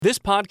This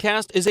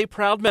podcast is a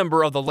proud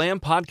member of the Lamb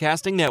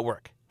Podcasting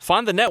Network.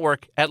 Find the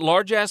network at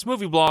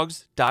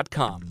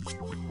largeassmovieblogs.com.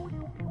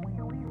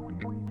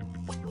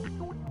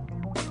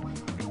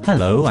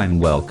 Hello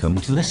and welcome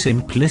to the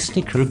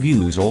Simplistic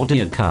Reviews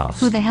audiocast.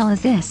 Who the hell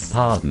is this?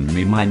 Pardon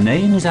me, my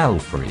name is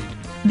Alfred.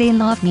 They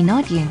love me,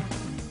 not you.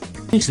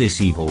 Is this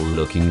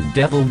evil-looking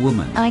devil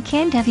woman? I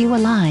can't have you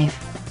alive.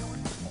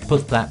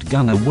 Put that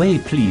gun away,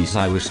 please.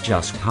 I was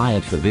just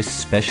hired for this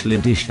special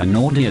edition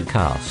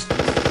audiocast.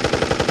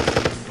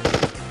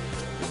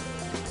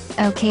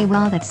 Okay,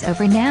 well, that's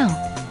over now.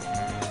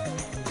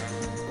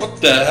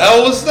 What the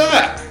hell was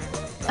that?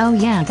 Oh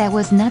yeah, that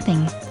was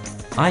nothing.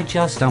 I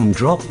just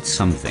dropped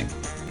something.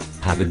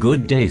 Have a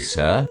good day,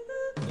 sir.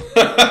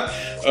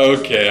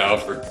 Okay,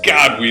 Alfred.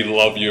 God, we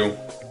love you.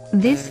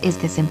 This is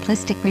the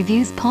Simplistic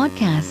Reviews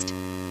podcast.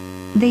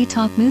 They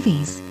talk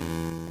movies.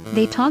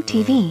 They talk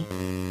TV.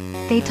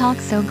 They talk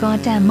so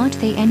goddamn much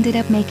they ended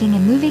up making a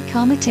movie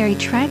commentary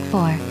track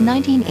for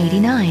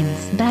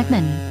 1989's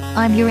Batman.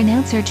 I'm your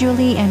announcer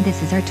Julie and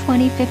this is our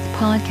 25th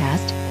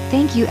podcast.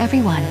 Thank you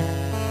everyone.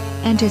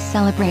 And to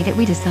celebrate it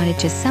we decided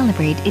to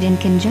celebrate it in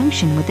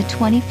conjunction with the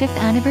 25th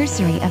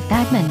anniversary of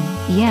Batman.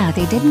 Yeah,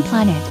 they didn't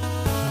plan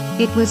it.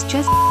 It was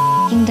just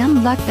f***ing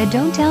dumb luck, but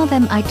don't tell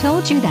them I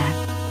told you that.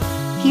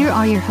 Here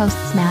are your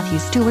hosts Matthew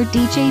Stewart,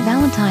 DJ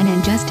Valentine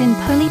and Justin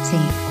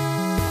Polizzi.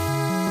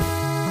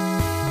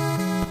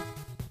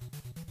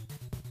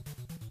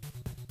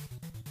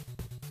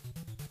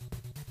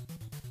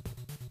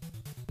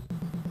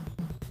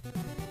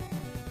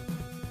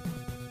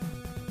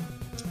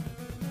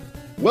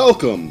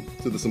 Welcome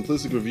to the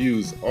Simplistic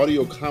Reviews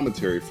audio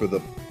commentary for the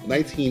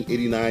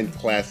 1989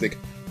 classic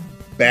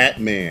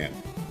Batman.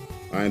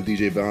 I am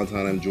DJ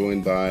Valentine. I'm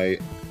joined by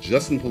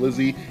Justin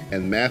Polizzi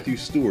and Matthew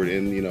Stewart.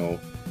 And,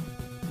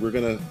 we're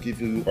going to give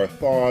you our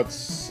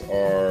thoughts,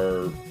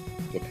 our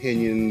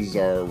opinions,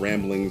 our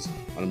ramblings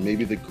on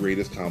maybe the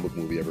greatest comic book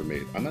movie ever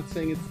made. I'm not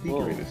saying it's the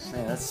greatest.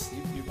 Man, that's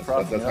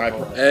high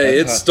praise. Hey,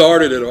 it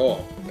started it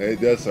all. It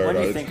does start out. What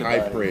do you It's think high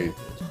about praise.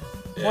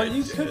 Well,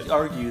 you could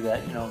argue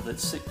that, the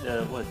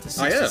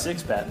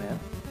 66 Batman.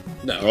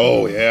 No.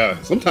 Oh, yeah.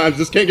 Sometimes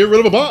just can't get rid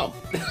of a bomb.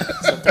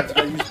 Sometimes you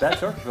gotta use Bat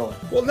Shark Villain.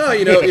 Well, no,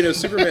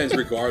 Superman's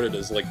regarded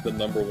as like the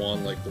number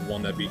one, like the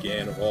one that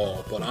began it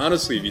all. But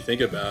honestly, if you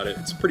think about it,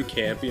 it's pretty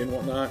campy and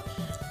whatnot.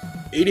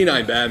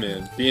 89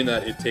 Batman, being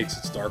that it takes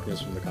its darkness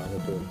from the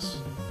comic books,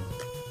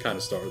 kind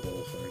of started the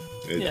whole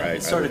thing.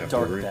 It started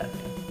Dark Batman.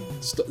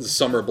 The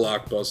summer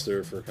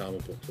blockbuster for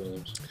comic book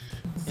films.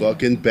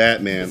 Fucking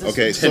Batman.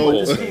 Okay, This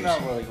so came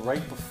out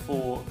right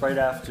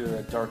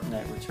after Dark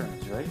Knight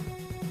Returns, right?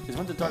 Because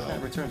when did Dark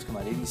Knight Returns come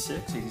out?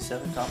 86,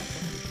 87 comic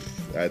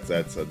book?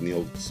 that's a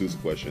Neil Sousa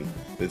question.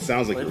 It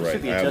sounds like But you're it right.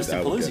 should be a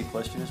Justin Polizzi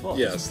question as well.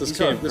 Yes, this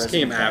These are came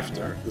Resident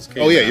after.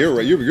 Batman. Oh yeah, you're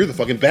right. You're the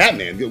fucking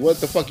Batman. What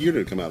the fuck year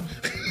did it come out?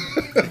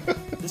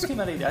 This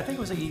came out, I think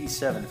it was like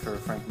 87 for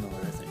Frank Miller,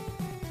 I think.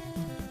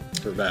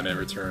 For Batman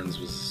Returns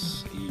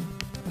was,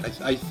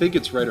 I think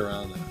it's right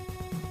around there.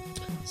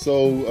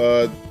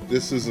 So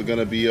this is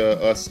gonna be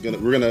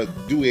we're gonna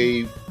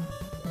do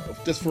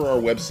just for our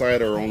website,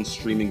 our own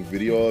streaming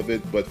video of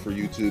it. But for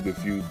YouTube,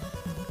 if you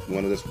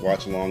want to just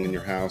watch along in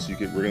your house, we're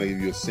gonna give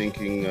you a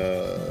syncing,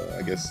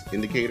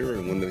 indicator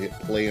and when to hit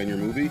play on your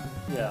movie.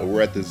 Yeah. But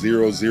we're at the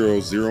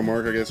 000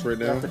 mark, I guess, right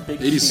now. Got the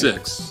big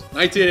 86.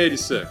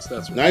 1986,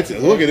 that's right.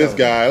 Look at this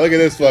guy. Look at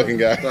this fucking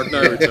guy. Dark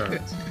Knight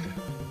Returns.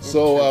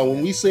 So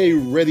when we say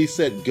ready,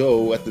 set,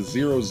 go at the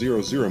 000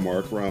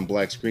 mark, we're on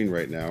black screen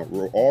right now.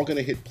 We're all going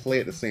to hit play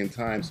at the same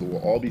time, so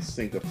we'll all be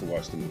synced up to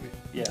watch the movie.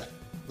 Yeah.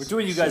 We're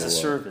doing you guys a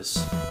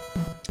service.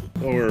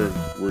 Or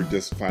we're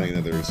just finding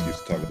another excuse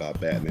to talk about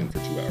Batman for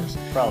 2 hours.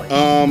 Probably.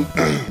 I'll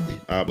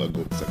go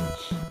with the second.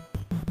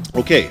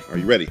 Okay, are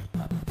you ready?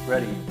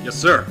 Ready. Yes,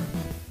 sir.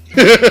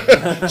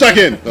 Check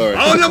in. All right.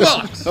 On your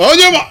box. On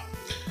your mark.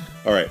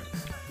 All right.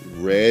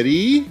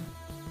 Ready,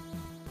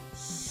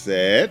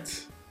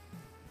 set,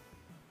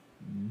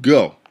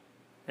 go.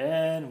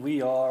 And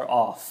we are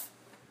off.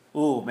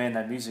 Ooh, man,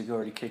 that music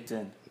already kicked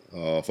in.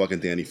 Oh, fucking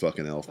Danny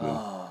fucking Elfman.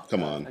 Oh, Come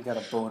God, on. I got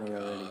a boner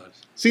already.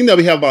 Seeing that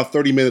we have about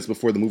 30 minutes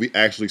before the movie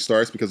actually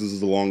starts, because this is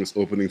the longest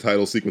opening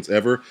title sequence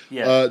ever.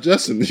 Yeah.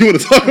 Justin, you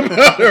want to talk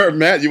about it? Or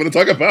Matt, you want to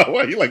talk about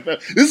why you like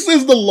that? This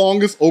is the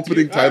longest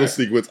opening title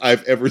sequence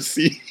I've ever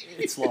seen.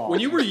 It's long. When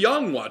you were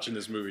young watching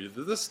this movie,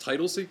 did this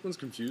title sequence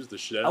confuse the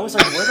shit out I of was you?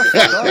 like, where the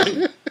fuck are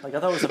we? Like, I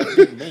thought it was a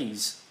big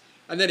maze.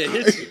 And then it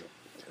hits you.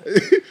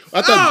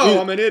 I thought,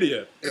 I'm an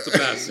idiot. It's a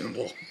bat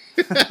symbol.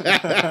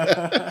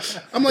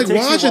 I'm like It takes you a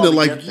watching while it to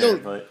like, get there,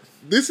 yo, but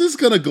this is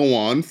going to go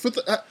on for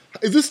the...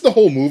 is this the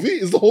whole movie?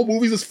 Is the whole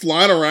movie just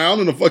flying around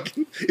in a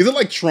fucking... Is it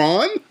like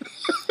Tron?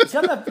 it's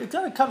got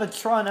a kind of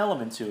Tron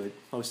element to it,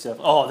 most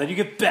definitely. Oh, then you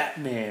get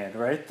Batman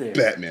right there.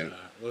 Batman.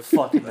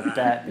 Fucking the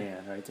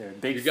Batman right there.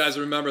 Big. You guys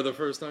remember the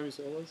first time you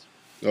saw this?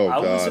 Oh, I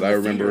was in God, the I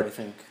remember. Theater, I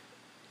think.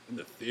 In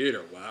the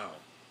theater, wow.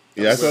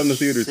 Yeah, I saw it in the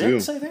theater, too.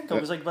 6, I think. I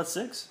was like about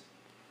 6.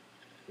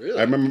 Really?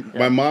 I remember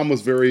my mom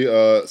was very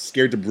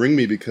scared to bring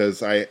me because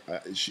there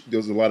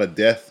was a lot of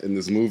death in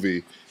this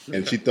movie,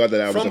 and she thought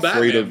that I was From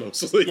afraid Batman, of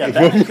mostly. Yeah,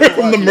 Batman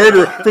from the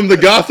murder, from the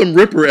Gotham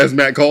Ripper, as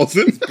Matt calls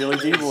him. Billy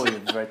D.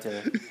 Williams right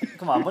there.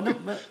 Come on.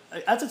 But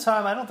at the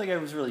time, I don't think I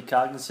was really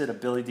cognizant of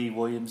Billy D.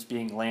 Williams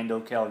being Lando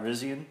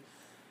Calrissian.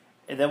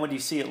 And then when you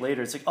see it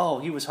later, it's like, oh,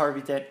 he was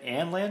Harvey Dent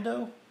and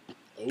Lando? Oh,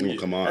 Oh, yeah.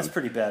 come on. That's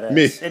pretty badass.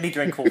 Me. And he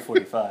drank Colt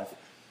 45.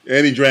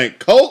 And he drank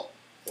Colt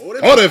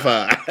Whatever.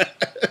 45.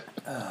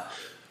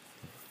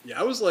 Yeah,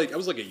 I was like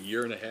a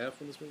year and a half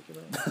when this movie came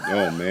out.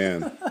 Oh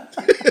man!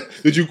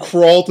 Did you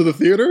crawl to the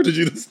theater? Did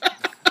you just?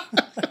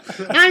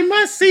 I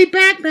must see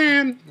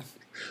Batman.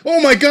 Oh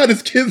my God!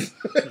 This kid's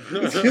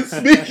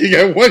speaking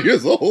at 1 year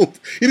old,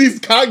 and he's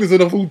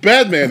cognizant of who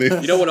Batman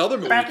is. You know what other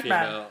movie came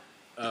Batman.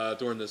 out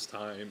during this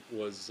time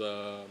was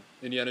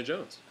Indiana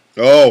Jones.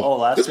 Oh,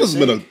 Last this must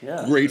have been a Crusade,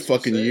 yeah. great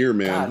fucking year,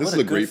 man. God, this what is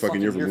a good great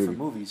fucking year for fucking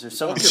movies. There's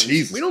so Oh, many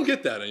jeez. We don't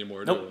get that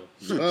anymore, Nope.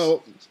 do we?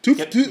 Oh, when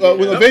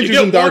Yeah. Avengers You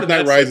get and Dark one, Knight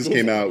that's Rises it.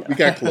 came out, we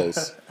got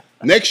close.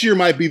 Next year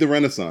might be the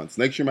Renaissance.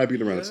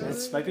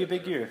 This might be a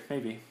big year,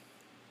 maybe.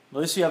 At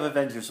least you have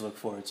Avengers to look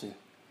forward to.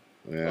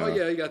 Yeah. Oh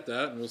yeah, you got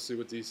that, and we'll see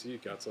what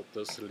DC got up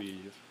to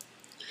sleeve.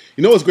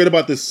 You know what's great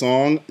about this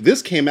song?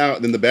 This came out,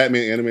 and then the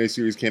Batman animated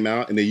series came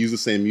out, and they used the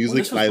same Well, music.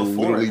 this was and I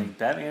before. literally, I mean,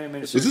 Batman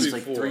animated This series was was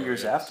like before, 3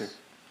 years yes. after.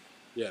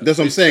 Yeah, That's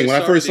what I'm saying.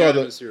 When I first saw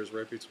the- series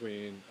right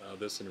between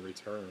this and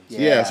Returns.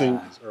 Yeah,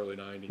 so It's early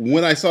 '90s.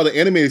 when I saw the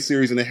animated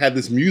series and they had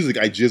this music,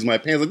 I jizzed my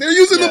pants. Like, they're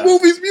using the Yeah.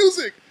 movie's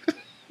music.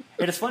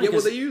 And it's funny Yeah,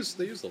 well, because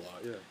they used a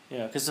lot. Yeah.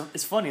 yeah, because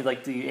it's funny.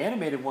 Like the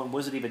animated one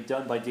wasn't even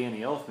done by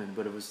Danny Elfman,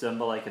 but it was done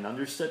by like an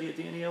understudy of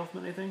Danny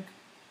Elfman, I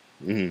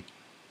think.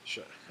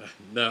 Sure.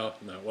 No.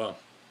 Well,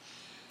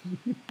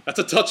 that's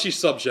a touchy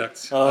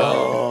subject.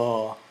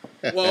 Oh,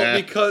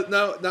 Well, because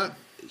no, not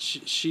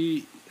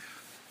she.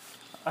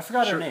 I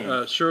forgot her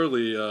name.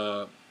 Shirley.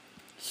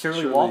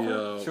 Shirley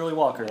Walker. Shirley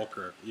Walker.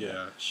 Walker.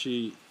 Yeah,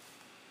 she.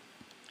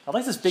 I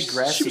like this big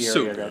grassy She was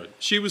so area. good. That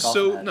She was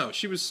Gotham so had.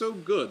 She was so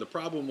good. The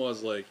problem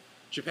was like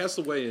she passed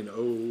away in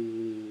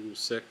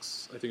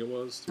 2006, I think it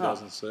was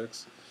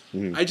 2006.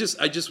 I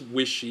just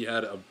wish she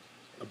had a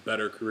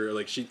better career.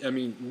 Like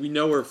we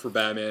know her for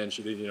Batman.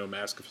 She did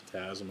Mask of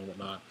Phantasm and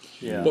whatnot.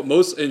 Yeah. But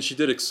she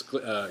did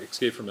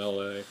Escape from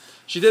L.A.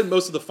 She did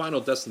most of the Final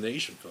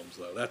Destination films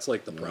though. That's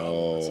like the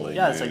problem. It's like,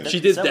 Yeah, it's like man. She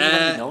is did that. What you wanna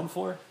that. be known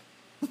for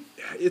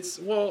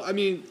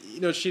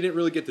She didn't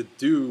really get to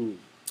do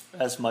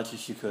as much as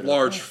she could.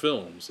 large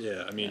films.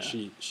 Yeah, Yeah.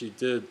 she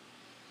did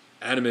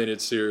animated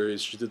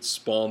series. She did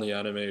Spawn the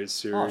animated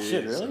series. Oh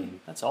shit! Really? and-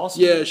 That's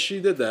awesome. yeah, she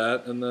did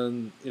that, and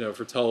then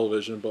for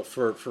television, but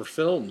for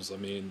films,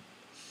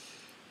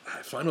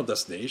 Final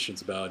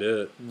Destination's about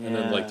it. And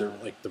then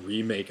the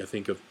remake, I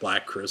think, of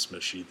Black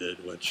Christmas she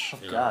did, which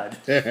Oh God.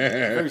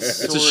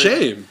 it's a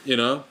shame,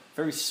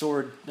 Very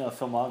sordid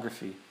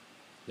filmography.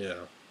 Yeah,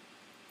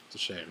 it's a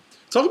shame.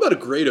 Talk about a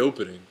great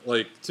opening.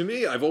 Like to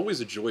me, I've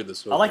always enjoyed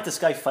this. I like this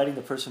guy fighting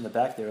the person in the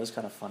back there. It was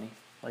kind of funny.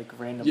 Like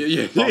random,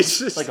 Yeah. bump- It's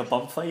just- like a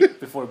bump fight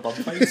before bump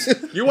fights.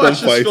 You watch Bum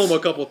this fights. film a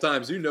couple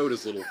times, you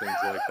notice little things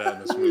like that in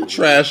this movie.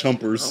 Trash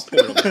humpers.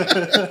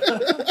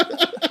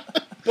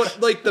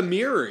 But like the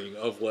mirroring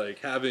of like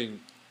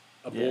having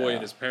a boy Yeah.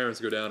 and his parents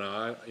go down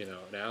an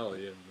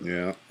alley, and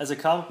Yeah. As a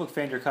comic book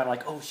fan, you're kind of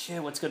like, oh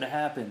shit, what's going to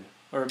happen?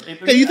 Or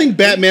Hey, you think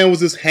Batman was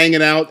just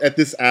hanging out at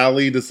this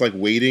alley, just like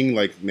waiting?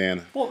 Like,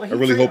 man, Well, I he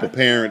really tra- hope a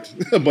parent,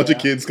 a bunch of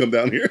Yeah. kids come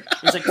down here.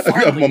 He's like, I got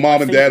my finally,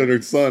 mom and dad favorite- and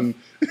her son.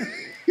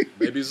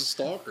 maybe he's a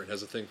stalker and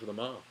has a thing for the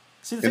mom.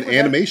 See, the An thing with that-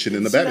 animation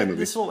in the see Batman that- movie.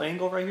 This little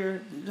angle right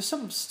here, there's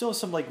still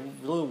some like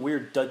little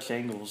weird Dutch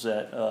angles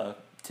that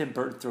Tim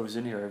Burton throws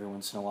in here every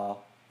once in a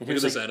while. And Look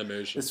at here's, this like,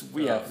 animation. This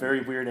very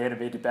weird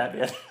animated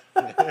Batman.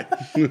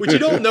 Which you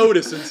don't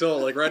notice until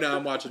like right now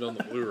I'm watching on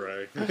the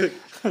Blu-ray.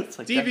 It's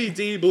like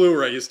DVD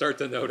Blu-ray, you start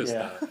to notice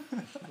Yeah. that.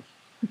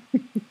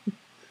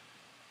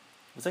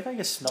 Was that guy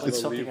just smelling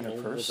It's- something in a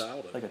Leave purse, home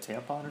without it. like a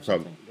tampon or Probably,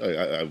 something?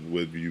 I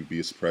would you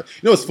be surprised?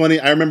 You know, it's funny.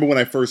 I remember when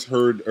I first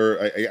heard,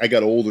 or I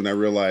got older and I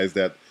realized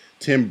that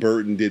Tim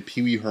Burton did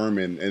Pee Wee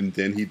Herman and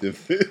then he did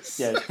this.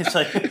 Yeah, it's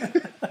like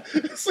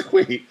It's like,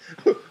 wait,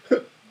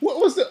 what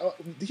was the?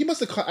 He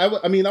must have.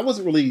 I mean, I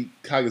wasn't really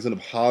cognizant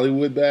of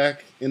Hollywood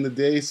back in the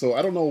day, so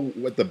I don't know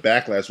what the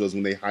backlash was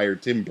when they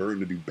hired Tim Burton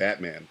to do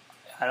Batman.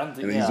 I don't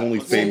think. And Yeah, he's only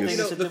Well, the same famous- thing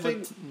You as know, it the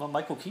did with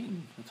Michael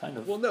Keaton, kind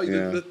of. Well, no,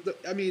 Yeah.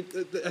 I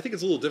think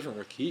it's a little different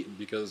with Keaton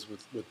because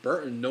with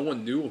Burton, no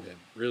one knew him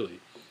really.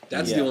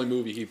 That's the Yeah. only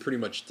movie he pretty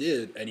much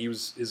did, and he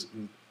was his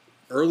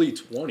early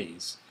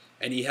 20s,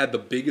 and he had the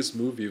biggest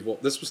movie of all.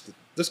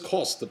 This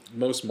cost the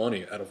most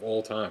money out of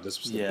all time.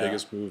 This was the Yeah.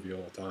 biggest movie of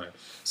all time.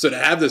 So to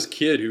have this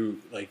kid who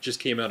like just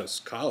came out of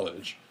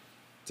college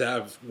to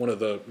have one of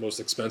the most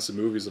expensive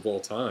movies of all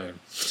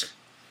time.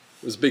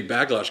 It was a big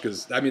backlash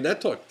because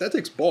that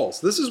takes balls.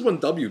 This is when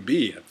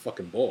WB had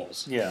fucking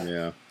balls. yeah.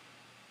 Yeah.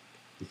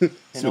 And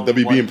So only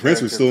WB one and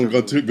Prince were character still in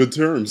per movie. good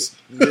terms.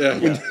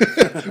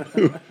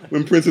 Yeah.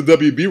 When Prince and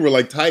WB were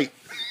like tight.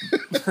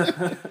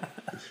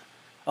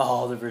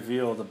 Oh, the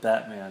reveal of the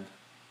Batman.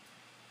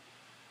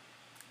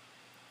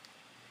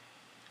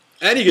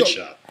 And he gets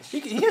shot. He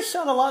gets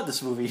shot a lot in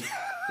this movie.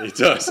 He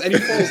does. And he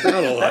falls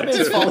down a lot, Batman's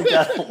too. falling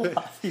down a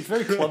lot. He's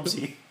very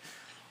clumsy.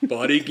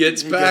 But he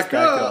gets He back gets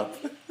back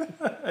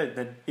up. And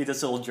then he does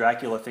the little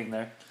Dracula thing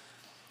there.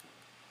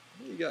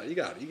 You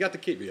got to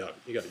keep me up.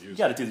 You got to use You it.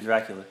 got to do the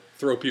Dracula.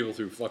 Throw people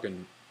through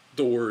fucking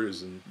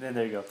doors and... And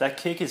there you go. That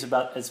kick is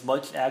about as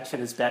much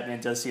action as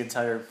Batman does the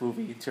entire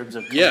movie in terms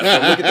of... Yeah,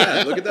 but look at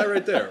that. Look at that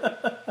right there.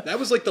 That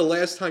was like the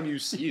last time you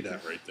see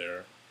that right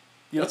there.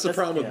 You know, That's the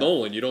problem with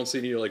Nolan. You don't see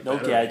any like no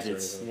batteries or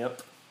gadgets. anything.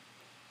 Yep.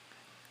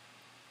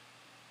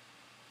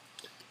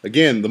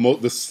 Again,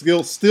 the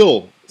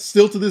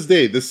still to this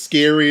day, the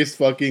scariest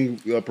fucking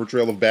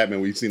portrayal of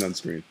Batman we've seen on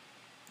screen.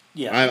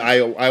 Yeah.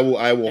 I will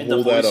and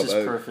hold the that voice up.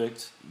 is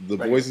perfect. The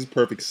Right. voice is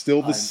perfect.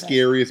 Still the I'm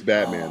scariest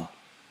Batman. Oh.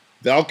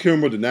 Val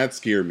Kilmer did not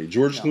scare me.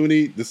 George No.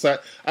 Clooney.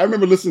 I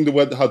remember listening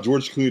to how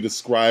George Clooney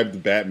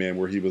described Batman,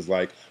 where he was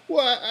like,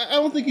 "Well, I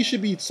don't think he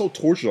should be so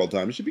tortured all the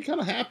time. He should be kind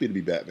of happy to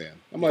be Batman."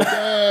 I'm like,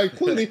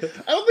 Clooney,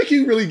 I don't think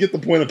you really get the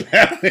point of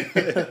Batman.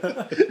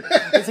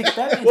 It's like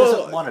Batman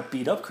doesn't want to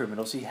beat up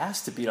criminals. He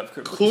has to beat up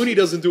criminals. Clooney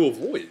doesn't do a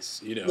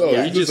voice, you know. No,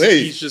 Yeah,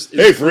 he's just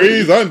hey, it's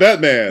freeze! Clooney. I'm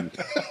Batman.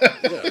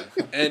 Yeah.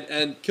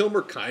 And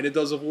Kilmer kind of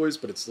does a voice,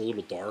 but it's a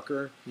little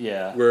darker.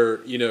 Yeah.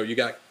 Where you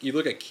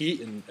look at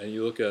Keaton and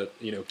you look at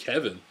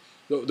Kevin.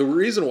 The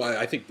reason why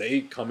I think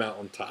they come out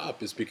on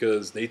top is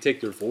because they take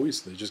their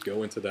voice and they just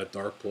go into that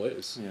dark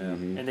place. Yeah.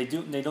 Mm-hmm. And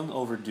they don't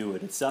overdo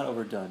it. It's not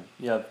overdone.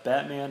 Yeah.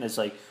 Batman is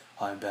like,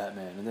 I'm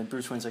Batman, and then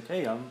Bruce Wayne's like,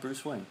 hey, I'm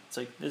Bruce Wayne. It's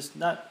like there's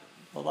not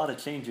a lot of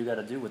change you got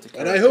to do with the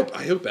And character.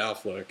 I hope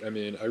Affleck. I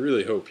mean, I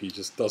really hope he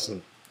just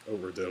doesn't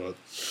overdo it.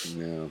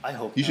 Yeah. I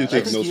hope He should not. I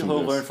take think notes he'll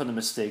from learn this. from the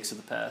mistakes of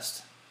the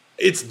past.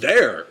 It's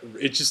there.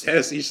 He just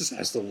has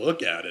to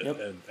look at it Yep.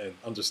 and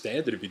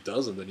understand it. If he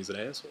doesn't, then he's an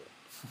asshole.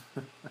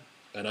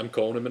 And I'm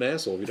calling him an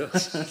asshole if he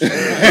does.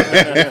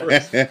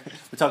 We're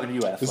talking to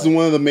you, Affleck. This is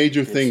one of the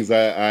major things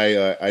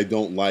I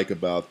don't like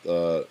about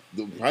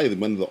probably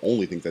one of the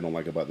only things I don't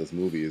like about this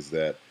movie is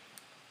that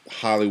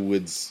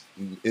Hollywood's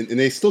and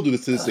they still do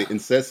this to this day,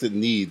 incessant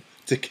need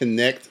to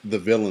connect the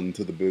villain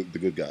to the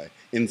good guy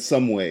in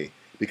some way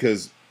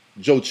because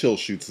Joe Chill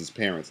shoots his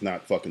parents,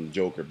 not fucking the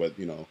Joker, but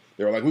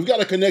they were like, we've got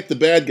to connect the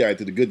bad guy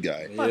to the good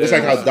guy. Yeah. It's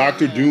like how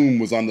Doctor Doom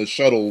was on the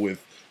shuttle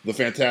with the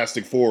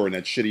Fantastic Four in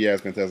that shitty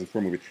ass Fantastic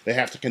Four movie. They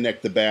have to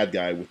connect the bad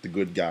guy with the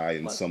good guy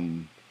in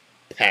some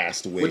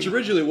past way. Which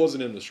originally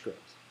wasn't in the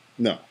script.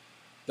 No.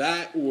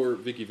 That or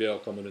Vicky Vale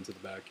coming into the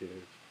Batcave.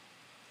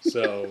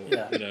 So,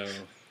 Yeah.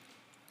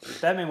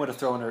 Batman would have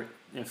thrown her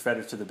and fed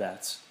her to the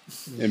bats.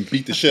 And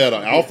beat the shit out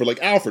of Alfred. Like,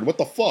 Alfred, what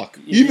the fuck?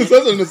 Yeah. He even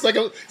says it in the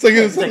second, it's like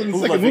in He's like, the who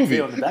second let Vic movie.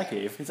 Vale in the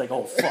Batcave? He's like,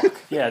 oh, fuck.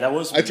 Yeah, that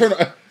was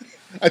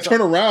I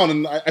turn around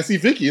and I see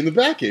Vicky in the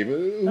Batcave.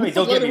 I mean,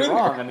 don't get me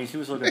wrong. I mean, she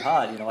was looking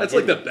hot. That's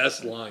like the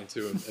best line,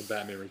 too, in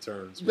Batman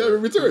Returns. Batman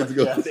Returns. He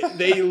goes, Yeah.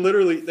 They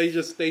literally,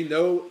 they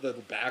know the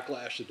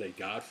backlash that they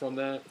got from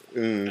that.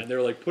 And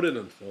they're like, put it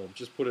in the film.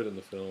 Just put it in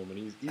the film.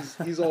 And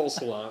he's all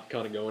salon,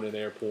 kind of going in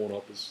there, pulling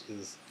up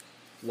his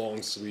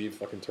long sleeve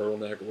fucking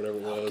turtleneck or whatever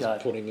it was, God.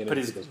 and putting it Put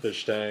into his- the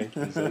fish tank.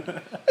 He's like,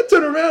 I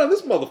turn around,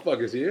 this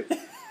motherfucker's here.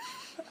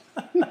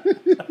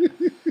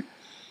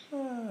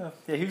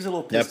 Yeah, he was a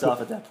little pissed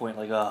off at that point.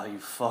 Like, oh, you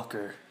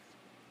fucker.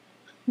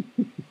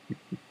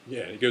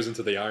 Yeah, he goes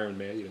into the Iron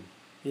Maiden.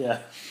 Yeah.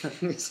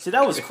 See,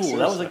 that was cool.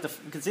 That was like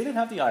because they didn't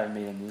have the Iron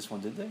Man in this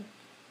one, did they?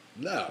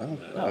 No.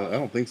 I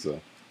don't think so.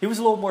 He was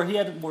a little more. He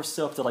had more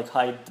stuff to like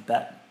hide the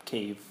Bat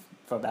Cave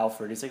from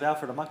Alfred. He's like,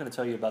 Alfred, I'm not going to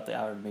tell you about the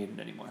Iron Maiden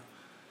anymore.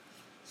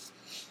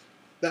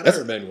 That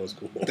Iron Man was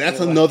cool. That's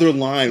another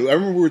line. I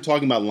remember we were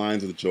talking about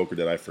lines of the Joker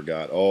that I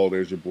forgot. Oh,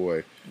 there's your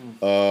boy.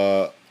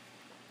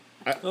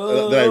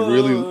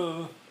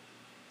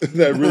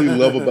 That I really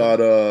love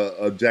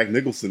about Jack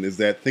Nicholson is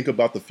that think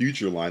about the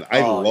future line.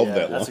 I love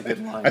that that's line. a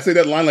good line. I say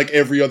that line like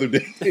every other day.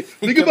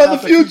 think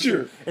about the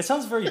future. It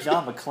sounds very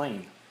John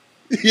McClane.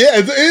 Yeah,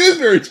 it is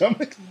very John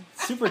McClane.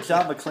 Super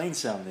John McClane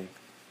sounding.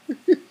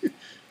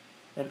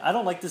 And I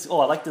don't like this. Oh,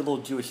 I like the little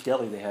Jewish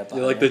deli they have.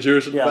 You like the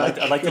Jewish? Yeah,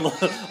 I like the little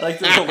Jewish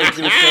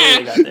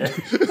deli they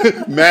got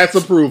there. Matt's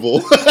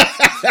approval.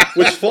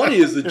 What's funny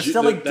is They're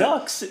selling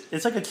ducks.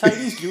 It's like a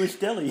Chinese Jewish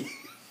deli.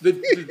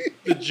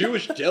 The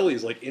Jewish deli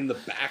is like in the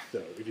back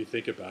though. If you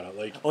think about it,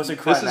 like it's a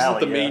crime this isn't alley,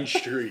 the yeah. main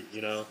street.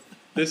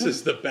 This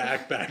is the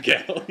back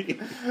alley.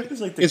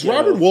 It's like the Is ghetto.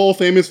 Robert Wall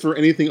famous for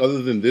anything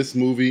other than this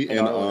movie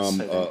and Arliss,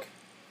 I think.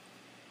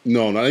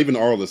 no, not even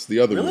Arliss, the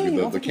other Really? movie,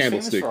 You don't the think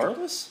he's famous Candlestick.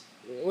 for Arliss?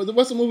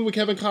 What's the movie with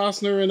Kevin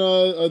Costner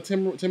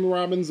and Tim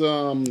Robbins?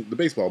 The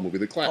baseball movie,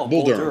 Oh, Bull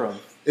Bull Durham. Durham.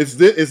 It's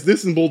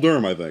this in Bull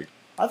Durham, I think.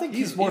 I think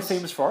he's more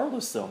famous for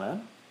Arliss, though,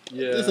 man.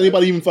 Yeah, Does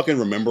anybody even fucking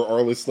remember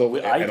Arliss though?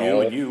 I at do,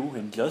 all? and you,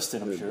 and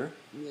Justin, I'm sure.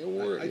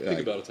 I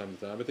think about it time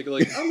to time. I think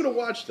like I'm gonna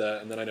watch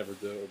that, and then I never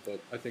do. But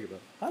I think about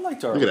it. I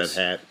liked Arliss. Look at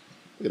that hat.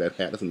 Look at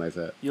that hat. That's a nice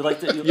hat. You like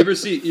the? You ever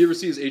see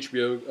his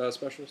HBO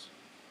specials?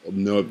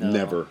 No, No.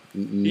 never.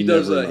 He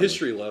does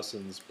history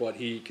lessons, but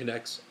he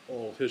connects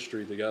all of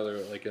history together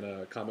like in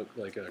a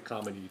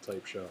comedy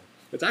type show.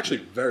 It's actually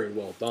very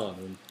well done.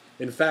 And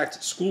In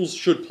fact, schools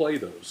should play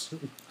those.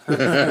 Them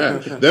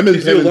and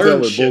Because Penn you and learn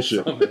Teller shit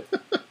bullshit. from it.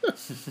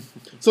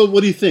 So,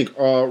 what do you think?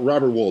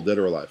 Robert Wool, dead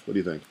or alive? What do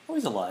you think? Oh,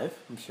 he's alive.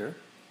 I'm sure.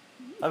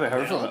 I haven't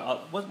heard from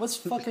him. What's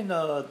fucking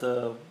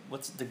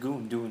what's the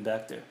goon doing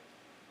back there?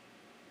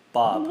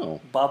 Bob.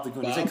 know. Bob the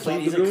goon. He's Bob like cleaning.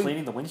 the He's like goon?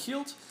 cleaning the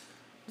windshield.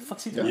 What the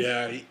fuck's he doing?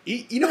 Yeah,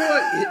 you know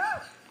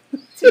what?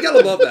 You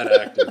gotta love that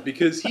actor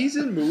because he's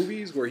in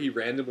movies where he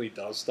randomly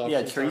does stuff. Yeah,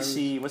 sometimes.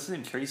 Tracy. What's his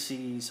name?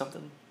 Tracy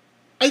something.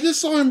 I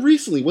just saw him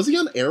recently. Was he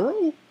on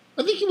Arrow?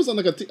 I think he was on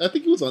I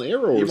think he was on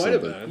Arrow He or might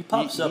have something. been. He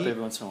pops up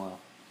every once in a while.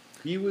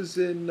 He was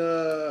in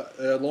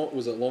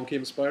was it Long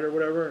Came a Spider or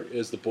whatever?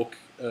 Is the book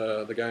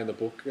the guy in the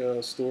book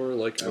store?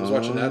 Like I was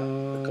watching that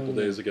a couple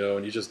days ago,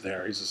 and he's just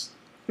there. He's just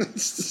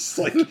it's just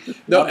like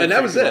no, and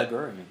that was it.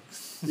 Librarian.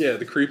 Yeah,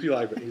 the creepy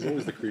library. He's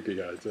always the creepy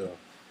guy too.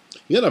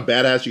 You know how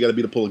badass you got to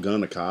be to pull a gun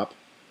on a cop?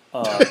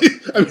 Uh,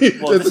 I mean,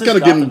 well, it's this kind is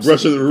of getting Gotham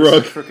brushed City. under the This is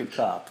rug. a crooked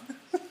cop.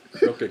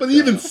 Crooked But guy.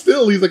 even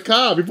still, he's a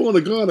cop. You're pulling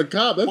a gun on a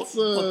cop. That's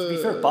Well, to be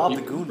fair, Bob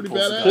the Goon pretty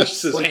pulls the badass. gun.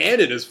 pushes his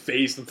hand in his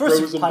face and First,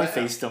 throws him pie back.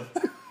 faced him.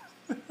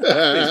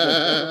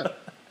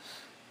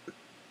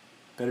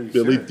 Better be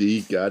Billy sure.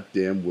 D.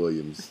 Goddamn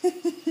Williams.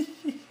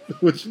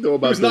 What you know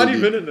about He's not Billy D?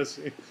 even in this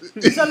scene.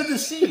 He's not in the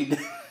scene.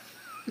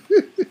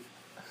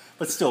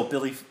 But still,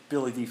 Billy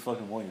D.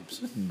 fucking Williams.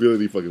 Billy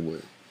D. fucking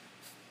Williams.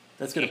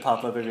 That's gonna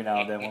pop up every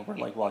now and then when we're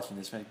like watching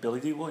this. Man, Billy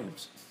D.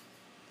 Williams.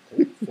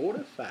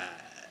 45.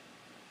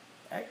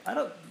 I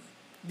don't.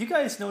 You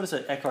guys notice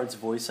that Eckhart's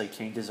voice like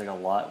changes like a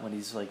lot when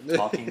he's like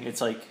talking?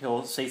 It's like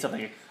he'll say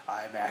something like,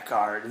 "I'm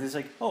Eckhart," and he's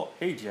like, "Oh,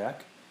 hey,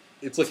 Jack."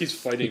 It's like he's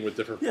fighting with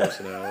different Yeah.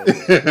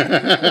 personalities.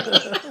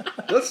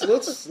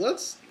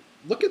 let's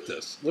look at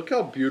this. Look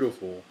how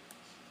beautiful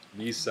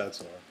these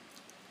sets are.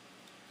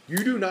 You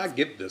do not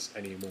get this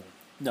anymore.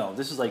 No,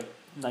 this is like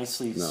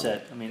nicely No.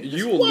 set. I mean,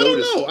 You will Well, I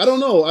notice. don't know. I don't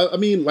know. I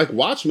mean, like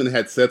Watchmen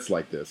had sets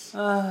like this.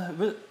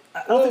 but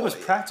I don't think it was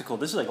practical.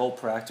 This is like all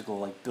practical,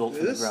 like built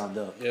from the ground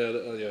up. Yeah,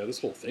 this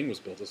whole thing was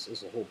built. This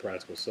is a whole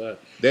practical set.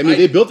 I mean,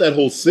 they built that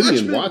whole city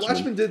in Watchmen.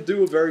 Watchmen did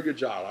do a very good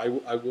job.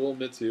 I will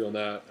admit to you on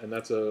that, and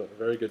that's a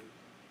very good.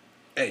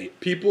 Hey,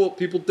 people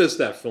diss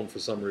that film for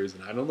some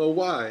reason. I don't know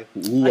why.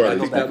 Who I are gotta I these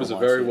go think back that and was a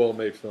watch very it. well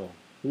made film.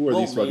 Who are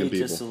these fucking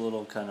people? Just a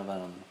little kind of, I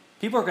don't know.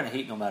 People are gonna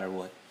hate no matter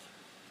what.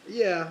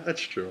 Yeah,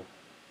 that's true.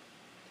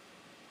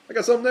 I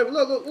got something that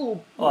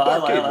little Oh, I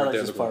dark like, cave I like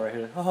there this in the part right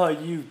here. Oh,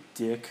 you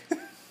dick.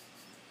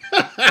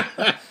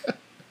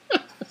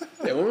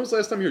 Yeah, when was the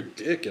last time you heard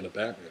Dick in a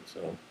Batman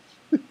film?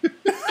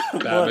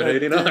 What Batman a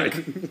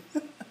 '89.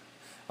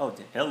 Oh,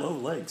 hello,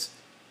 legs.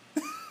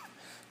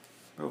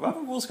 Bro,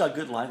 Robert Will's got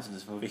good lines in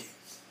this movie.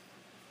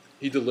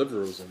 He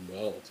delivers them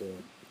well too.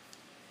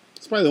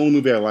 It's probably the only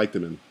movie I liked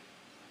him in.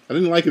 I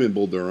didn't like him in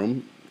Bull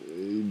Durham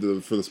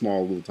for the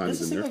small little time Doesn't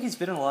he's in seem there. like he's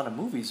been in a lot of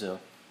movies though.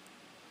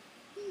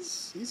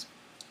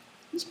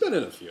 He's been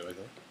in a few, I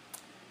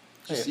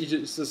think.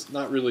 He's just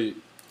not really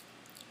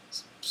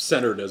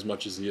centered as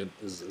much as he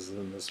is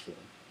in this film.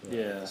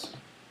 Yeah. It's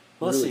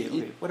Well, let's really-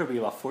 see. Okay, what are we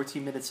about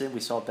 14 minutes in? We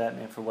saw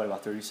Batman for what,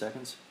 about 30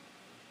 seconds?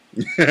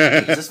 Is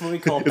this movie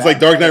called? It's like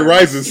Dark Knight Batman or-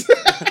 Rises.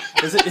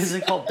 Is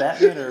it called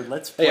Batman or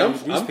Let's Play Hey, I'm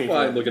Newspaper?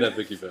 fine looking at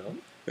Vicky Vale.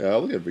 Yeah,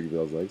 look at Vicky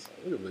Vale's legs.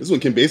 Look at This is when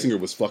Kim Basinger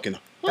was fucking.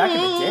 Back in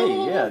the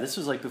day, yeah. This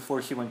was like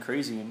before she went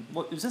crazy. And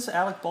what was this?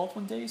 Alec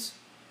Baldwin days?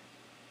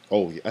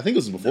 Oh, yeah, I think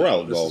this was before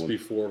Alec This Baldwin. is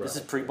before. This is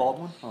Alec.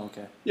 pre-Baldwin. Oh,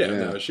 okay. Yeah,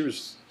 Yeah. no, she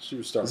was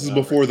starting. This is out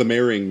before right. The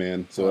Marrying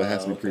Man, so it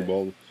has to be okay.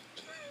 pre-Baldwin.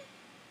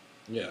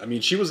 Yeah, I mean,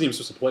 she wasn't even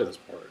supposed to play this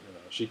part. You know,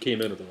 she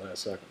came in at the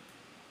last second.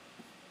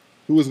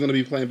 Who was going to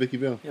be playing Vicky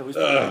Vale? Yeah, who's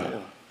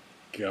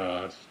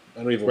God,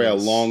 I don't even. Probably a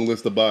wanna long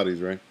list of bodies,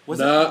 right?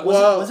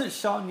 was it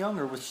Sean Young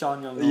or was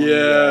Sean Young?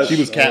 Yeah, She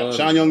was Sean-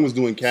 Sean Young was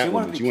doing She wanted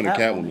Catwoman. to She be wanted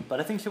Catwoman. but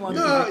I think she wanted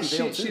No, to be Vicky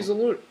Vale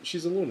too.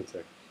 she's a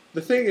lunatic.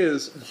 The thing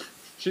is,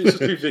 she was supposed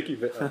to be Vicky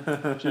Vale.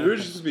 She was originally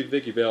supposed to be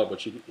Vicky Vale, but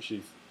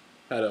she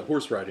had a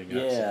horse riding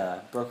accident. Yeah,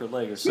 broke her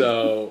leg or something.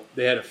 So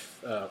they had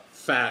a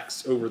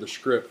fax over the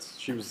script.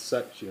 She was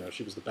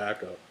she was the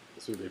backup.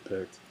 That's who they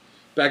picked.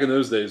 Back in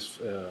those days,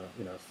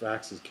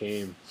 faxes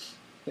came.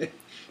 It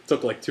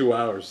took like 2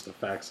 hours to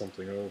fax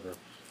something over.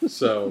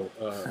 So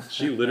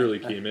she literally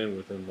came in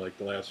within like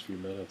the last few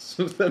minutes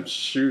of them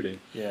shooting.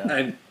 Yeah.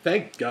 And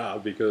thank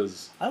God,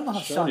 because I don't know how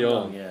Sean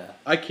Young, yeah.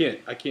 I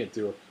can't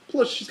do it.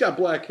 Plus, she's got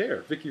black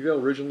hair. Vicky Vale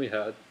originally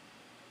had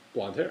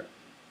blonde hair.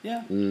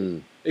 Yeah.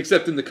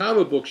 Except in the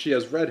comic book, she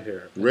has red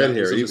hair. And Red that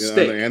hair, was a even on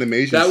mistake. the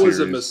animation That was a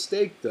series.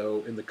 mistake,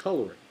 though, in the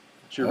coloring.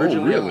 She Oh,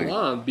 originally really? had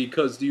blonde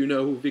because do you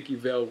know who Vicky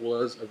Vale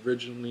was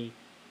originally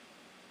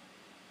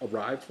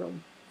arrived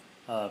from?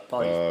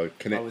 Probably,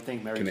 I would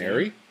think Mary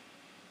Canary? Jane.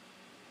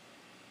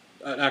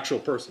 An actual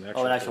person.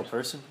 Oh, an actual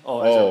person?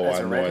 Oh, Oh, as I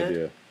a have no redhead?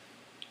 idea.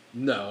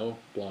 No,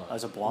 blonde.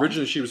 As a blonde?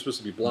 Originally, she was supposed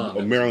to be blonde. Oh, That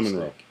was Marilyn a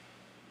Monroe. mistake.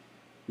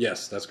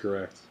 Yes, that's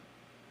correct.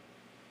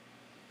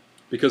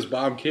 Because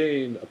Bob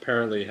Kane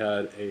apparently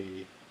had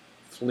a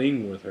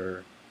fling with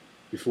her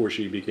before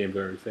she became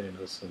very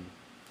famous and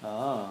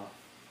Oh,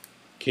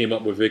 came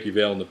up with Vicky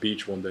Vale on the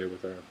beach one day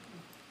with her.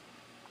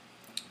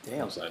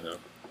 damn. As I know.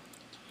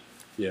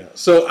 Yeah.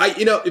 So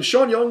if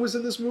Sean Young was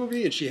in this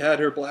movie and she had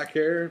her black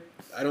hair,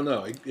 I don't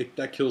know.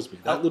 That kills me.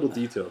 That little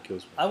detail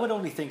kills me. I would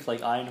only think like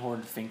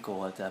Einhorn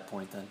Finkel at that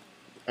point then.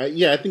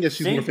 Yeah, I think that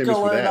she's more famous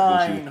for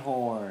that than she.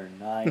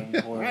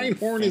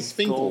 Einhorn is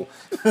Finkel.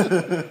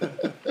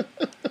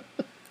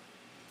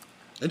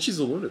 And she's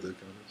a lunatic.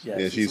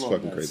 Yeah, she's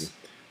fucking crazy.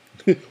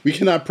 We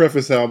cannot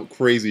preface how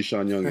crazy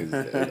Sean Young is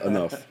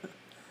enough.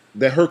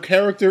 That her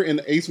character in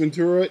Ace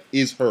Ventura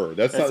is her.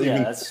 That's not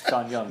even. That's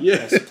Sean Young. Yeah.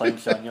 That's playing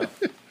Sean Young.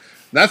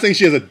 Not saying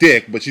she has a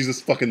dick, but she's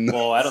just fucking nuts.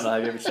 Well, I don't know.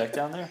 Have you ever checked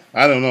down there?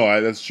 I don't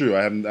know. That's true.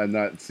 I've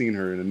not seen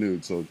her in a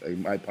nude, so I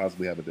might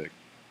possibly have a dick.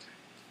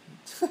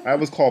 I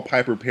was called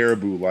Piper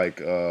Paraboo,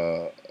 like,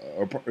 or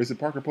is it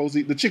Parker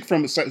Posey? The chick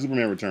from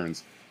Superman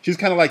Returns. She's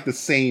kind of like the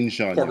sane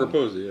Sean Parker Young.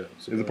 Posey, yeah.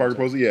 Is it Parker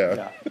Posey?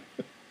 Yeah.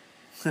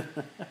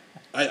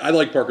 I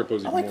like Parker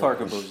Posey. I like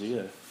Parker Posey,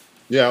 yeah.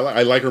 Yeah,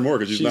 I like her more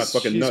because she's not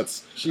fucking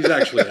nuts. She's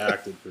actually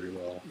acted pretty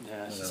well.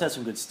 Yeah, she's had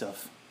some good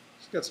stuff.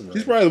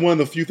 She's probably one of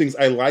the few things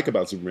I like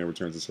about Superman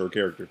Returns is her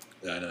character.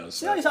 Yeah, I know.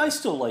 See, I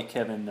still like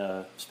Kevin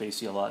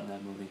Spacey a lot in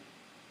that movie.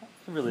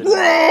 I really do.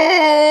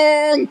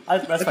 Wrong!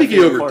 I think he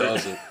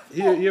overdoes it.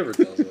 He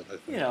overdoes it. I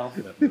think, you know,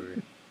 in that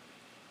movie.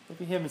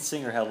 Maybe him and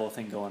Singer had a little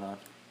thing going on.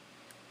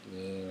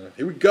 Yeah.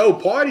 Here we go,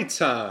 party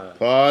time.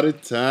 Party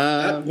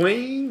time. At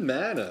Wayne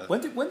Manor.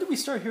 When did we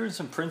start hearing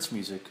some Prince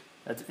music?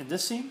 In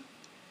this scene?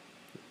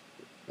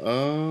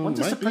 When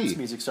does the Prince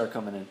music start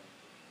coming in?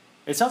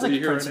 It sounds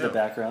like Prince in the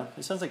background.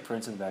 It sounds like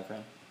Prince in the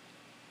background.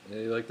 Yeah,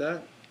 you like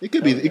that? It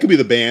could be. It could be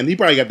the band. He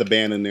probably got the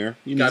band in there.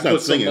 You gotta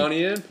put some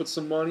money in. Put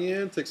some money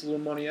in. Takes a little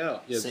money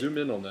out. Yeah, zoom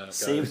in on that. Guys.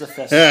 Save the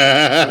festival.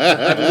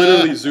 I've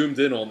literally zoomed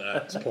in on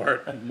that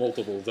part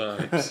multiple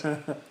times.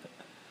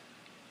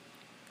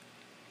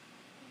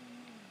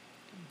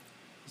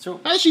 So,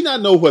 how does she not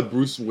know what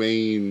Bruce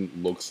Wayne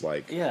looks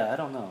like? Yeah, I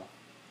don't know.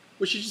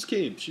 Well, she just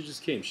came. She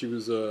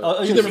was.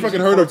 She never fucking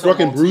heard of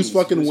fucking Bruce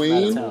fucking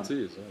Wayne.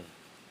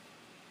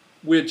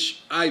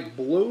 Which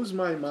blows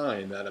my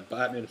mind that a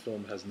Batman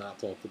film has not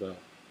talked about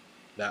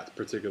that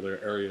particular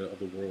area of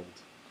the world.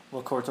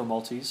 Well, Corto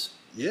Maltese.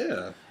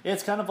 Yeah.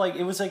 It's kind of like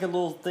it was like a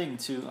little thing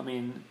too. I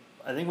mean,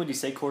 I think when you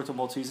say Corto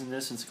Maltese in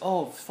this, it's like,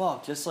 oh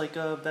fuck, just like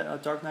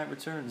Dark Knight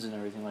Returns and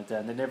everything like that,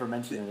 and they never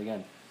mention it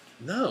again.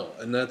 No,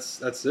 and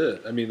that's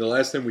it. I mean, the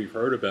last time we've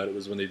heard about it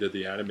was when they did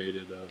the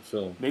animated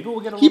film. Maybe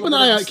we'll get a keep an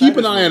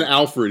eye on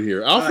Alfred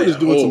here. Alfred is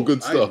doing some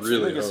good stuff.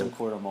 We'll get some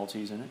Corto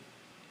Maltese in it.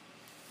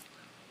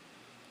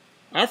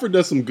 Alfred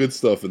does some good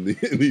stuff in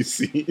these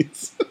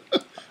scenes.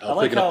 I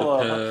like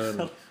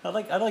how I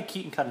like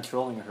Keaton kind of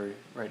trolling her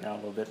right now a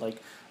little bit. Like,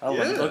 I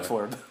don't look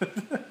for him.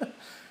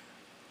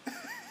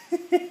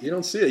 You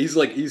don't see it. He's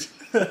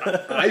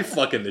I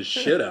fucking the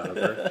shit out of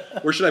her.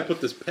 Where should I put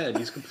this pen?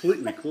 He's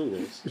completely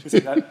clueless. He's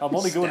like, I'm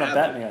only going on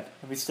Batman.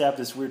 Let me stab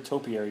this weird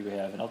topiary we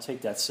have, and I'll take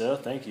that, sir.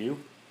 Thank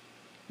you.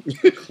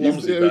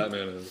 Clumsy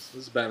Batman is.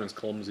 This is Batman's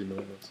clumsy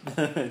moments.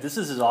 This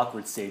is his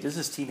awkward state. This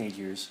is teenage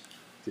years.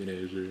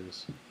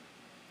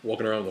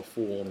 Walking around with a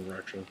full-on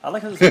erection. I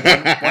like how there's like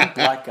one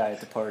black guy at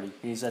the party.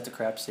 He's at the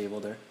craps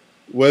table there.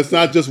 Well, it's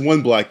not just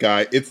one black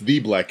guy. It's the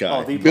black guy.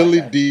 Oh, the Billy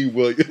black guy. D.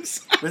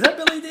 Williams. Was that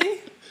Billy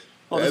D?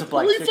 Oh, there's a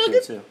black chick there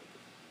too.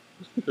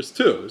 There's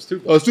two. There's two.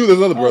 There's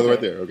another brother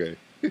right there. Okay.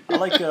 I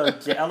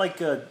like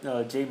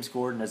James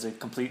Gordon as a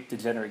complete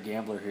degenerate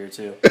gambler here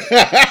too.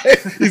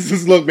 He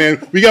says, "Look,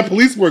 man, we got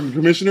police work,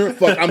 Commissioner.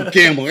 Fuck, I'm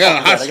gambling. I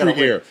got a hot streak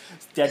here.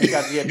 Dad,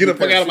 get the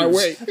fuck out of my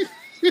way."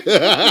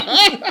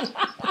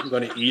 I'm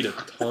gonna eat a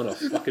ton of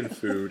fucking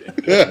food.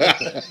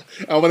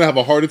 I want to have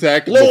a heart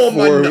attack before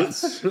my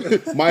nuts.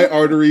 My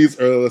arteries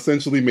are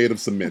essentially made of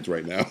cement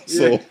right now.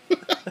 So,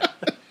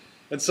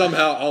 and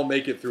somehow I'll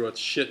make it through a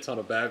shit ton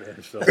of Batman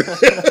films.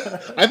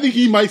 I think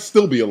he might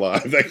still be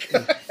alive.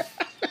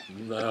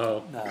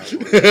 No.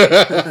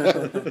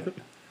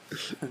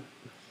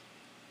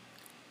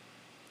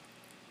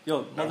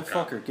 Yo,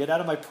 motherfucker, get out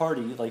of my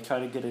party! Like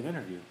trying to get an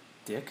interview,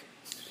 dick.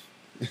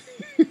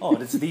 Oh,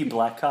 and it's the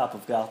Black Cop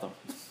of Gotham.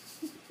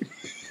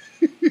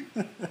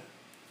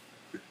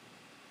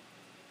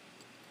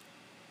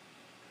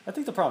 I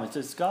think the problem is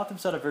just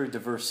Gotham's not a very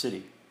diverse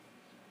city.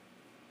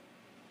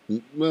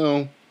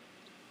 Well,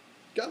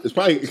 it's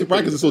probably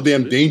because it's so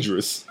damn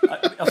dangerous.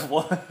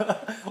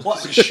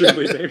 What?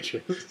 Extremely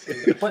dangerous.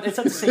 But it's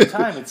at the same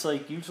time, it's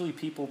like usually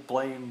people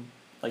blame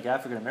like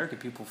African American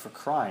people for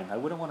crime. I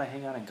wouldn't want to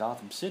hang out in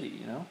Gotham City,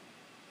 you know.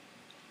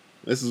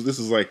 This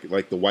is like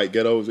the white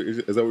ghetto. Is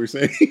that what you're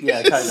saying?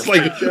 Yeah, kind of.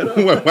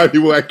 Like white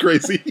people act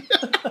crazy.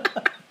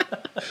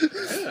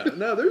 Yeah,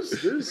 no, there's.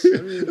 I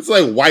mean, it's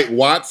like White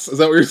Watts. Is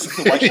that what you're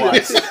saying? White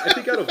Watts. I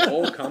think out of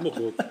all comic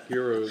book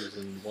heroes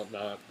and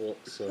whatnot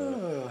books,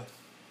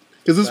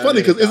 because it's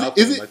funny because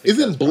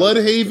isn't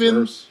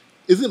Bloodhaven?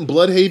 Isn't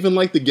Bloodhaven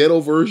like the ghetto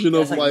version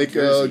of like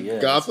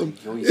Gotham?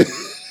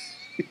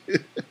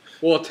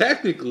 Well,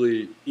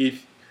 technically,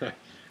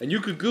 and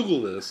you could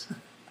Google this.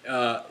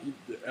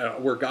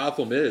 Where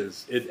Gotham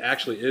is, it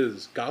actually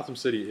is. Gotham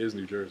City is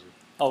New Jersey.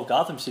 Oh,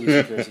 Gotham City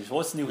is New Jersey. So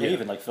what's New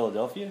Haven, like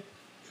Philadelphia?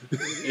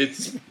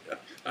 It's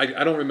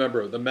I don't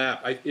remember the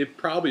map. It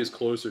probably is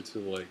closer to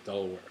like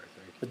Delaware. I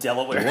think. The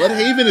Delaware.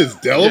 Bloodhaven is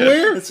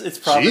Delaware? It's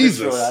Providence,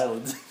 Jesus. Rhode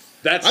Island.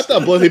 That's I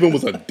thought Bloodhaven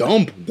was a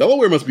dump.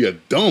 Delaware must be a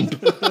dump.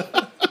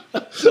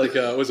 it's like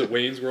was it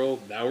Wayne's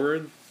World? Now we're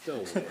in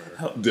Delaware.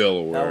 Now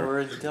Delaware. we're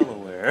in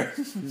Delaware.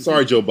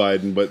 Sorry, Joe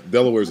Biden, but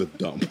Delaware's a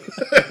dump.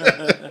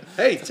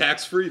 Hey,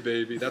 tax free,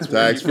 baby. That's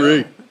where Tax you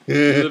free. go.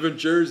 You live in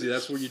Jersey.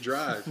 That's where you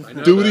drive. I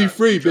know Duty that.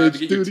 free, you drive bitch, To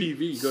get duty. your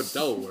TV, you go to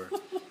Delaware.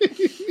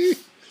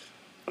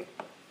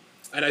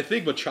 And I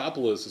think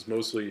Metropolis is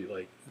mostly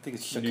like I think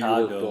it's New Chicago.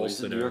 York, Is it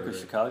Boston New York or area.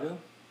 Chicago?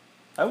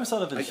 I always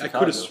thought of it as I Chicago.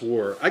 could have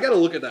swore. I got to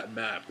look at that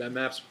map. That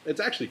map's it's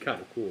actually kind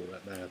of cool.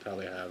 That map, how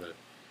they have it.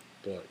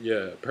 But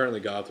yeah, apparently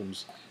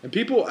Gotham's and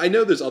people. I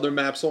know there's other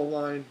maps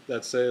online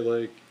that say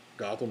like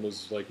Gotham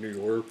was like New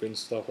York and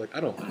stuff. Like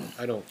I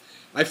don't.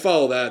 I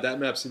follow that. That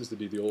map seems to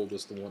be the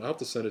oldest one. I'll have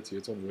to send it to you.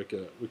 It's on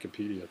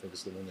Wikipedia. I think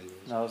it's the one they use.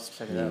 No, let's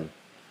check it out.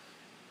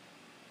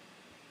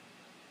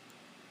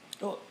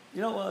 Oh,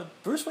 you know,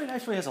 Bruce Wayne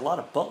actually has a lot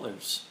of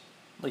butlers.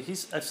 Like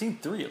I've seen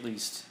 3 at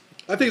least.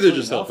 I think they're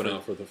just Including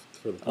helping Alfred. out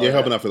for the. Yeah, yeah.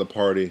 helping out for the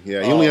party.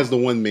 Yeah, he only has the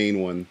one main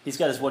one. He's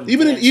got his one.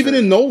 Even gangster.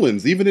 in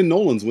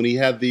Nolan's, when he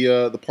had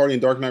the party in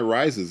Dark Knight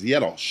Rises, he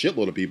had a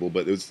shitload of people,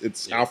 but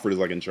it's Alfred is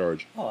like in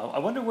charge. Oh, I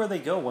wonder where they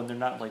go when they're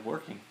not like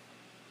working.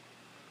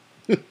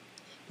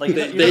 Like you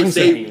They- don't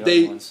see any they-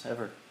 other ones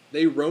ever.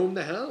 They roam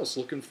the house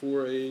looking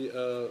for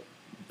a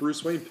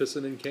Bruce Wayne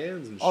pissing in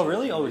cans and shit. Oh,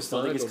 really? And Oh, they it's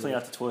not. They find just clean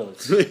them. out the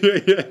toilets.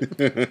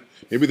 Yeah.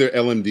 Maybe they're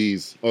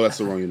LMDs. Oh, that's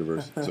the wrong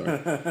universe. Sorry.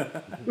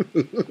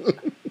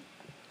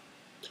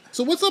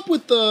 So what's up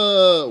with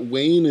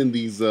Wayne and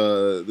these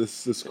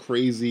this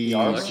crazy The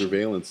armor?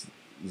 surveillance?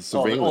 The Oh,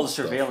 surveillance the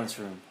stuff? surveillance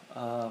room.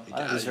 You I was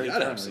gotta very have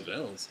paranoid.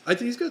 surveillance. I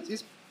think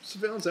he's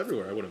surveillance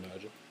everywhere. I would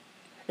imagine.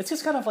 It's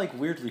just kind of like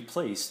weirdly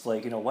placed.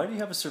 Like, why do you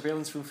have a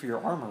surveillance room for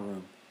your armor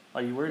room?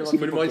 Are you worried about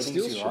Somebody people might getting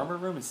steal into your shit. armor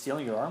room and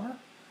stealing your armor?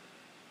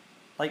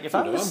 Like, if You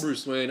I know, was, I'm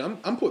Bruce Wayne.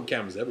 I'm putting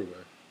cameras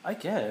everywhere. I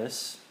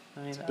guess.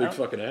 I mean, Big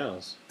fucking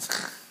house.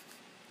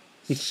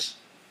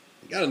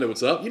 You gotta know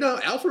what's up. You know,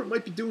 Alfred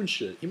might be doing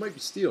shit. He might be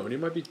stealing. He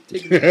might be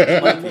taking.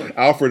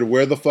 Alfred,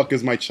 where the fuck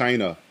is my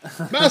china?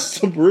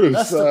 Master Bruce.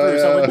 That's the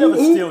Bruce. I would never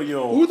steal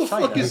your Who the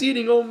China. fuck is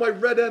eating all my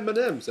red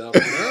M&Ms,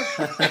 Alfred?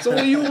 Huh? It's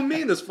only you and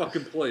me in this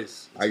fucking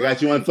place. I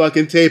got you on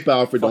fucking tape,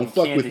 Alfred. Don't fucking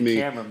fuck with candid me.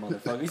 camera,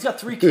 motherfucker. He's got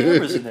 3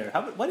 cameras in there.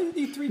 Why do you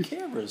need 3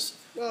 cameras?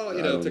 Well,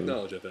 you know,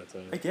 technology at that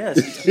time. I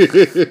guess.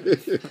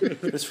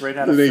 This ran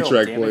out of An film,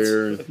 8-track damn it.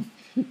 player.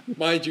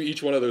 Mind you,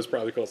 each one of those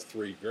probably costs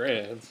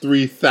 $3,000.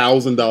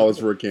 $3,000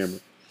 for a camera.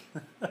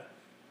 And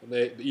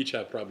they each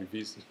have probably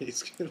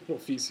little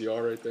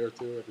VCR right there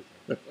too.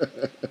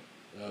 Everything.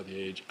 Oh, the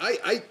age.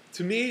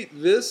 To me,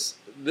 this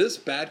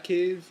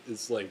Batcave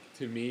is like,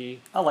 to me,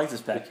 I like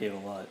this Batcave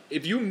a lot.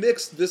 if you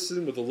mix this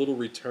in with a little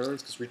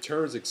Returns, because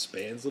Returns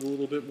expands it a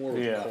little bit more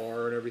with Yeah. the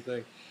car and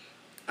everything.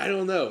 I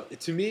don't know.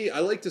 To me, I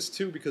like this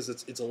too because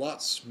it's a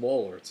lot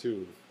smaller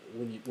too.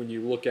 When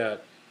you look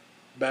at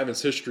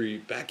Batman's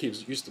history,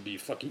 Batcaves used to be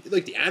fucking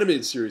like the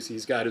animated series.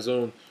 He's got his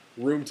own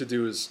room to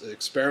do his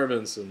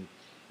experiments, and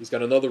he's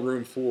got another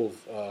room full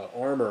of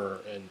armor,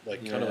 and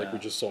like kind of like we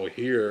Yeah. just saw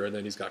here. And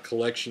then he's got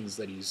collections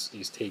that he's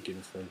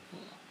taken from,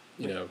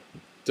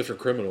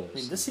 different criminals. I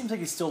mean, this seems like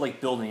he's still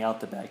like building out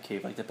the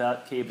Batcave. Like the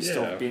Batcave is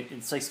still Yeah.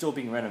 it's like still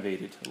being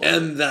renovated. a little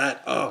And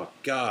that, oh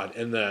god,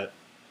 and that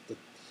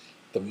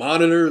the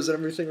monitors and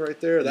everything right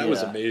there, that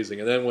was Yeah. amazing.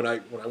 And then when I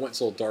went and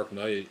saw Dark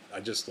Knight, I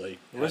just like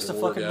Where's had the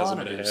an fucking orgasm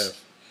and a monitors?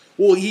 half.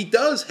 Well, he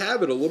does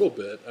have it a little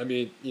bit. I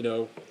mean,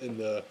 in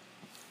the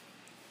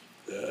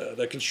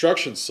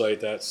construction site,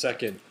 that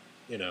second,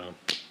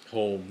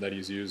 home that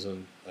he's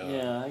using,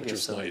 Yeah, I which guess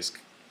was so. nice.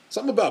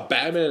 Something about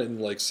Batman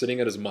and like sitting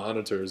at his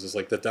monitors is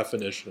like the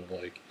definition of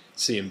like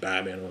seeing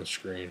Batman on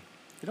screen.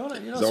 You know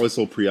what? He's always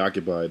so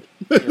preoccupied.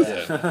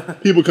 Yeah.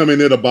 People come in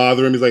there to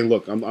bother him. He's like,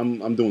 "Look,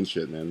 I'm doing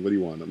shit, man. What do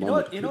you want?"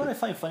 You know what I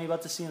find funny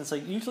about this scene? It's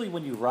like usually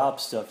when you rob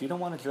stuff, you don't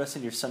want to dress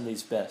in your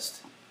Sunday's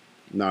best.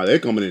 Nah, they're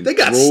coming in. They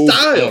got drove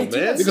style, up. man.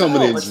 They're They're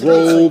coming in It's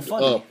drove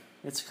funny. up.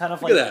 It's kind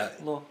of Look like at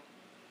that. little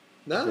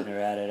No, dinner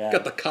at it. you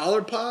got the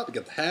collar pop, you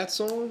got the hats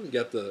on, you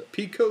got the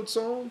peacoats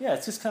on. Yeah,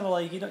 it's just kind of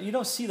like you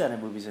don't see that in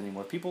movies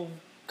anymore. People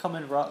come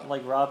in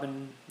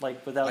robbing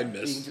without I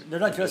miss- they're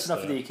not I dressed miss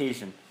enough for that. the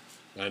occasion.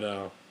 I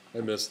know. I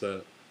missed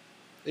that.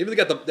 Even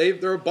they got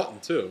they're a button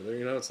too.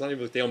 It's not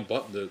even like they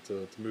unbuttoned it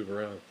to move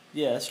around.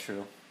 Yeah, that's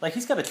true. Like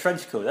he's got a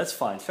trench coat. That's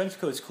fine. Trench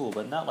coat's cool,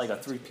 but not like a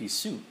 3-piece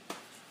suit.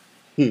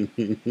 Here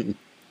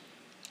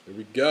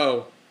we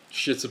go.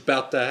 Shit's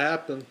about to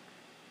happen.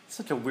 It's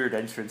such a weird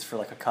entrance for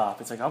like a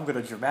cop. It's like I'm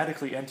going to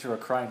dramatically enter a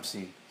crime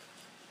scene.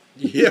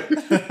 Yeah,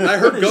 I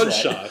heard What is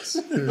gunshots.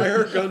 I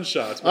heard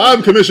gunshots.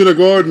 I'm Commissioner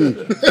Gordon.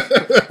 You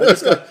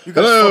guys Hello.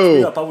 fucked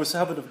me up. I was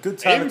having a good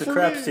time Aim at the for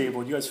craps me.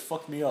 table, and you guys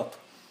fucked me up.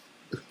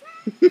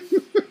 Look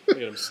at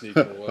him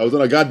sneaking away. I was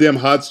on a goddamn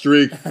hot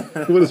streak.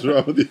 What is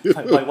wrong with you?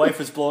 My wife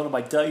was blowing on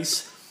my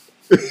dice.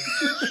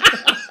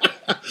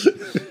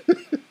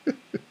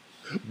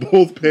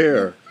 Both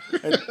pair.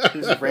 And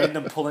there's a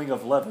random pulling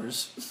of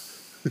levers.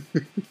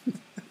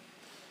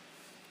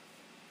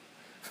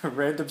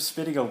 Random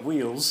spinning of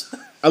wheels.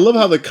 I love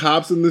how the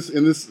cops in this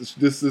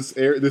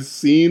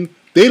scene,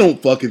 they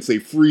don't fucking say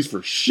freeze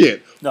for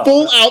shit. No,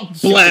 Full out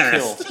shoot to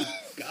blast. kill.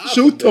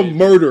 Shoot to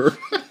murder.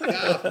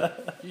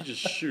 You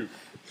just shoot.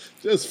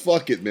 Just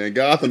fuck it, man.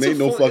 Gotham It's ain't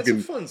no fucking.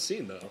 It's a fun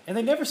scene though. And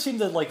they never seem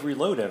to like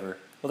reload ever.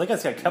 Well, that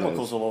guy's got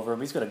chemicals all over him.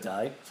 He's gonna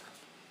die.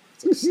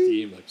 It's like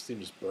steam. Like steam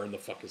just burned the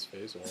fuck his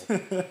face off.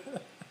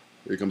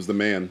 Here comes the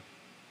man.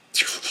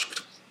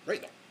 Right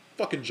in the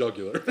fucking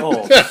jugular.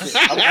 Oh, shit.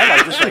 I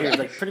like this right here.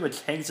 Like pretty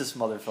much hangs this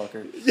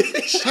motherfucker.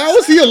 How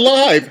is he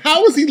alive?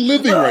 How is he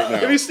living right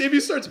now? If he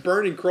starts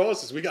burning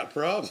crosses, we got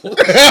problems.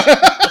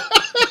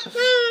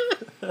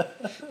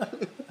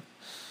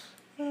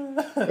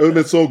 It would have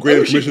been so great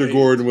if Commissioner waved.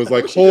 Gordon was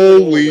like, wish he did a little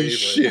holy wave right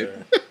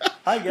shit. there.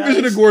 Hi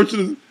Commissioner guys. Gordon should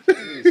have.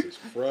 Jesus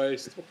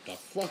Christ. What the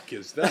fuck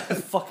is that?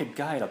 Fucking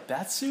guy in a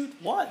bat suit?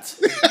 What?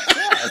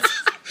 What?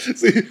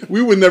 See,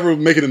 we would never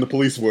make it in the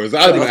police force.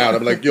 I'd have been out. I'd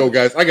be like, yo,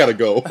 guys, I gotta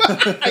go.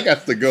 I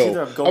got to go.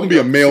 Either I'm gonna be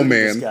a or shooting mailman.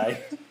 this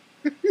guy.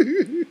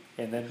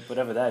 And then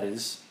whatever that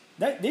is.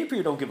 That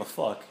Napier don't give a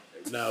fuck.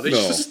 No, they No.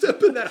 just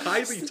step in that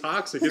highly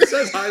toxic. It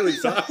says highly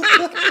toxic.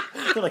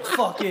 They're like,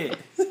 fuck it.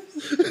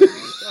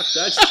 Fuck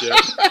that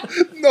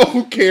shit. No,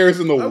 who cares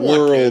in the I want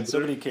world? cancer.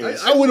 Nobody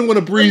cares. I wouldn't want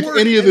to breathe I work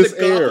any of in this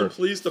the Gotham air.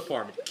 Police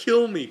Department.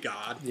 Kill me,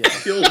 God. Yeah.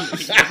 Kill me.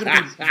 I'm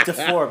gonna be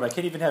deformed. I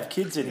can't even have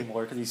kids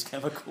anymore because these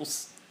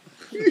chemicals.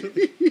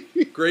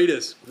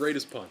 Greatest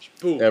punch.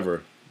 Boom.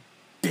 Ever.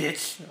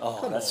 Bitch. Oh,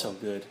 Come that's on. so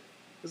good.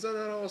 Isn't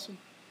that awesome?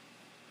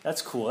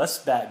 That's cool. That's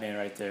Batman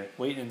right there,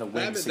 waiting in the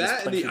wings.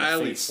 That and the alley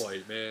alley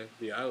fight, man.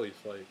 The alley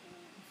fight.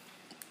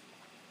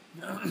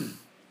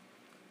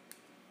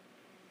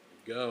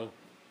 Go.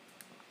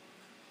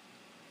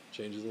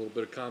 Changes a little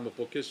bit of comic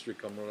book history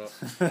coming up.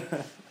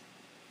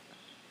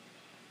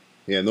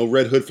 Yeah, no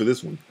Red Hood for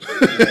this one.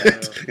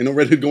 Ain't no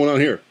Red Hood going on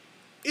here.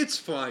 It's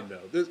fine though.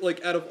 There's,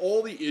 like out of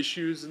all the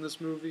issues in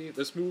this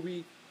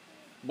movie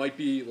might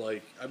be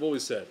like I've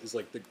always said is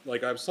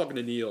like I was talking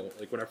to Neil.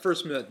 Like when I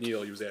first met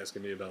Neil, he was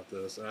asking me about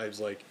this, and I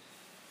was like,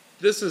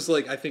 "This is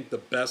like I think the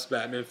best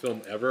Batman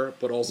film ever,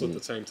 but also at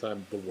the same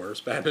time the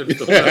worst Batman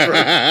film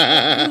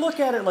ever." You look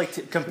at it like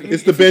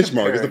It's the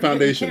benchmark, it's the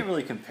foundation. You can't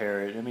really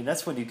compare it. I mean,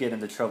 that's when you get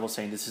into trouble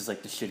saying this is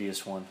like the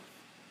shittiest one.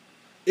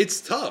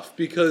 It's tough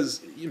because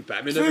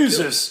Batman never kills.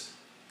 Jesus.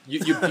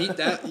 You beat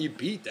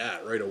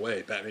that right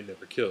away. Batman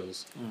never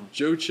kills.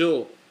 Joe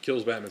Chill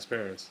kills Batman's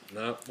parents.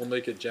 No, we'll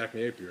make it Jack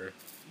Napier.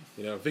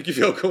 You know, Vicky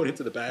Vale going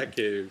into the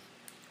Batcave.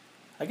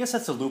 I guess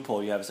that's a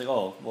loophole you have. It's like,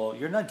 oh, well,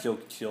 you're not Joe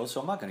Chill,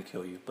 so I'm not going to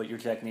kill you. But you're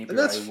Jack Napier. And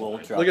that's I will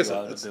fine. drop Like I you said,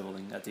 out of that's- the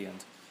building at the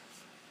end.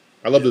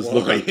 I love this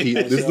look on Right.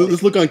 Keaton.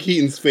 This look on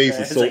Keaton's face is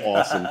It's so like-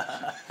 awesome.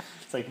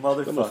 It's like,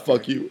 motherfucker. I'm gonna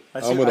fuck you. I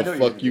I'm know gonna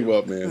what fuck you're you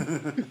up,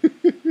 man.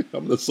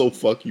 I'm gonna so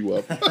fuck you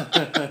up.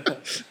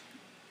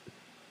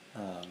 Oh,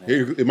 man.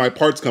 Here, my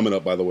part's coming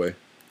up, by the way.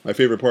 My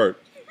favorite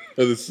part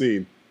of this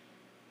scene.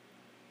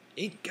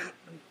 Ain't got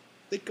no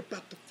think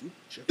about the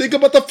future. Think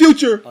about the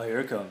future. Oh,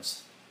 here it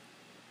comes.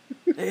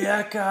 Hey,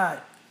 that guy.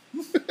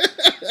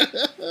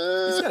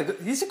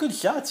 He's a good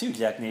shot, too,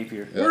 Jack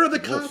Napier. Where are the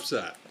cops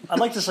at? I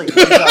like this, like,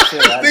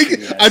 attitude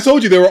he has. I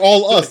told you they were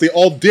all us. They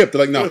all dipped.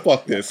 They're like, nah,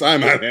 fuck this.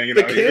 I'm not hanging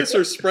The out here.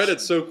 cancer spread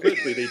it so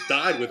quickly they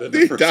died within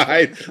They the first.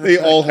 died. They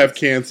all have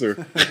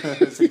cancer.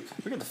 It's like,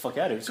 we're getting the fuck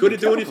out of here. Could it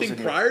do Chemicals anything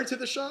in here. prior to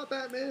the shot,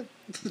 Batman?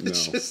 It's No.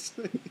 just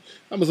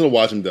I'm just gonna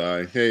watch him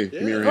die. Hey, Yeah.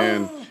 give me your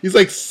hand. He's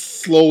like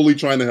slowly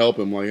trying to help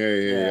him. Like,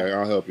 hey, Yeah.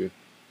 I'll help you.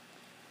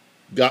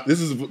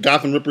 This is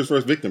Gotham Ripper's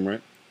first victim,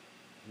 right?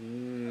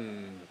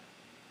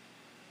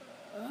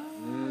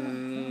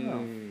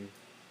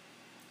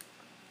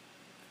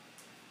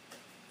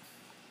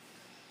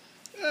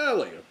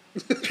 like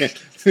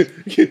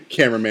it.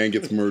 Cameraman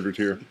gets murdered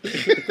here.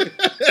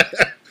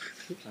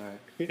 All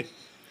right.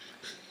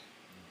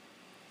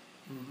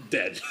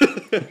 Dead.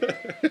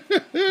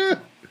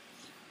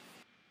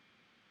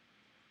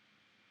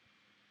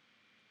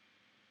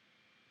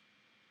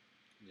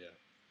 Yeah.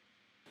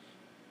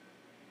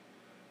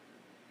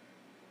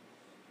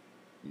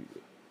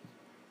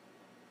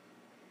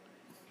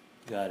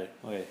 Got it.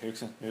 Okay,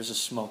 here's a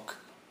smoke.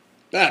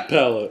 Bat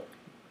pellet.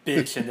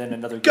 Bitch, and then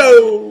another gadget.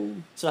 Go.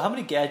 So how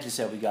many gadgets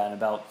have we gotten?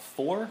 About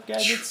 4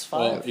 gadgets? 5?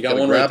 Well, you got Got a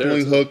one right there.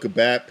 grappling hook, a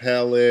bat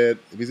pellet.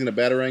 Have you seen a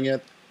batarang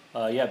yet?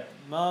 Yeah,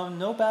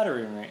 no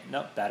battering ring.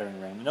 Not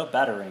battering ring. No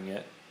battering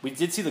yet. We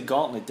did see the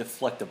gauntlet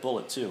deflect a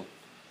bullet, too.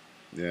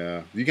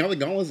 Yeah. Do you count the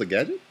gauntlet as a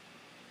gadget?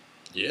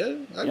 Yeah.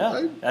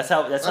 Yeah, that's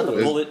how the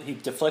would. bullet, he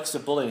deflects the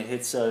bullet and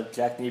hits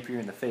Jack Napier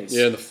in the face.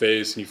 Yeah, in the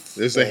face. And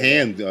There's a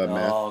hand,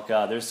 Matt. Oh,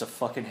 God, there's the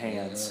fucking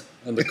hands.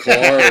 And the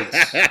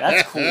cards.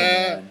 That's cool,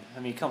 man. I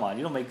mean, come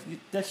on.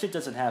 That shit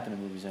doesn't happen in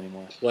movies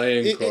anymore.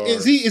 Playing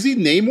cards. Is he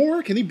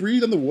Namor? Can he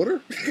breathe underwater?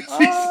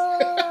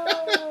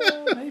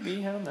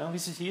 Maybe. I don't know.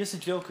 He is a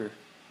Joker.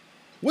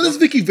 What is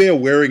Vicky Vale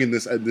wearing in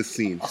this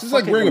scene? She's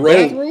like fucking wearing a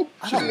robe.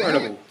 bathrobe? I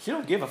don't know. She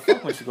don't give a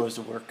fuck when she goes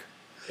to work.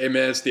 Hey,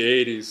 man, it's the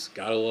 80s.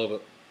 Gotta love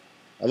it.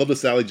 I love the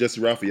Sally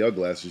Jesse Raphael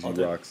glasses she Oh,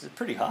 they're rocks.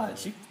 pretty hot.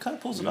 She kind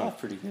of pulls it off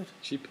pretty good.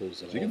 She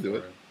pulls it off. She can do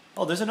it. man.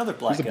 Oh, there's another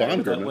black Who's the guy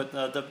Bond with,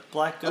 girl, man? the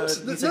black. Oh,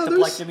 He's no, like the there's-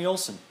 black Jimmy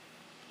Olsen.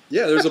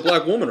 Yeah, there's a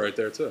black woman right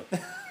there too.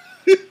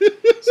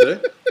 See?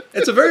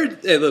 It's a very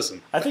hey.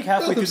 Listen, I think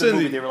halfway through Gotham's the in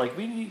movie the- they were like,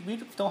 we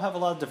don't have a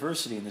lot of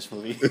diversity in this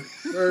movie.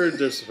 very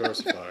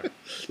diversified.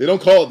 They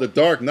don't call it the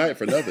Dark Knight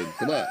for nothing.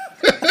 Come on.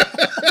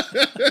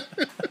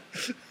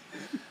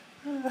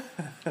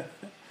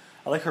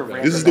 I like her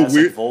random This is the ass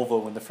weird-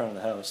 Volvo in the front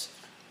of the house.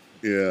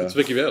 Yeah. It's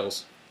Vicky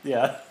Vales.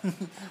 Yeah.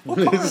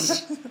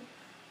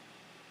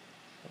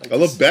 I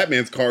love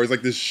Batman's car. It's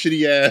like this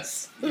shitty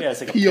ass. Yeah,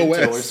 it's like a POS.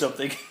 Pinto or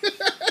something.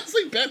 It's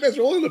like Batman's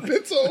rolling a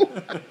Pinto.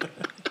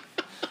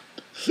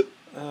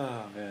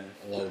 Oh man.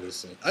 I love this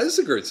scene. This is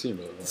a great scene,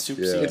 by the way. Soup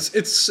Yeah. scene.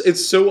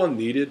 It's so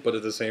unneeded, but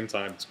at the same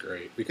time, it's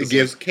great because It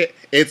gives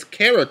it's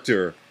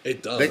character.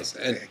 it does,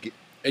 They-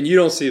 and you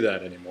don't see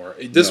that anymore.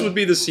 This No. would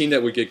be the scene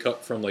that would get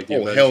cut from like the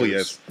Oh Avengers. hell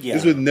yes! Yeah.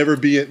 This would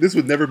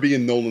never be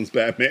in Nolan's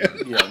Batman.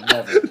 Yeah,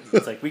 never.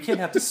 It's like we can't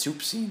have the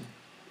soup scene.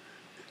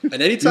 And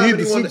anytime You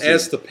need the anyone soup scene.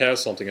 asks to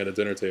pass something at a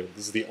dinner table,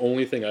 this is the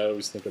only thing I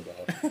always think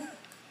about.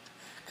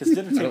 Because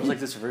dinner tables like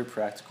this are very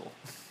practical.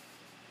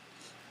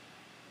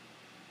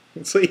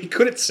 It's like he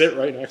couldn't sit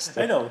right next to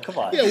I him. know, come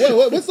on. Yeah,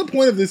 what's the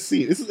point of this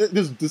scene?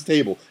 This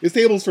table. This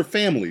table's for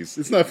families.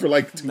 It's not for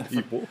like two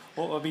people.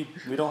 Well, I mean,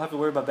 we don't have to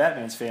worry about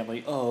Batman's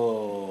family.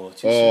 Oh,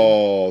 too soon.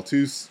 Oh,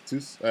 too. I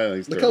don't know,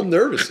 he's Look how terrible.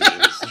 nervous he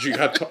is.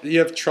 You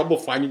have trouble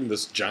finding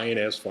this giant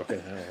ass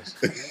fucking house.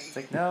 It's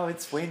like, no,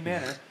 it's Wayne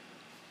Manor.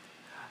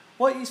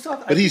 Well, you still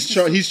have, But he's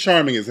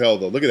charming as hell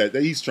though. Look at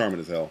that. He's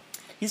charming as hell.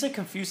 He's like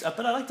confused,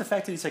 but I like the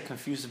fact that he's like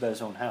confused about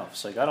his own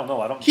house. Like, I don't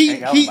know, I don't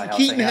hang out in my house.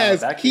 Keaton I hang out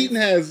in the Keaton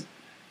Batcave.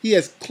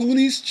 has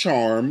Clooney's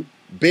charm,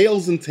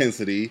 Bale's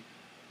intensity.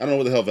 I don't know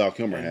what the hell Val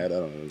Kilmer had. I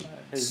don't know.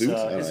 His, Suits? I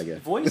don't know, his I guess.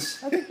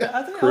 voice. I think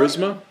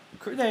Charisma?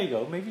 There you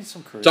go. Maybe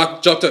some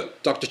charisma.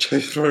 Dr.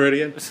 Chase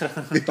Meridian.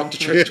 Dr.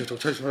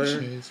 Chase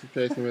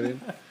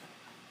Meridian.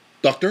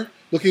 Doctor,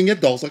 looking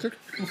at dolls like her.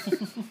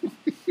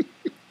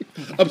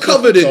 I'm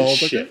covered in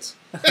Dolls like her. shit.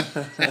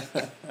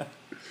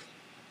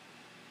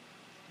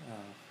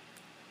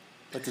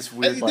 But this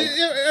weird, Did like, it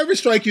ever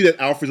strike you that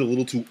Alfred's a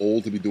little too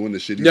old to be doing the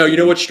shit? he's No, you know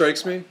doing? what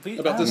strikes me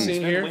about this he's scene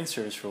been in here? Wayne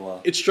service for a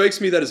while. It strikes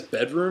me that his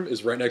bedroom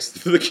is right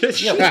next to the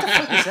kitchen. Yeah, what the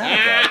fuck is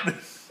that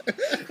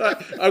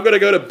about? I'm gonna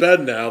go to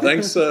bed now.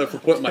 Thanks for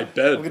putting my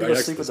bed I'm right gonna go next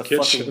to sleep with this the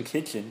kitchen. fucking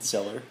kitchen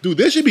cellar. Dude,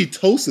 they should be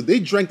toasted. They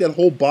drank that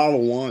whole bottle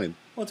of wine.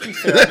 Well, to be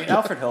fair, I mean,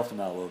 Alfred helped him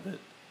out a little bit.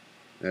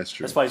 That's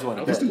true. That's why he's going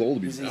to He's bed. too old to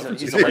be. He's a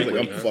He's lightweight.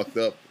 like, I'm fucked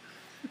up.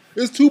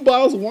 There's 2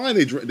 bottles of wine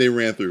they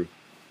ran through.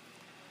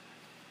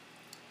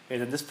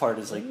 And then this part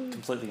is like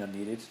completely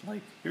unneeded.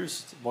 Like,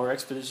 here's more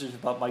exposition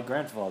about my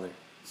grandfather.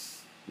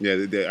 Yeah, I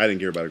didn't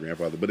care about a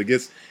grandfather, but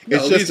it's No,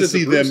 just it to leads see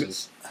into them.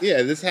 Bruce's.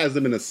 Yeah, this has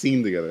them in a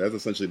scene together. That's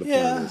essentially the point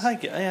of Yeah,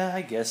 this.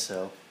 I guess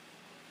so.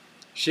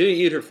 She didn't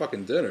eat her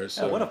fucking dinner,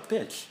 so Yeah, what a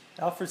bitch.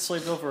 Alfred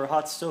slaved over a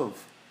hot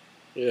stove.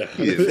 yeah.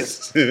 He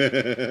is.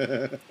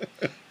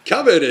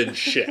 Covered in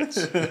shit.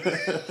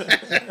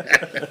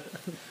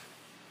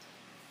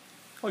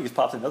 Oh, he just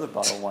popped another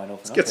bottle of wine open.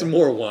 Let's get some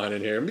more wine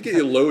in here. I'm gonna get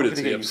you loaded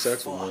so you have you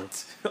sex with me.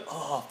 fucked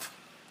up.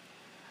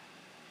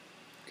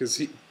 Because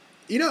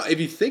you know, if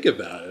you think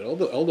about it,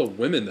 all the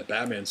women that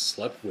Batman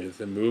slept with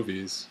in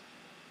movies,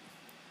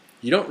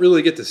 you don't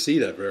really get to see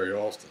that very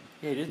often.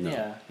 Yeah, he didn't.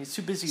 Yeah, he's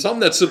too busy. Something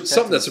that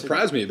protecting the city.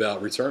 surprised me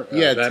about Return.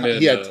 Yeah, Batman.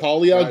 he had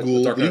Talia al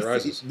Ghul. Dark Knight Did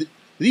Rises.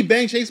 he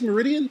bang Chase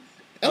Meridian?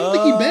 I don't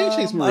think he banged Chase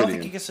I don't think he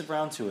Meridian. gets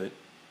around to it.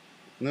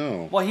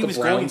 No. Well, he The was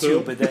brown going to, too?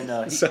 but then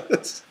It sounded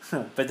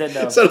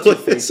like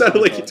Two-Face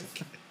you went,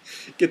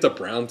 get the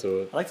brown to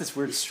it. I like this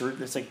weird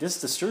surgery. It's like this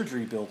is the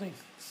surgery building.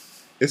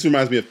 This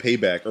reminds me of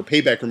Payback, or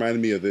Payback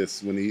reminded me of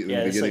this when in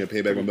Yeah, the it's beginning like of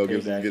Payback when Mel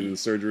pretty Gibson was getting paybacky. the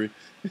surgery.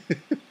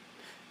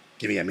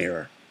 Give me a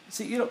mirror.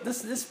 See, you know,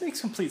 this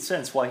makes complete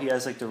sense why he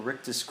has like the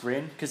rictus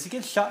grin because he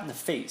gets shot in the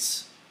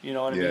face. You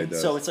know what I Yeah, mean? it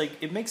does. So it's like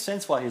it makes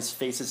sense why his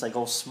face is like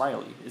all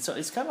smiley. It's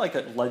kind of like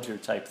a Ledger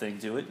type thing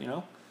to it. You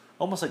know,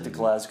 almost like the Mm-hmm.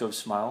 Glasgow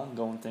smile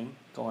going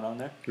on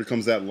there. Here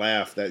comes that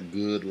laugh, that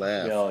good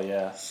laugh. Oh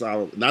yeah,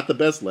 Solid. Not the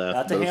best laugh.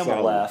 not the but a Hamill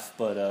solid. laugh,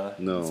 but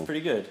No. it's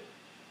pretty good.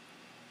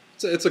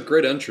 It's a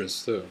great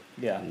entrance too.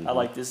 Yeah, Mm-hmm. I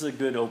like this. Is a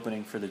good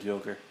opening for the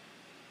Joker.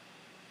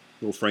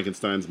 Little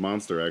Frankenstein's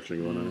monster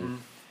action going Mm-hmm.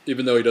 on.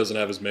 Even though he doesn't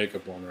have his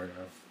makeup on right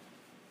now.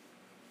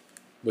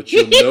 Which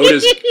you'll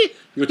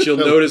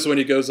notice when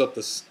he goes up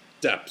the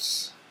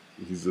steps.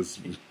 He's just.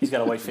 He's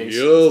got a white face.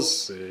 You'll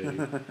see.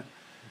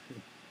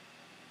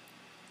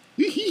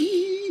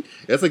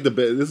 That's like the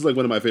best. This is like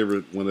one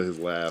of his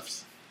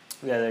laughs.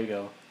 Yeah, there you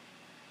go.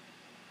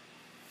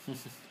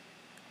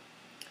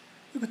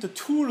 Look at the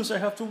tools I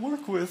have to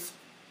work with.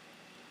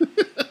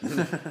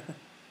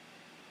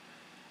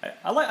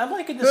 I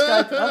like in this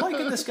guy. I like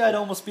in this guy to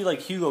almost be like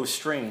Hugo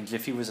Strange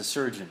if he was a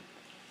surgeon.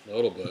 A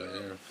little bit,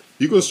 yeah.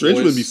 Hugo Strange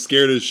voice. would be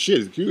scared as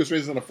shit. Hugo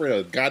Strange is not afraid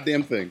of a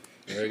goddamn thing.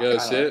 There you go.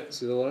 See it?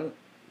 See the light?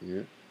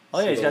 Yeah. Oh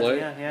yeah, See he's the got light?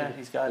 yeah,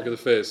 he's got Look at it. the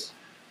face.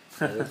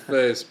 Look at the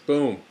face.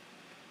 Boom.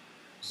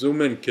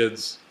 Zoom in,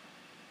 kids.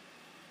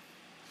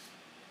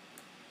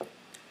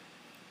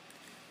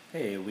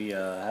 Hey, we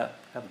have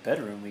a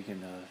bedroom. We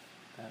can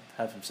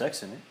Have some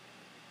sex in it.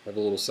 Have a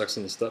little sex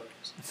in the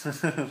steps.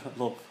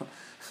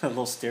 a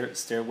little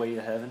stairway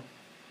to heaven.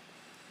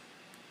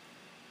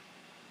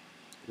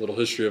 A little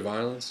history of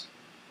violence.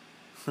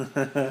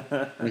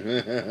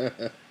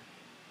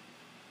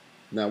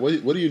 Now,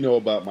 what do you know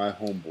about my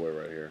homeboy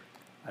right here,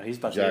 He's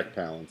about Jack to.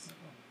 Palance?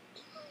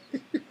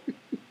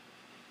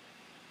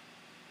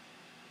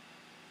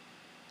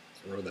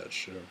 Throw that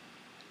show.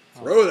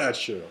 Throw that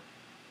show.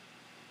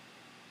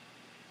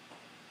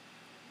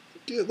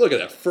 Look at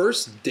that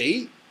first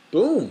date.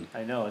 Boom.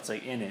 I know, it's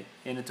like in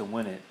it to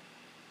win it.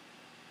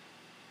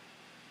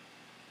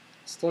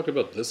 Let's talk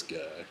about this guy.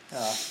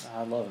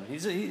 I love him.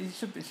 He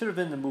should have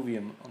been in the movie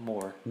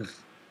more.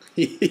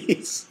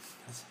 He's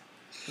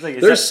It's like,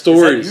 There's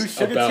stories is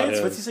that you, sugar about tits?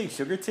 him. What's he saying?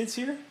 Sugar tits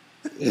here?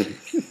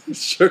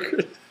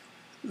 sugar.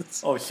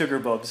 Oh, sugar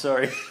bub.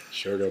 Sorry.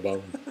 Sugar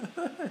bum.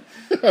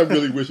 I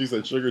really wish he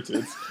said sugar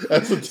tits.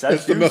 Is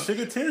that you,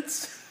 sugar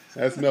tits?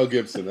 That's Mel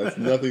Gibson. That's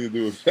nothing to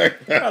do with Jack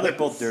Oh, Palance. they're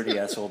both dirty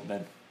ass old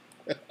men.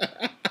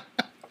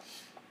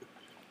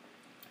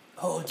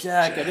 Oh,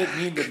 Jack, I didn't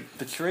mean to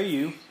betray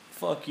you.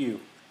 Fuck you.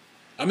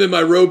 I'm in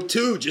my robe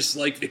too, just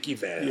like Vicky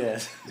Vale.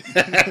 Yes.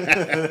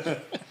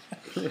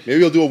 Maybe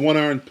he'll do a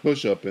 1-arm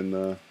push-up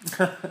and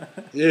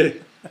Yeah.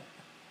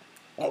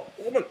 Oh,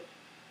 woman.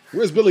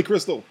 where's Billy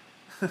Crystal?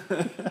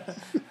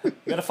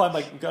 Gotta find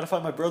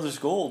my brother's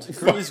gold.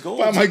 Curly's gold.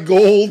 Find my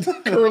gold.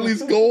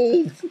 Curly's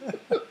gold.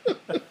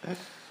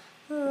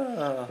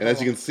 And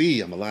as you can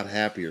see, I'm a lot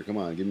happier. Come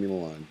on, give me the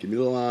line. Give me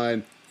the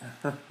line.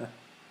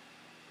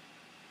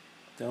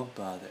 Don't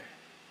bother.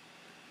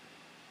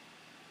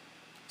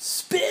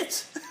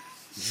 Spit!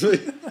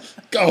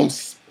 Go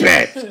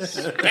spit.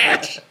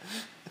 Spatch.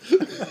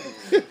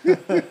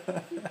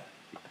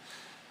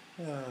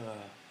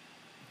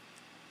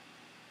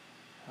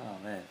 Oh,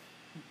 man.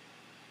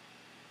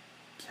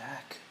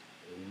 Jack.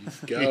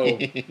 Go.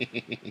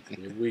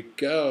 Here we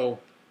go.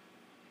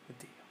 Good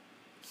deal.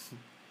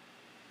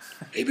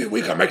 Maybe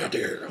we can make a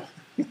deal.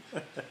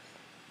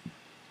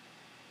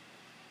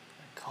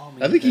 Call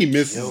me I think he the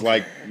misses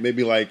Joker.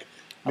 maybe like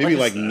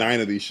his- 9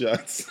 of these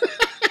shots.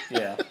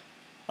 Yeah.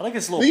 I like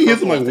his I little think he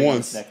hits him purple like thing on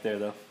once. his neck there,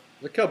 though.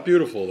 Look how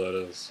beautiful that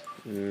is.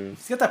 Yeah.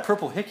 He's got that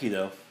purple hickey,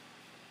 though.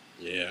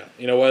 Yeah.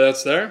 You know why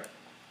that's there?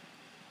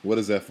 What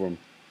is that from?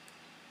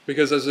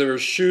 Because as they were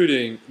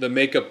shooting, the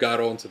makeup got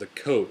onto the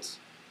coat.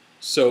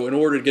 So in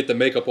order to get the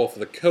makeup off of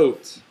the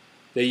coat,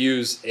 they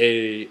used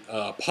a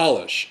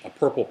polish, a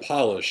purple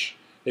polish.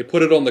 They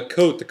put it on the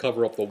coat to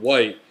cover up the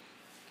white.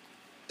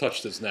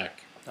 Touched his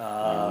neck.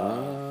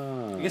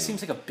 I guess it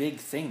seems like a big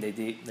thing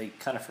they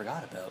kind of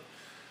forgot about.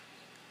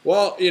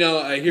 Well, you know,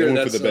 I They hear went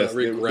that's for the best. a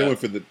They regret. went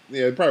for the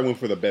they probably went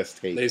for the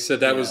best take. They said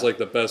that was Yeah. like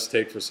the best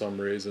take for some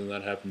reason.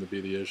 That happened to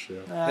be the issue.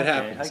 Okay, It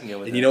happens. I can get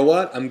with And that. you know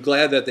what? I'm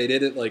glad that they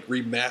didn't like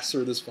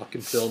remaster this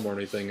fucking film or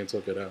anything and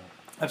took it out.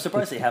 I'm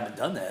surprised they haven't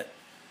done that.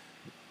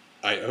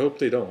 I hope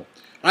they don't.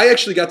 I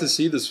actually got to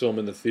see this film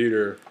in the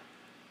theater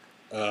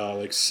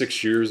like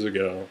 6 years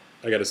ago.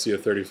 I got to see a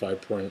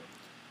 35 print.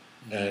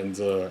 And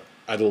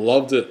I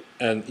loved it.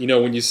 And, you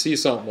know, when you see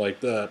something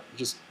like that, it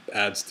just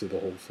adds to the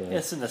whole film. Yeah,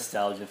 it's a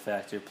nostalgia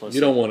factor. Plus,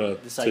 You don't want to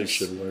this take ice,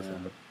 shit away yeah.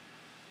 from it.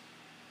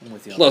 I'm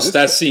with you on Plus, that.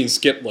 that scene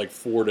skipped like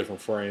 4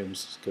 different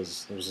frames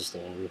because it was just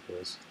all over the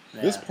place.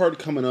 This Yeah. part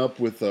coming up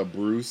with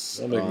Bruce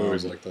I don't make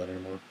movies like that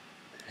anymore.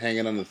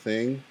 hanging on the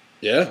thing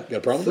Yeah? Got a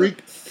problem? with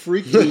that?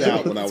 freaked me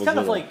out when I It's was kind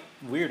of little. like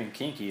weird and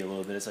kinky a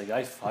little bit. It's like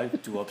I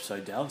do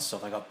upside down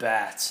stuff like a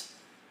bat.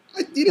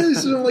 You know,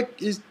 he's like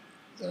he's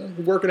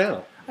working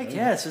out. I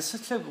guess it's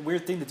such a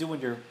weird thing to do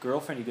when your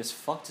girlfriend who gets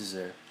fucked is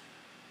there.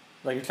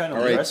 Like you're trying to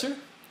All right. impress her.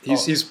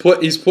 He's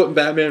putting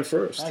Batman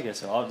first. I guess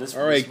so. Oh, this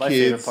All right, is my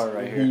kids favorite part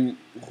right here.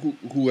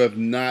 who have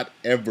not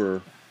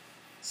ever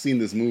seen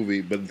this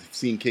movie but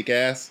seen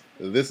Kick-Ass,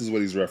 this is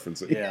what he's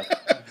referencing. Yeah.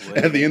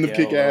 At the end of Way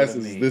to Kick-Ass go,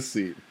 is me. this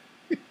scene.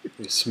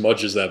 He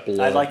smudges that blood.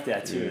 I like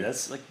that too. Yeah.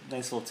 That's like a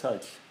nice little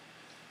touch.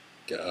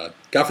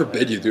 God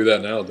forbid you do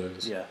that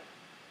nowadays. Yeah.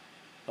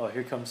 Oh,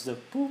 here comes the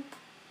boop,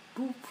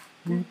 boop,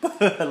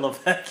 boop. I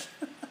love that.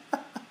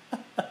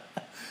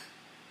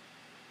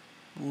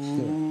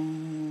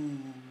 Ooh,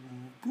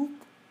 boop.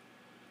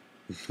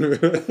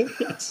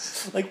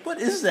 Like, what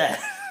is that?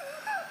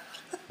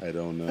 I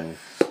don't know.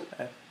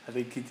 I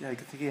think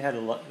he had a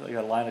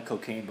line of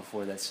cocaine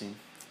before that scene.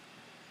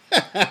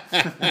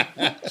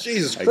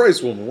 Jesus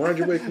Christ, woman, why'd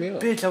you wake me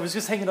up? Bitch, I was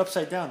just hanging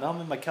upside down. Now I'm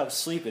in my couch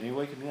sleeping. You're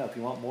waking me up.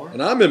 You want more?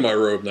 And I'm in my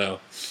robe now.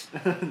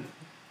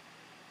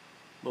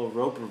 Little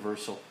rope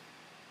reversal.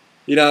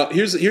 You know,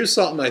 here's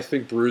something I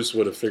think Bruce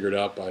would have figured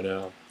out by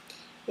now.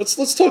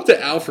 Let's talk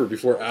to Alfred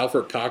before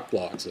Alfred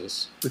cockblocks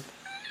us.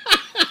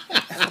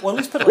 Well, at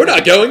least put We're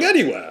not going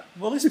anywhere.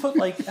 Well, at least put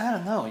like I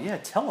don't know. Yeah,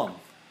 tell him.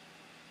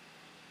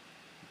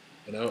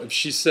 You know, if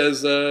she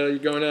says you're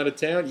going out of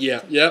town,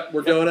 yeah,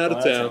 we're going out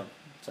of town.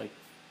 It's like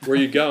Where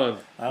you going?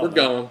 I don't We're know.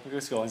 going. We're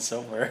just going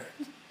somewhere.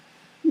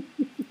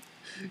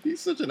 He's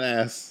such an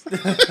ass.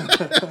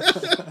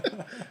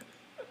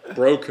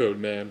 Bro code,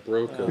 man.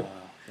 Bro code. Oh,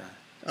 God.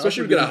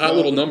 Especially if you get a hot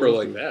little number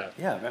like that.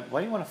 Yeah, man,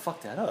 why do you want to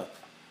fuck that up?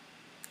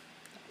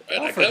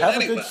 not Alfred, come have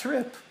a anywhere. good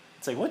trip.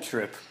 It's like, what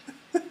trip?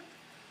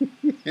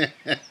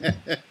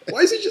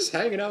 Why is he just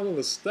hanging out on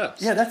the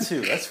steps? Yeah, that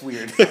too. That's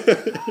weird.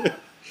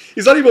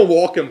 He's not even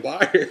walking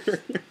by her.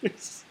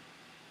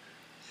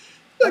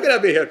 They're gonna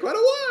be here quite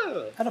a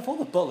while. Out of all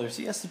the butlers,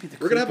 he has to be the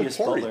We're gonna have a creepiest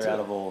party, butler too. out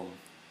of all of them.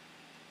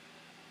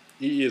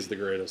 He is the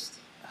greatest.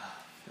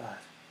 God.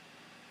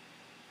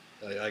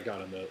 I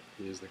gotta admit,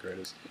 he is the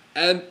greatest.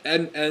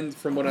 And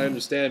from what I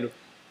understand,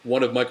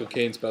 one of Michael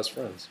Caine's best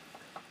friends.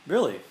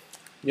 Really?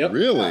 Yep.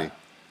 Really?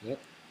 Yep.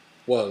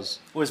 Was.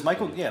 Was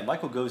Michael? Yeah,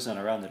 Michael Go's not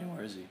around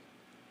anymore, is he?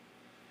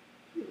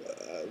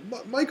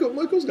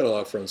 Michael's got a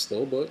lot of friends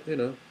still, but you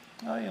know.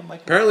 Oh yeah,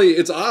 Michael. Apparently,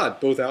 it's odd,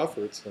 both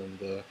Alfreds,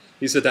 and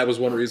he said that was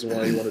one reason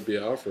why he wanted to be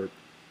Alfred.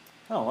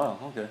 Oh wow.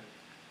 Okay.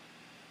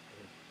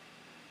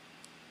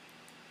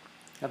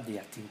 I'm the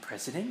acting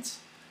president.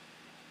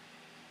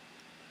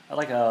 I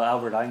like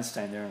Albert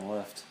Einstein there on the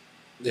left.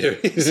 There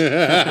he is.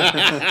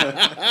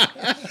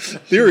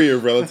 Theory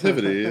of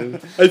relativity.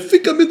 I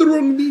think I'm in the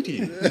wrong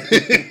meeting.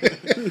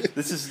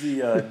 This is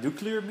the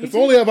nuclear meeting. If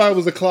only I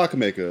was a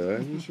clockmaker.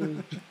 I'm sure.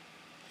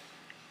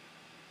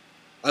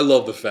 I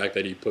love the fact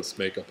that he puts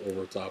makeup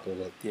over top of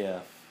it. Yeah.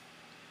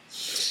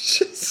 It's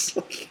just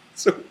like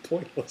so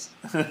pointless.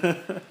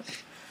 Oh,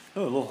 a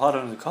little hot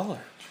under the collar.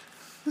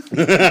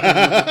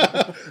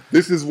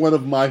 This is one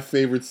of my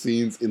favorite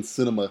scenes in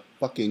cinema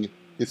fucking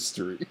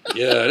history.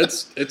 Yeah,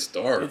 it's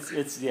dark.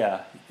 It's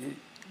yeah.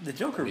 The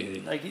Joker,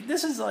 like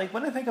this is like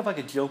when I think of like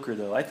a Joker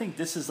though, I think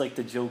this is like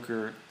the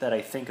Joker that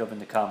I think of in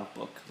the comic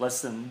book,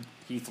 less than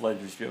Heath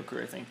Ledger's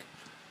Joker. I think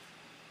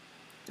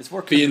it's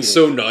more Being comedic.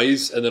 so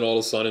nice and then all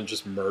of a sudden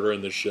just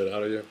murdering the shit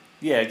out of you.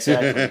 Yeah,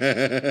 exactly.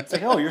 It's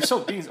like, oh, you're so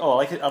being. Oh,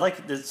 I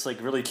like this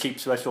like really cheap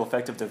special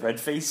effect of the red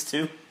face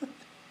too.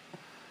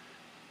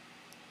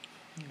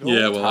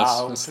 Yeah, well,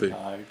 Town that's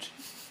tonight.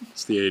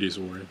 it's the 80s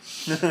warning.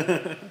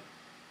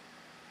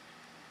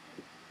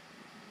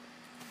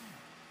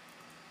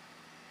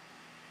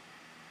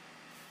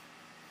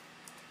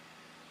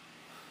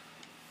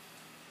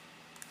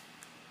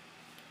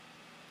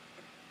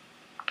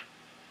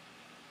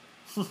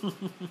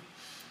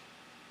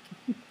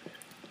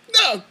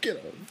 No,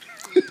 get on.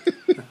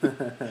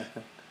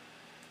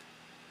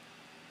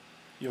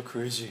 You're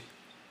crazy.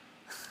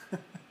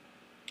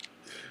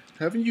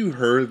 Haven't you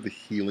heard the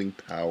healing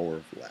power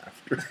of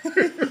laughter?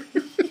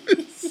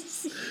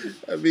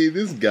 I mean,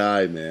 this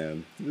guy,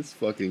 man. This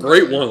fucking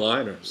Great guy.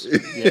 one-liners.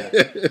 Yeah.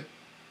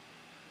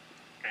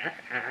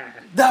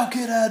 Now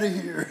get out of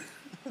here.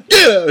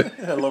 Yeah.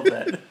 I love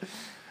that.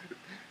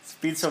 It's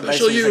being so nice.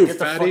 Special He's you, like, get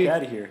the fatty." fuck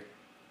out of here.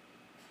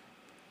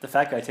 The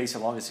fat guy takes the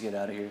longest to get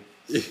out of here.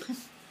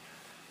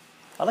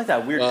 I like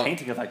that weird Well,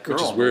 painting of that which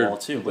girl is on weird, the wall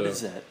too. What the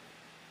is that?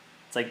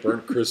 It's like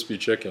Burnt crispy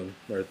chicken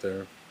right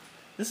there.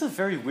 this is a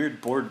very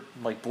weird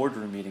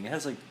boardroom meeting. It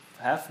has like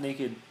half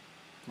naked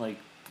like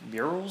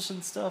murals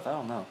and stuff. I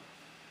don't know.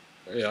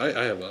 Yeah,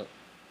 I have that.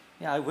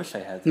 Yeah, I wish I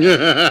had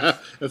that.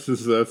 That's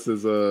his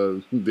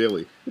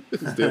daily.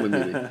 His daily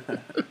meeting.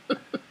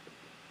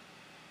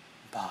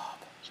 Bob.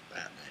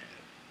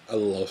 I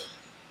love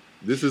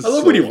This is I love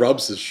so, when he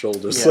rubs his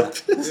shoulders Yeah.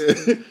 like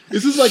this.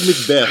 This is like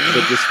Macbeth,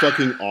 but just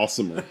fucking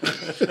awesomer.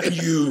 And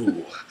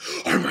you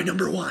are my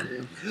number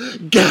one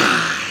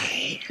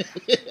guy.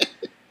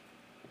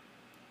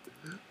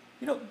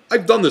 You know,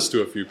 I've done this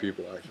to a few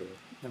people, actually.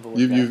 number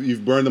one guy.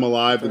 You've burned them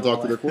alive and Burn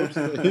talked to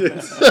them their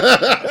corpse?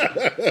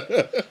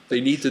 They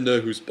need to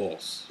know who's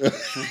boss.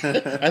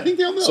 I think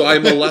they'll know. So I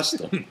molest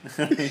them.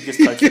 You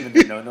just touch him in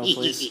the no-no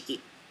place.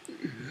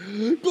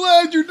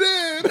 Glad you're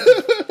dead.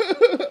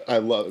 I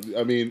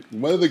mean,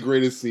 one of the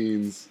greatest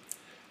scenes.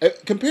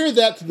 Compare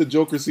that to the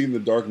Joker scene in The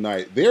Dark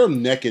Knight. They're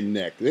neck and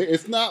neck.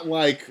 It's not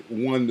like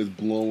one is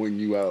blowing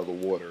you out of the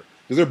water.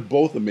 Because they're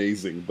both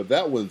amazing, but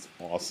that one's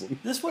awesome.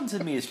 This one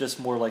to me is just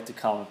more like the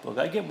comic book.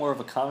 I get more of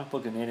a comic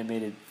book and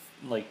animated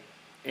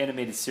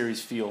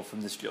series feel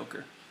from this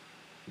Joker.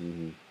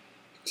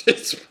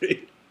 It's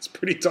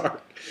pretty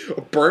dark.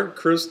 A burnt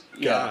crisp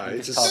guy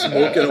you just talk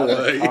smoking about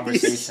away.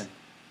 Conversation.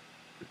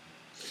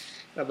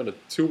 Having a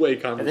two-way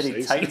And conversation.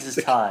 then he tightens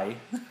his tie.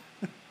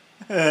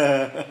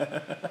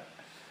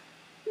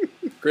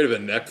 Great if a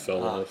neck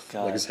fell Oh, off.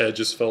 God. Like his head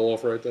just fell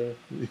off right there.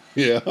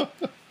 Yeah.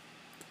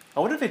 I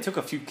wonder if they took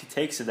a few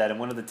takes of that, and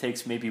one of the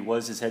takes maybe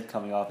was his head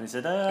coming off, and he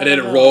said, And then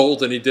it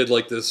rolled, and he did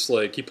like this,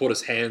 like he put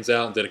his hands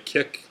out and did a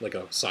kick, like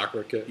a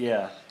soccer kick.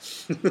 Yeah.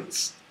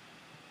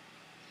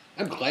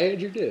 I'm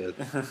glad you did.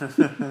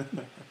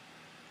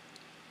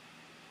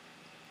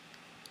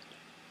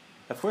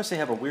 Of course, they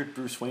have a weird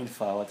Bruce Wayne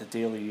file at the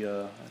Daily,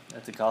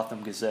 at the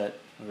Gotham Gazette,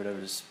 or whatever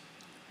this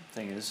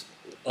thing is.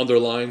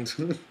 Underlined.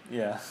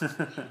 Yeah.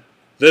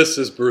 This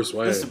is Bruce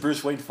Wayne. This is the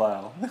Bruce Wayne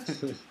file.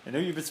 I know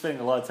you've been spending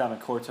a lot of time in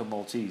Corto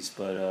Maltese,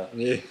 but,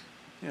 Yeah.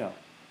 you know.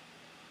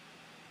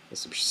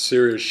 Some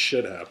serious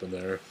shit happened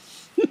there.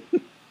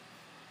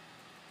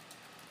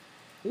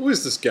 Who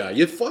is this guy?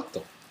 You fucked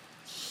him.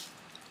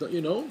 Don't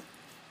you know?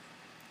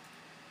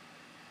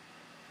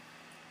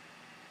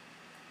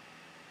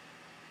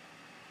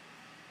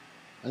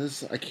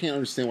 I can't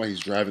understand why he's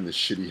driving this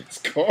shitty ass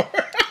car.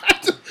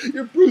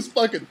 You're Bruce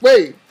fucking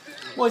Wayne.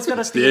 Well, he's got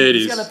a Yeah,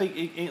 he's got a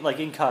big like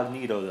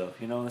incognito though.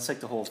 You know, that's like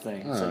the whole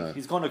thing. It's like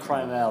he's going to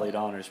Crime Alley to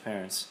honor his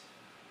parents.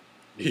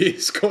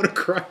 He's going to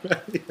Crime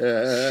Alley.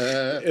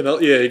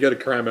 You got to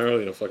Crime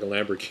Alley in a fucking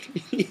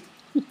Lamborghini.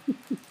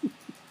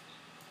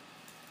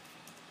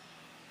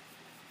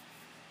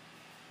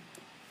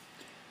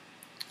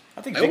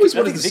 I think I always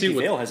wanted Vicky to see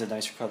what- Vale has a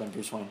nicer car than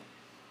Bruce Wayne.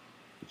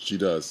 She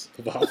does.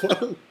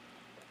 Volvo.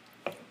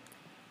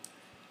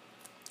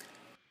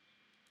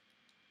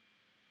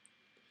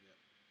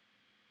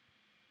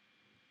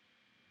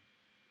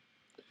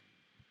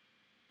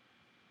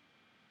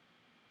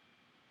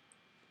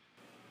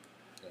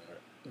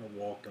 They're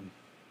walking.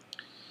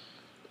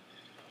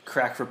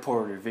 Crack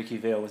reporter Vicky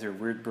Vale with her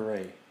weird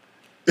beret.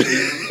 Who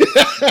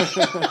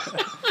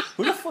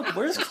the fuck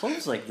wears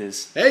clothes like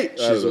this? Hey,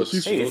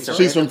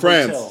 She's from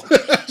France.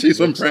 hotel. She's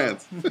from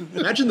France.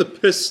 Imagine the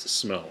piss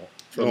smell.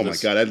 from Oh my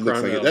this god, that looks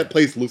Crime like it. Alley. That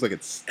place looks like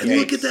it's. And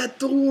look at that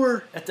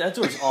door. That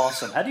door's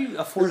awesome. How do you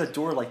afford a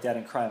door like that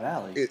in Crime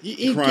Alley? You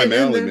ain't Crime getting in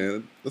Alley, there.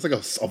 man. That's like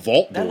a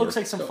vault That door. looks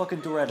like some fucking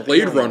door out of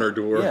Blade Alien. Runner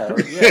door. Yeah,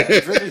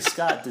 Ridley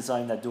Scott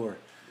designed that door.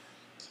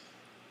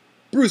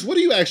 Bruce, what are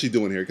you actually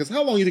doing here? Because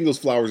how long do you think those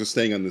flowers are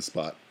staying on this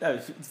spot? They're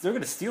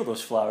gonna steal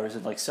those flowers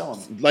and like sell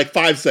them. Like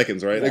 5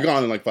 seconds, right? Yeah. They're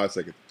gone in like 5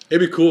 seconds.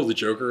 It'd be cool if the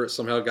Joker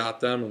somehow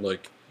got them and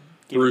like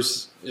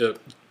Bruce,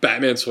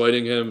 Batman's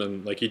fighting him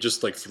and like he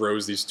just like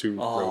throws these two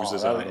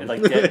roses at him.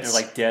 Like dead, they're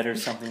like dead or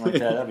something like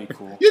that. That'd be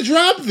cool. You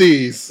dropped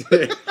these.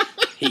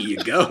 Here you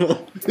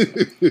go.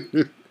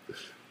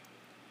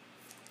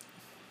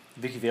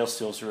 Vicky Vale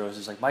steals the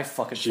roses. Like my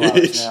fucking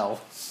flowers now.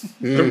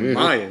 They're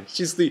mine.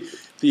 She's the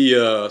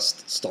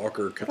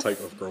stalker type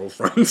of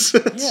girlfriend.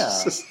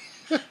 Yeah. Just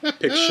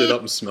picks shit up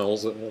and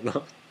smells it and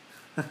whatnot.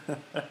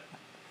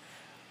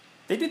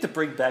 They need to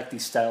bring back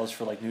these styles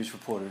for like news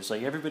reporters.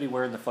 Like everybody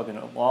wearing the fucking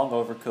long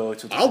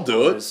overcoats. With the I'll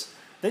do it. fedoras.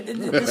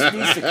 This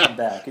needs to come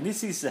back, and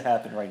this needs to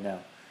happen right now.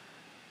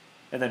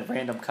 And then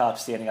random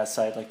cops standing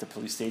outside like the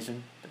police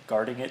station,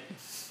 guarding it.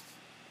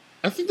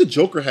 I think the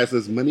Joker has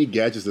as many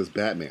gadgets as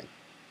Batman.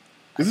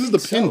 This is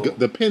think so.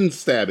 the pin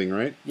stabbing,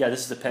 right? Yeah,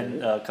 this is the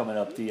pen coming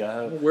up. The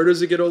Where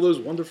does he get all those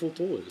wonderful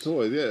toys?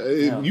 Toys, yeah.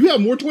 Yeah. You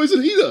have more toys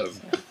than he does.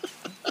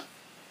 it's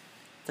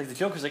like the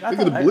Joker's like, Look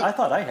at the I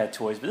thought I had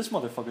toys, but this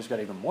motherfucker's got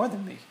even more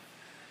than me.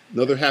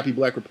 Another happy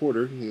black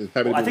reporter.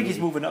 Well, I think he's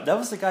moving up. That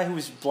was the guy who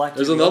was Black.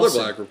 There's Jimmy another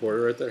Olsen. black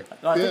reporter right there.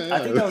 No, I think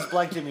Yeah. that was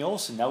Black Jimmy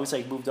Olsen. Now he's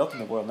like moved up in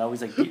the world. Now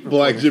he's like beat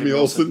Black reporter Jimmy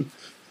Olsen.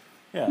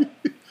 Yeah,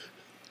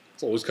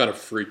 It's always kind of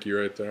freaky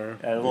right there.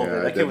 yeah, a little Yeah,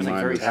 bit. That kid was like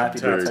mine very was happy.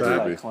 very Very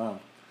happy. clown.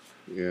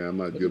 Yeah, I'm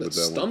not Look good at with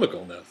that that one. stomach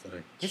on that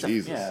thing. He's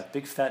Jesus.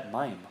 big fat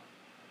mime.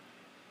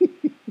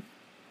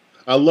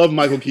 I love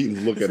Michael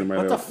Keaton's look at him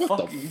right What now. the fuck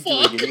are you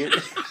doing, idiot?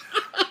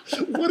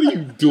 What are you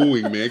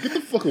doing, man? Get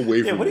the fuck away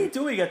Yeah, from what are me. you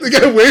doing at The the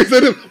guy waves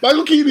at him.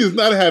 Michael Keaton is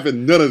not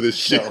having none of this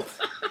shit. No.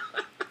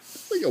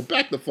 Like, yo,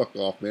 back the fuck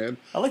off, man.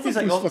 I like these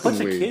like Fuck a this bunch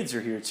fucking of way. kids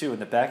are here too in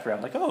the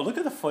background. Like, oh, look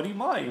at the funny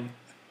mime.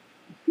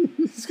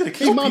 He's gonna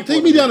kill Hey, mom, people take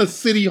in me the- down to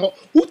City Hall.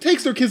 Who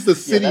takes their kids to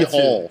City that too.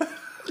 Hall?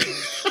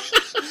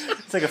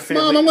 It's like a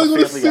family. Mom, I'm gonna a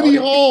go to family City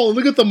outing. Hall.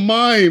 Look at the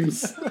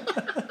mimes.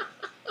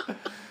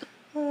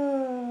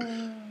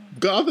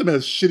 Gotham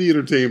has shitty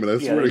entertainment,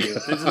 I Yeah, swear they to do.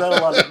 God.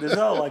 There's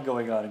not a lot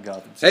going on in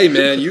Gotham. Hey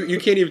man, you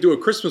can't even do a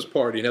Christmas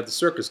party and have the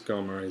circus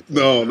come or anything.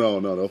 No,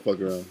 don't fuck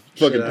around.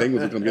 Fucking Yeah.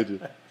 penguins will come get you.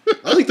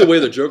 I like the way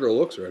the Joker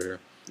looks right here.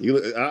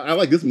 I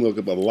like this look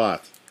up a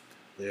lot.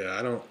 Yeah,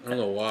 I don't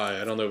know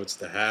why. I don't know if it's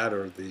the hat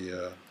or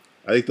the.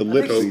 I think the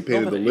lips, think he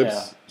painted the nobody-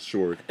 lips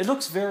short. It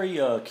looks very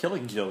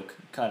Killing Joke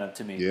kind of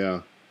to me.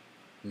 Yeah.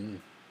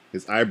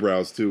 His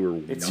eyebrows, too,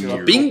 are It's your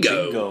weird. Uncle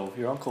Bingo. Bingo.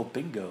 Your Uncle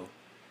Bingo.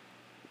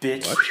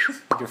 Bitch.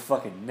 Your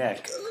fucking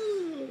neck.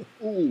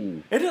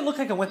 Ooh. It didn't look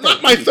like it went Not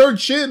that my deep. third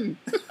chin.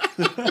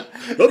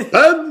 The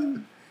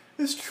pen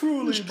It's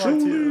truly is my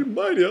truly dear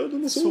mightier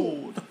than the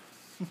sword.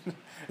 sword.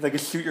 They can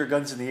shoot your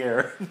guns in the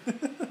air.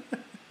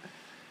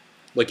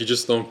 Like you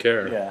just don't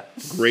care. Yeah.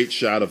 Great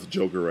shot of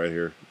Joker right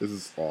here. This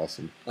is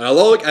awesome. And I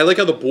like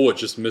how the bullet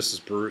just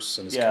misses Bruce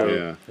and his Yeah. coat.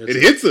 Yeah. It's-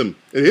 It hits him.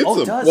 It hits Oh,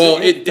 him. it does. Well,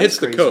 It it does hits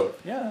the graze coat.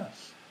 him. Yeah.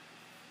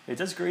 It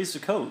does graze the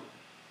coat.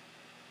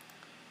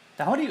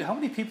 Now, how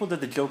many people did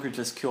the Joker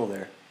just kill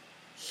there?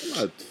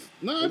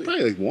 No,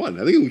 probably like one.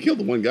 I think we killed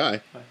the one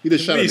guy. He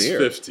just shot At in the least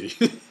air.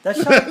 50. That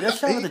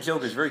shot of the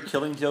Joker is very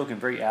Killing Joke and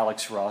very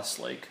Alex Ross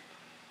like.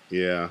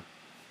 Yeah.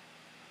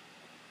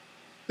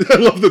 I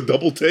love the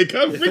double take.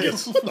 I'm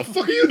freaking, what the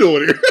fuck are you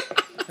doing here?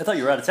 I thought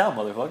you were out of town,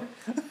 motherfucker.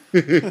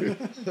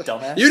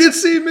 Dumbass. You didn't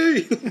see me.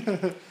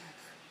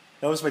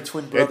 That was my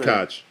twin Ed brother,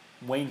 Koch.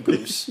 Wayne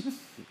Bruce.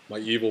 My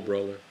evil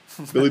brother.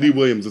 Billy D.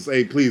 Williams is,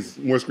 hey, please,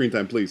 more screen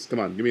time, please. Come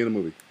on, get me in the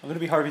movie. I'm gonna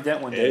be Harvey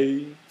Dent one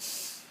day. Hey.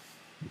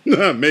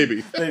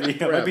 Maybe.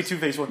 Maybe I might be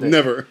Two-Face one day.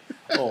 Never.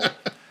 Oh,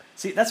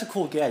 see, that's a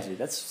cool gadget.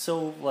 That's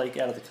so like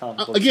out of the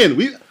comic book. Again,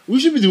 we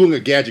should be doing a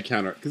gadget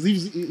counter because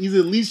he's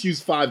at least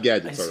used 5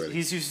 gadgets already.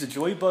 He's used the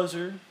Joy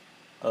Buzzer,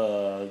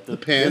 the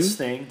pen? this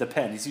thing, the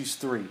pen. He's used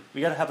 3.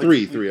 We gotta have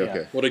Three, yeah.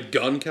 okay. Would a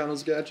gun count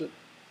as a gadget?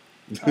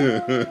 It's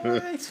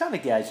kind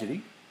of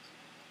gadgety.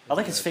 I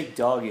like his fake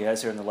dog he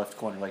has there in the left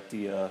corner, like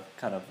the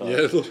kind of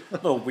Yeah.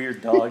 little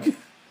weird dog.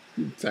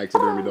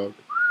 Taxidermy dog.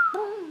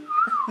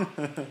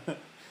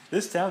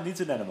 This town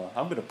needs an enema.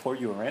 I'm going to pour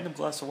you a random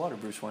glass of water,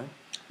 Bruce Wayne.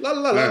 La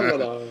la la la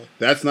la.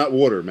 That's not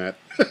water, Matt.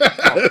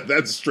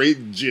 That's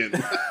straight gin.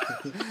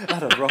 I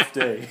had a rough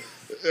day.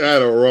 I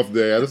had a rough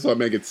day. I just saw a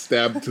man get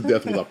stabbed to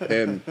death with a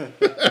pen.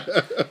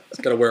 He's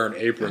got to wear an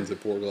apron to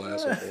pour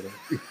glass over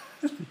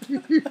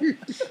him.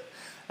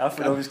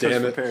 Alfred God always comes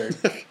damn it. prepared.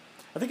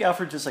 I think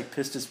Alfred just like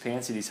pissed his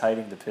pants and he's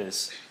hiding the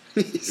piss.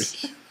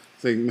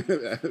 Saying,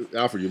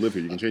 Alfred, you live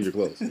here. You can change your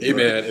clothes. Hey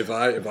man, if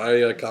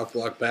I cock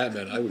block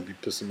Batman, I would be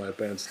pissing my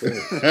pants too.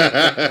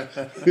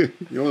 You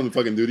know what I'm gonna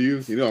fucking do to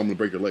you? You know I'm gonna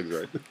break your legs,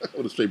 right? I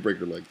would have straight break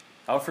your legs.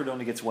 Alfred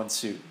only gets one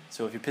suit,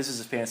 so if he pisses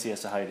his pants, he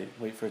has to hide it.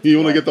 Wait for it. To You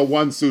only dry. get the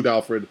one suit,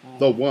 Alfred.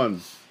 The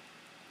one.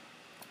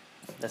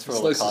 That's for It's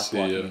all the nice to cock see,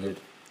 blocking he did.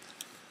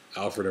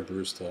 Alfred and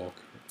Bruce talk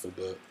a little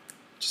bit,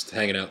 just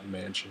hanging out in the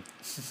mansion.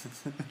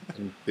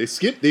 They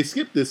skipped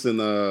this in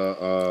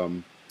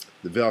the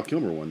Val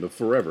Kilmer one, the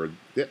Forever.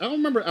 I don't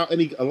remember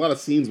a lot of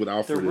scenes with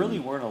Alfred. There really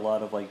and, weren't a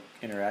lot of like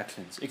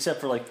interactions, except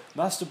for like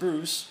Master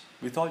Bruce.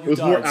 We thought you it was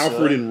died. more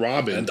Alfred sir." and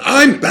Robin. And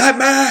I'm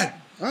Batman.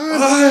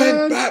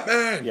 Batman! I'm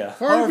Batman. Yeah,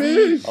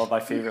 Harvey! Oh, my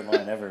favorite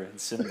line ever in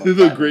cinema. The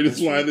Batman greatest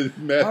history. line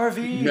is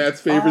Harvey,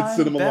 Matt's favorite I'm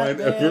cinema line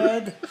ever.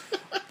 Batman.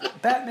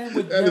 Batman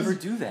would That never is-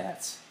 do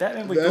that.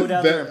 Batman would that- go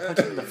down that- there and punch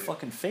him in the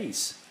fucking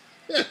face.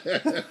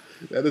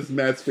 That is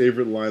Matt's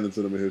favorite line in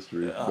cinema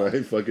history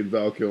by fucking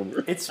Val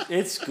Kilmer.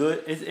 It's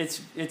good.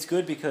 It's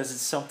good because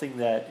it's something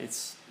that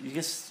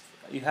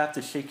you have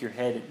to shake your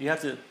head. You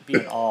have to be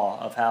in awe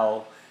of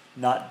how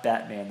not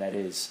Batman that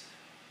is.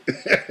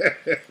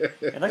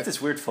 And like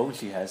this weird phone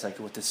she has, like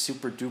with the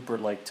super duper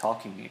like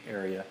talking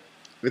area.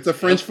 It's a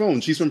French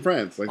phone. She's from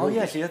France. Like, Oh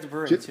yeah, she had the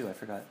beret too. I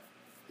forgot.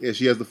 yeah,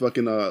 she has the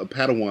fucking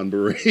Padawan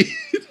beret.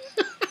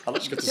 I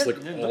love, Got this like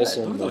look at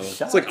awesome. those It's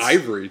shots. like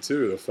ivory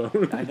too. The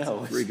phone. I know.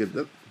 Very good.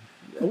 That,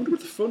 I wonder what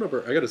the phone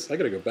number. I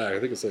gotta go back. I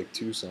think it's like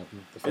 2 something.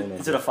 The phone number.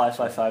 Is it a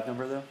 555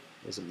 number though?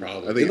 Is it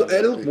probably? I think-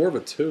 it looked more of a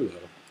 2 though.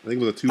 I think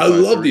it was a 2. I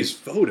love these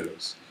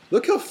photos.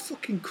 Look how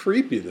fucking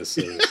creepy this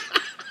is.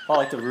 Oh,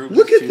 like the Rubik's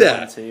Look at Cube that.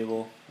 on the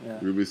table. Yeah.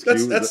 Rubik's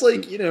That's Cube. that's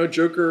like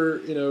Joker,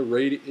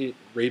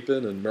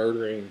 raping and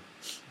murdering,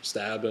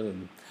 stabbing,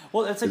 and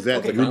Well, that's like Is that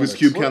okay, the Rubik's comics.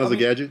 Cube well, count I as a mean,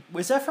 gadget?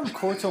 Was that from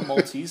Corto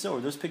Maltese though? Or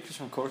those pictures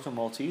from Corto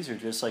Maltese, or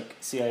just like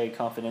CIA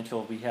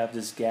Confidential? We have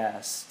this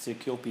gas to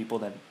kill people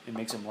that it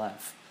makes them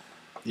laugh.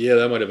 yeah,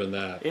 that might have been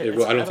that. Yeah, I it's-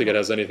 don't I think don't it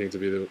has anything to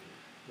do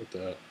with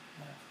that.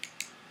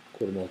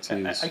 Quarter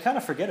Maltese. I kind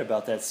of forget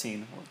about that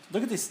scene.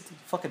 Look at this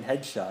fucking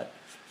headshot.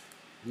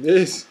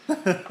 Yes.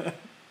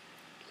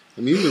 I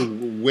mean, these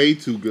are way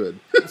too good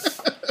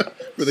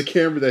for the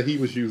camera that he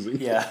was using.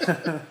 Yeah,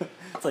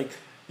 it's like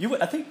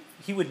I think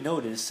he would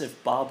notice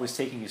if Bob was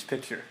taking his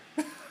picture.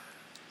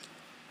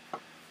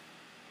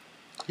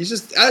 He's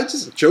just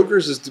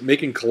Joker's just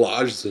making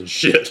collages and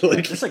shit.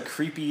 Like, Just like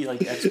creepy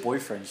like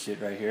ex-boyfriend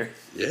shit right here.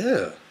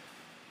 yeah.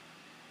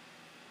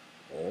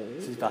 Oh,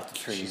 She's about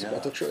to trade. she's up.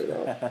 about to trade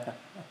up.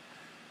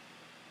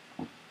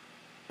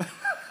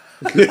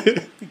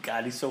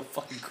 God, he's so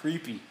fucking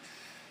creepy.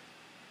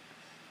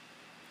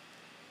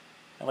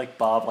 I like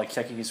Bob like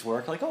checking his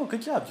work. Like, oh,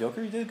 good job,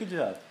 Joker. You did a good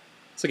job.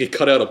 It's like he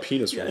cut out a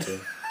penis right there.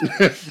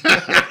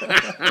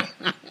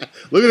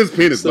 Look at his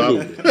penis, So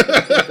Bob.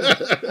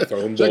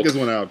 phone Check book. this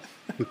one out.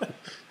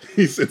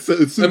 it's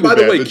super And by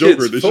the bad. way, the Joker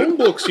kids, edition. phone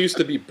books used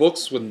to be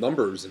books with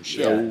numbers and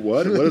shit. Yeah.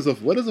 What is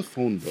a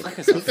phone book? Like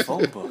it's a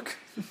phone book.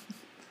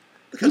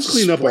 Who's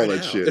cleaning up all Spread that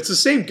out. shit? It's the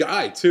same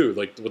guy too,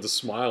 like with the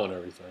smile and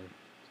everything.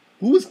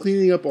 Who was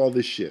cleaning up all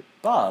this shit?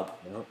 Bob.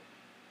 Bob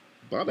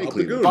ain't Bob the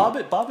cleaning Goon.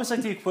 up. Bob is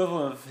like the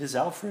equivalent of his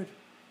Alfred.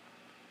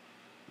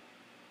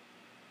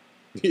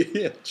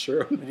 Yeah,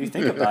 sure. When you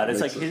think about it,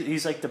 it's like Makes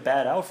he's like the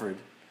bad Alfred.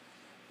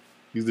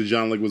 He's the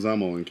John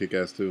Leguizamo in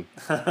Kick-Ass 2.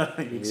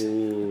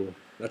 Ooh,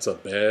 that's a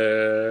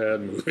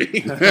bad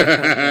movie.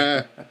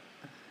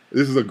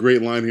 This is a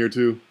great line here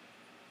too.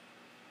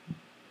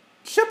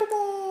 Ship 'em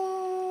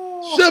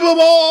all. Ship 'em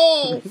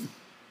all!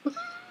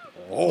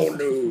 Oh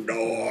no,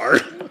 door.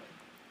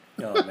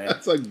 Oh man,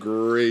 That's a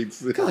great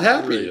scene. Look how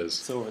happy he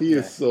it's is. over He there.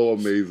 is so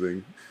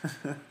amazing.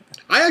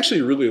 I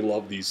actually really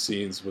love these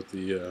scenes with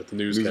the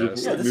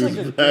newscast. Yeah, this is like a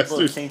good little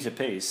Newsmasters. change of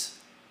pace.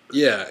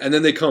 Yeah, and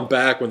then they come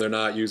back when they're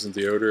not using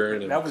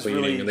deodorant and That was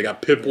cleaning, really- and they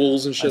got pit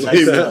bulls and shit I like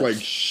They like that. look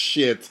like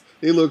shit.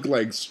 They look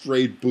like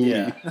straight booty.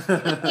 Yeah.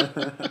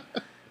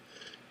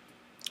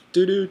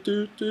 Do do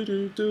do do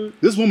do do.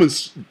 This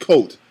woman's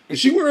coat. Is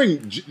she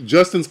wearing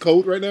Justin's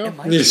coat right now? It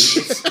might be.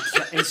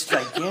 It's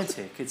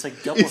gigantic. It's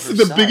like double It's her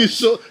the size. biggest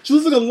show. She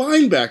looks like a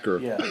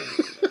linebacker. Yeah.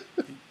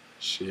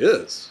 She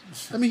is.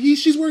 I mean,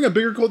 she's wearing a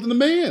bigger coat than the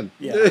man.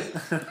 Yeah.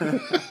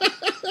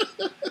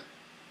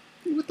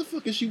 What the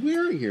fuck is she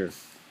wearing here?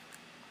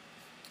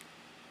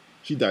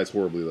 She dies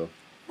horribly though.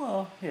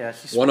 Well, yeah.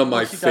 She's One of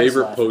my she dies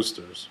favorite laughing.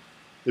 posters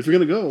If you're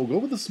gonna go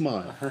with a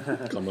smile.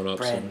 coming up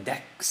Brand soon.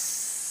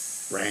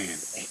 X. Brand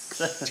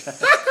X.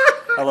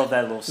 I love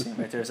that little scene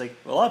right there. It's like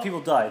a lot of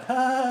people died.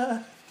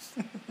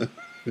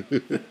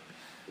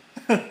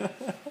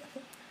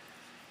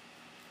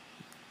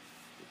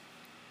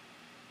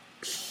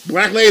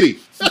 Black lady.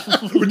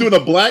 We're doing a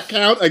black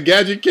count, a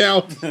gadget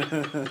count.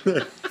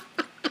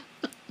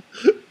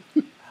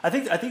 I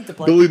think the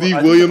black Billy people, D.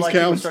 I think Williams the black people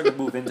are counts. starting to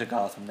move into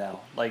Gotham now.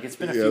 Like it's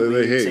been a Yeah, few they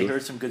weeks. hate They it.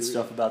 heard some good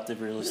stuff about the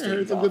real I estate in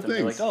heard some Gotham. good They're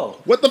things. like,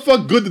 oh, What the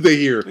fuck good did they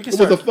hear? We It can was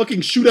a start- fucking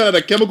shootout at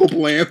a chemical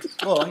plant.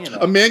 well, you know,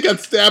 A man got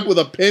stabbed with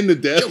a pen to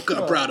death.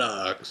 Joker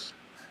products.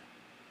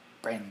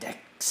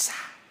 Brandex,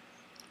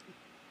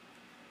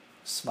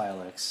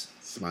 Smilex.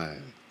 Smile.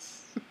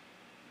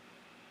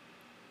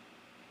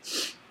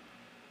 It's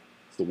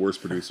the worst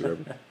producer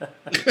ever.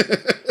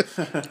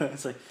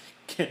 It's like,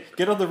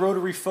 get on the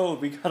rotary phone.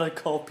 We gotta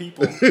call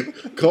people.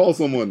 Call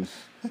someone.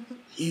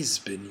 He's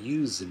been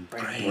using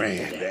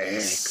Brand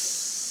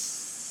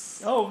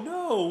X. Oh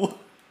no!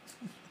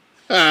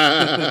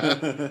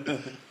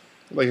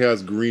 Like how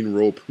it's green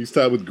rope. He's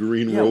tied with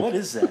green Yeah, rope. what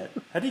is that?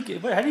 How do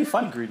you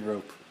find green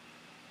rope?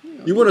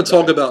 You want to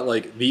talk about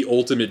like the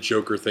ultimate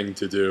Joker thing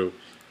to do?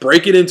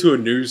 Break it into a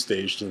news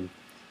station,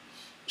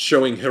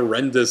 showing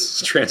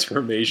horrendous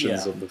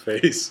transformations Yeah. of the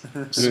face.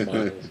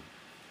 Smiles.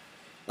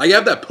 I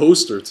have that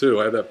poster too.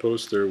 I have that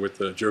poster with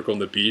the Joker on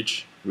the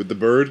beach. With the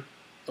bird.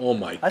 Oh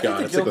my I think god,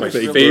 the it's like my Joker's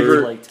really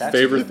favorite like taxi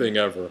favorite man. thing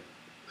ever.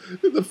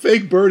 The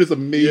fake bird is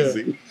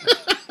amazing.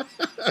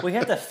 Well, he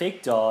had that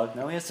fake dog.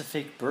 Now he has the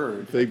fake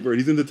bird. Fake bird.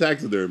 He's into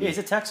taxidermy. Yeah, he's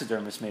a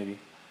taxidermist, maybe.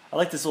 I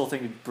like this little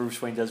thing that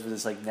Bruce Wayne does with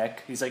his like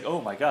neck. He's like, "Oh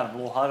my god, I'm a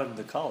little hot under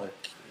the collar.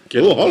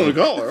 Get Oh, it. hold on the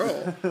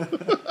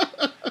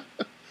collar.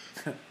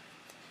 Oh.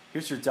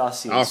 Here's your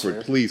dossier, Alfred,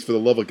 sir." please, for the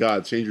love of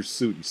God, change your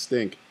suit. You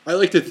stink. I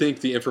like to think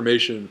the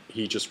information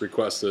he just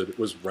requested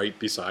was right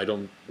beside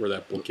him where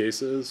that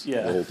bookcase is.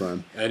 Yeah. The whole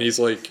time. And he's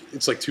like,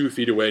 it's like 2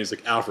 feet away. He's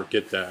like, Alfred,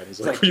 get that. He's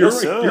like, like, you're yes,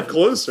 right. sir. You're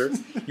closer.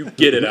 You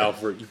get it,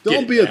 Alfred. You Don't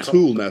get be it a now.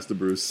 tool, Master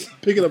Bruce.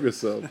 Pick it up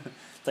yourself.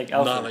 It's like Not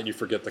Alfred. letting you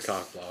forget the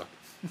cock block.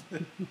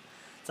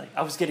 It's like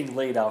I was getting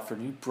laid, Alfred.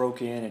 And you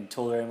broke in and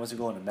told her I wasn't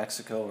going to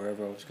Mexico or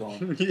wherever I was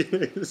going.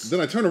 Yes. Then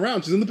I turn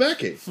around, she's in the back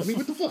cave. I mean,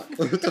 what the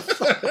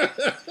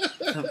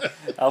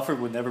fuck? Alfred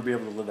would never be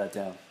able to live that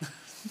down.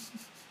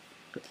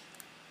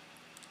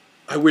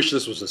 I wish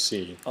this was a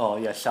scene. Oh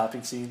yeah,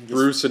 shopping scene. Just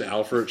Bruce and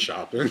Alfred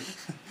shopping.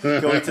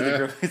 going to the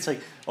girl. It's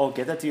like, oh,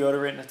 get that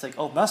deodorant. And it's like,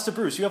 oh, Master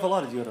Bruce, you have a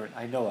lot of deodorant.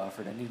 I know,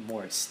 Alfred. I need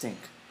more. I stink.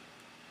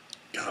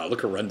 God,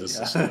 look horrendous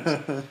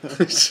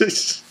this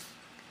is.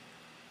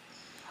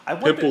 I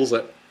wonder, Pimples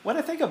at when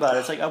I think about it,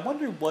 it's like I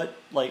wonder what,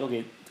 like,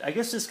 okay, I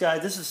guess this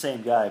is the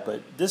same guy,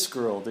 but this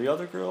girl, the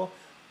other girl,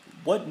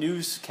 what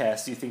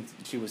newscast do you think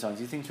she was on?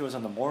 Do you think she was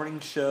on the morning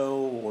show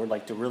or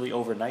like the really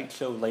overnight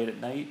show late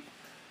at night?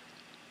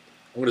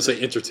 I'm going to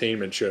say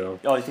entertainment show.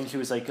 Oh, I think she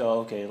was like, oh,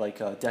 okay, like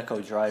a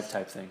Deco Drive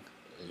type thing.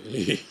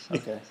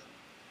 Okay.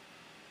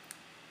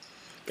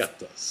 Got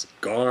the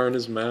cigar in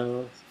his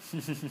mouth.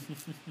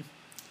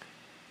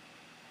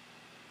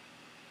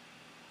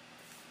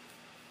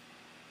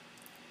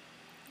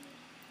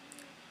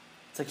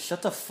 It's like,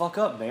 shut the fuck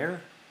up, Mayor.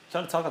 I'm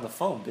trying to talk on the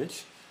phone,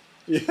 bitch.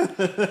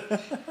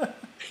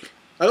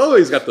 I love how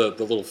he's got the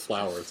little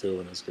flower too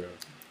in his coat.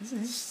 He's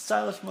a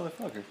stylish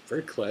motherfucker.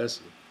 Very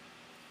classy.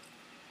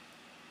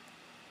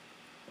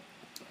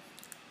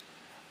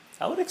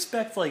 I would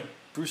expect like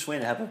Bruce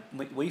Wayne to have a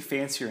way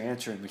fancier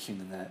answering machine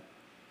than that.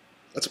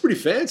 That's pretty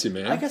fancy,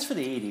 man. I guess for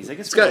the '80s, I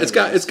guess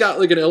It's got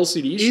like an LCD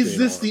screen. Is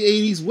this on it.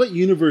 the 80s? What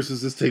universe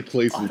does this take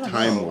place I in don't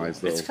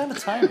time-wise, know. though? It's kind of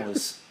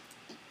timeless.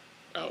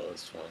 Oh,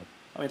 that's fine.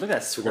 I mean, look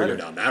at that We're gonna sweater.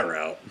 go down that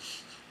route.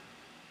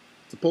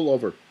 It's a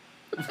pullover.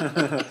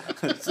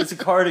 It's a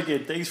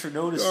cardigan. Thanks for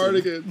noticing.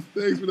 Cardigan.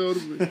 Thanks for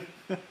noticing.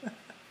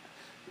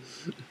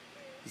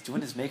 He's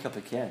doing his makeup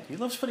again. He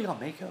loves putting on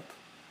makeup.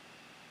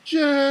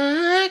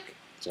 Jack,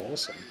 It's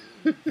awesome.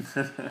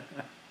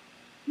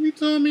 you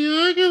told me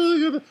I could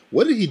look at the...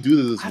 What did he do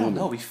to this I don't woman?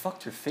 know. He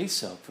fucked her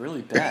face up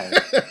really bad.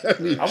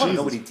 I mean, I want to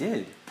know what Jesus. he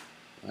did.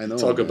 I know.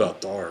 Talk man.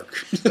 about dark.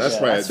 That's Yeah,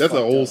 right. that's That's a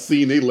fucked whole up.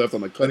 scene they left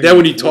on the cutting. Then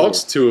when he room floor.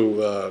 talks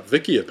to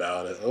Vicky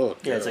about it, oh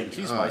Yeah, it's God. like,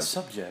 she's my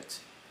subject.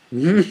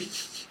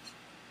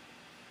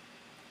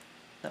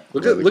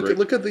 Look Really at great.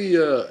 look at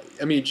the.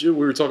 I mean, we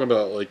were talking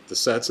about like the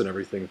sets and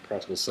everything,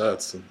 practical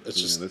sets, and it's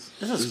Yeah, just This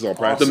this is is all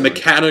awesome. the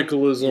practical.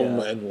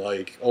 mechanicalism Yeah. and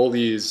like all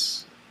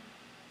these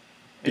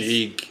It's-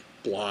 big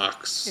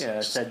blocks. Yeah,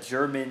 it's that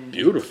German,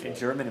 Beautiful.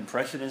 German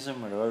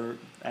impressionism, or whatever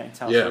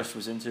Anton Yeah. first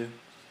was into.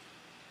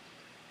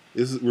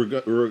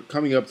 We're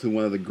coming up to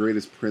one of the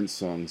greatest Prince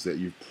songs that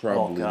you've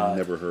probably God.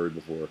 never heard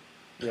before.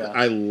 Yeah.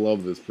 I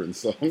love this Prince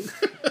song.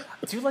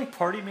 Do you like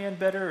Party Man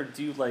better, or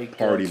do you like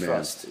Party Man.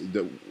 Trust?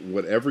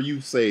 Whatever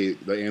you say,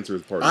 the answer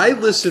is Party I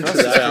Man. listened to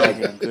Trust is that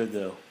pretty album. damn good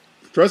though.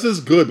 Trust is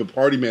good, but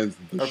Party Man's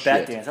the Or shit.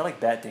 Bat Dance. I like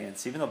Bat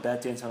Dance, even though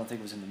Bat Dance I don't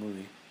think was in the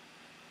movie.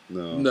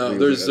 No, No,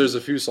 there's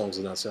a few songs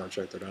in that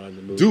soundtrack that are not in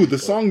the movie. dude. The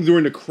but- song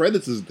during the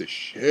credits is the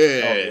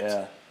shit. Oh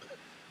yeah.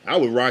 I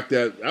would rock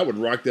that. I would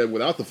rock that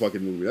without the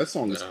fucking movie. That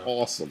song is No.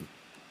 awesome.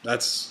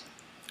 That's.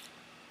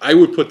 I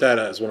would put that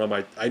as one of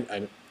my.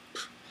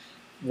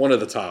 one of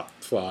the top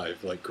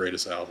 5 like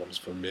greatest albums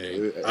for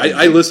me.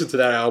 I listen to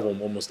that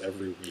album almost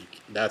every week.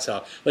 That's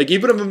how, like,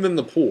 even if I'm in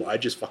the pool, I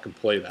just fucking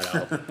play that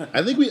album.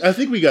 I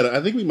think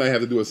we might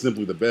have to do a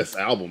Simply the Best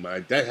album.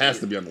 That has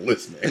to be on the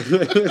list, man.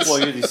 Well,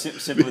 you're the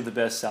Simply the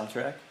Best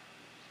soundtrack.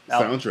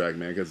 Soundtrack,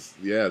 man, because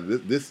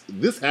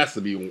this has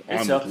to be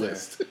on the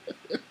list.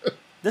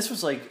 This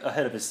was like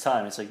ahead of his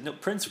time. It's like no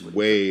Prince.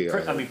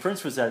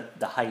 Prince was at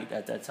the height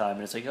at that time,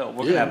 and it's like, oh,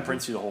 we're gonna have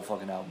Prince do the whole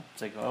fucking album.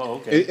 It's like, oh,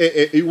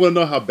 okay. You want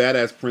to know how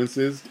badass Prince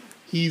is?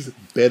 He's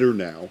better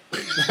now.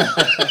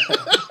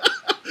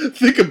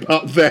 Think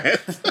about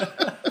that.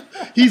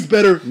 He's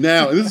better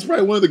now, and this is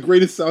probably one of the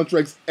greatest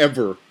soundtracks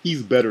ever.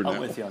 He's better now. I'm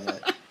with you on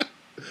that.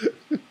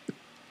 You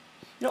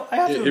know, I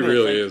have to admit, it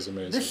really is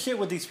amazing. This shit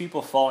with these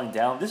people falling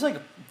down, this is like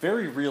a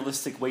very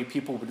realistic way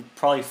people would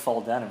probably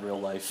fall down in real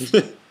life.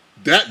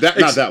 Not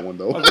that one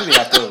though. Well, maybe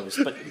not those,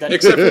 but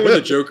except for when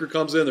the Joker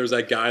comes in, there's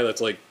that guy that's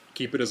like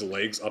keeping his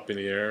legs up in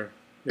the air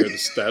near the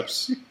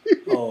steps.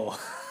 Oh,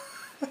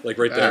 like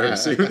right there.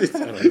 See, I don't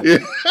know.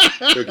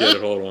 Go get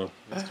it. Hold on.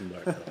 Let's come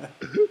back.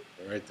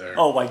 Right there.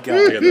 Oh my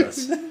god! Look at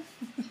this.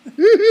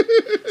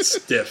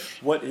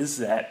 Stiff. What is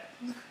that?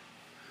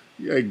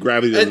 Yeah,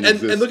 gravity. And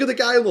look at the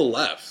guy on the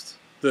left.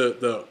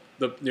 The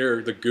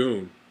near the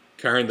goon.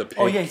 Carrying the pig.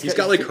 Oh, yeah, he's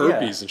got like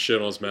herpes and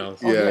shit on his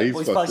mouth. Yeah, he's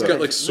fucked up. He's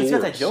got like sores. He's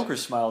got that Joker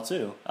smile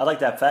too. I like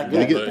that fat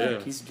guy. Yeah.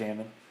 He's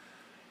jamming.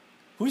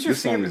 Who's your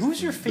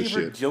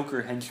favorite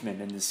Joker henchman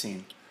in this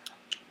scene?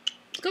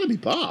 It's gotta be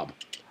Bob.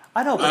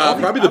 I know, but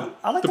probably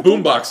the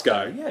boombox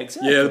guy. Yeah,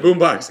 exactly. Yeah, the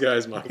boombox guy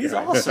is my He's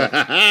guy. awesome.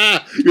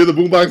 You're the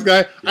boombox guy?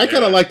 Yeah. I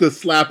kind of like the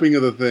slapping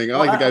of the thing. I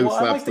like the guy who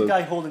slaps I like the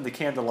guy holding the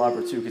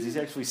candelabra too, because he's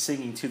actually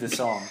singing to the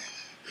song.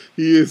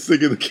 He is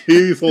singing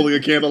he's holding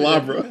a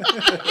candelabra.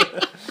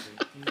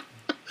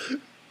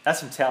 That's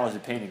some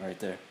talented painting right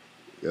there.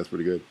 Yeah, that's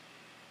pretty good.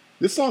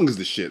 This song is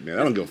the shit, man.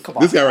 I don't go. Come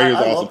This guy right here is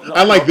awesome.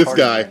 I like this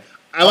guy.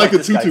 I like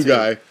the tutu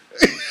guy.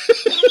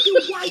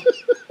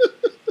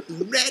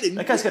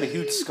 That guy's got a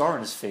huge scar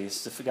on his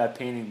face. The guy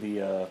painting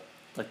the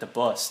the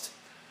bust.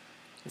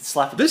 It's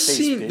slapping this the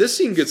face. Scene, this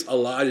scene gets a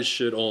lot of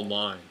shit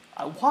online.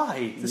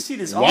 Why? This scene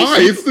is why?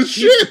 It's the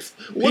shit.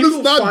 What is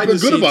not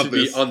good about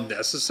this? Be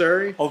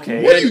unnecessary.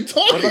 Okay. What are you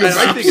talking about? And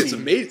I think it's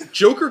amazing.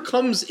 Joker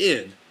comes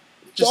in.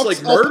 Just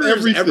like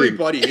murders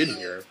everybody in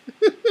here,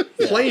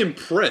 playing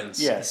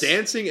Prince,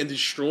 dancing and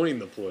destroying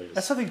the place.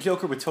 That's something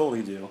Joker would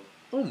totally do.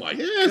 Oh my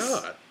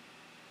god!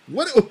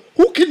 What?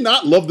 Who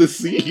cannot love this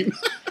scene?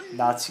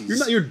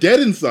 Nazis. You're dead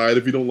inside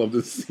if you don't love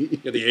this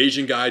scene. Yeah, the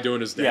Asian guy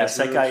doing his dance. Yes,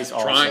 that guy is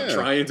awesome.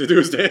 Trying to do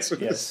his dance.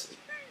 Yes.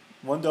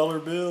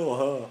 $1 bill,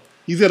 huh?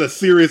 He's got a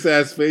serious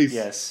ass face.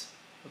 Yes.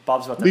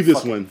 Bob's about to Leave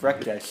this one.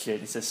 wreck that shit.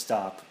 He says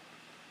stop.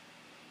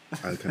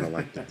 I kind of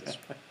like that.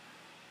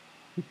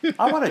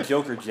 I want a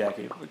Joker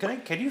jacket.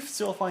 Can you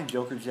still find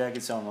Joker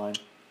jackets online?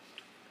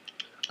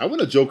 I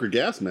want a Joker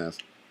gas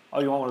mask. Oh,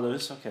 you want one of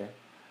those? Okay.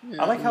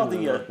 Yeah, I like how the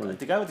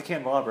guy with the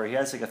candelabra, he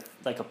has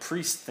like a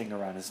priest thing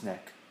around his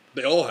neck.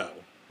 They all have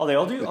them. Oh, they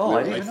all do? Oh,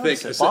 I didn't even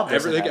notice it. Bob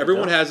doesn't have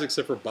everyone has it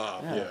except for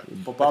Bob. Yeah.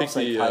 But Bob's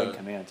like high in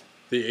command.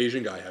 The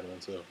Asian guy had one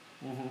too.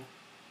 Mm-hmm.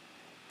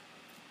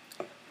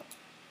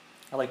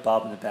 I like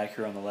Bob in the back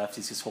here on the left.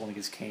 He's just holding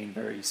his cane,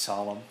 very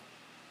solemn.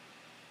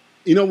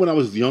 You know, when I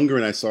was younger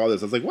and I saw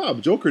this, I was like, wow,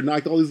 Joker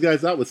knocked all these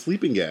guys out with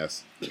sleeping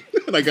gas.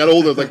 And I got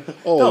older, I was like,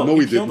 oh, no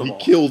he didn't. He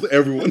killed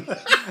everyone.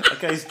 That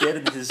guy's dead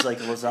in his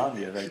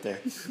lasagna right there.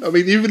 I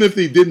mean, even if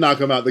he did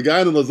knock him out, the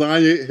guy in the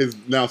lasagna is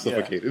now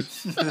suffocated.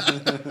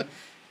 Yeah.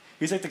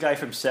 He's like the guy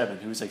from Seven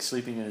who's like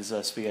sleeping in his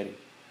spaghetti.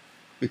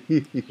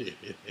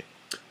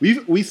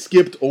 We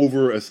skipped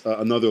over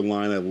another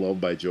line I love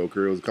by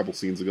Joker. It was a couple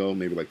scenes ago,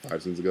 maybe like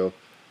 5 scenes ago.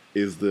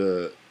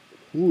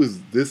 Who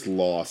is this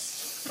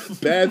loss?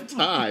 Bad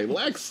tie,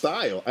 lack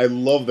style. I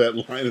love that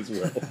line as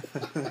well.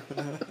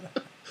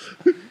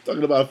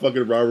 Talking about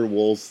fucking Robert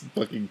Wolf's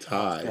fucking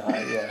tie.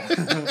 God, yeah.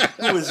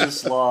 Who is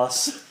this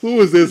loss?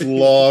 Who is this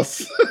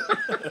loss?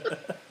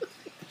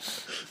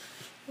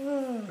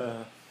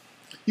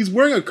 He's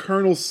wearing a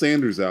Colonel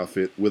Sanders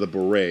outfit with a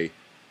beret,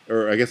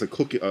 or I guess a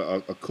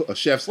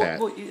chef's hat.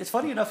 Well, it's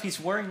funny enough. He's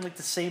wearing like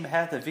the same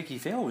hat that Vicky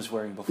Vale was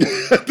wearing before.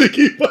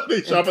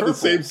 They shop at the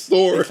same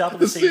store. They shop at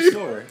the same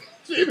store.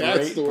 Same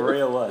hat store.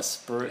 Beret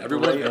OS.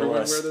 Everyone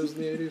wear those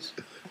in the 80s?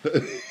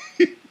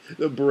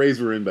 The berets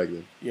were in back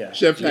then. Yeah.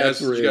 Chef hats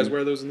were in. Did you guys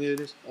wear those in the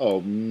 80s? Oh,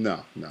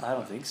 no. I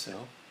don't think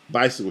so.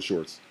 Bicycle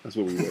shorts. That's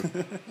what we wore.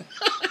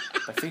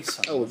 My face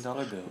on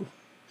 $1 bill.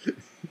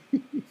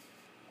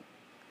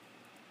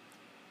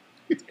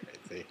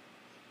 Crazy.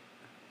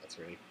 That's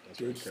right.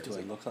 Dude, do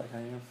I look like I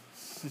am?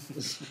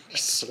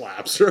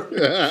 Slaps her.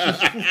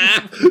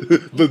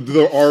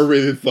 the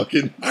R-rated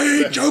fucking... I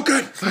ain't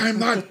joking! I'm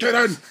not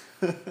kidding!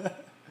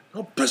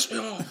 Don't piss me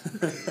off!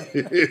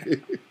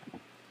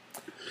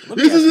 What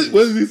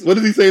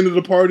is he saying to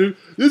The Departed?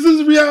 This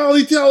is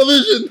reality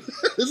television!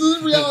 This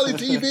is reality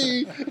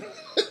TV!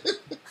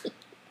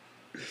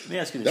 Let me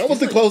ask you this. That was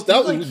the close...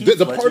 The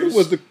Departed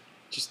was the...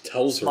 Just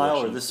tells her.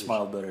 Smile or this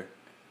smile better?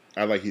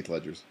 I like Heath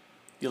Ledger's.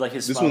 You like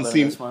his This smile one better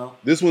than seems that smile?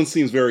 this one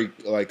seems very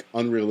like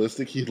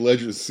unrealistic. Heath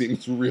Ledger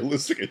seems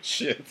realistic as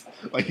shit.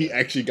 Like he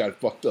actually got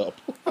fucked up.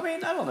 I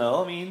mean, I don't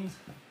know. I mean,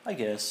 I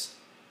guess.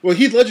 Well,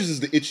 Heath Ledger's is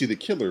the Itchy the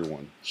Killer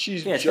one.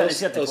 She's Yeah, it's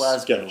just got the a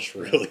Glasgow. sketch,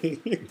 really.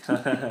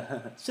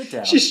 Sit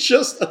down. She's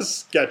just a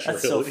sketch,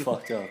 That's really. so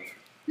fucked up.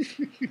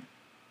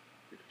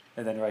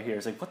 And then right here,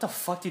 it's like, what the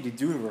fuck did you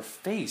do to her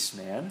face,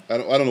 man? I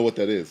don't know what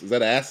that is. Is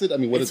that acid? I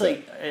mean, what It's is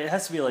like it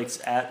has to be like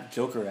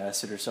Joker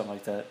acid or something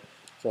like that.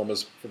 From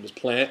his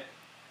plant,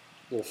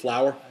 little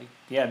flower.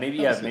 Yeah, maybe.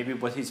 That Yeah, was it. maybe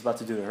what he's about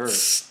to do to her.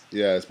 that?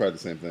 Yeah, it's probably the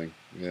same thing.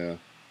 Yeah.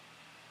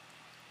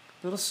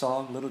 Little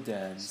song, little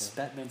dance.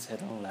 Batman's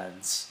head on a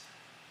lance.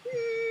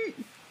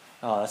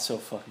 Oh, that's so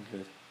fucking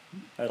good.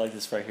 I like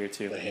this right here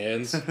too. The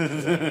hands.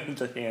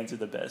 The hands are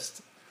the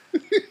best.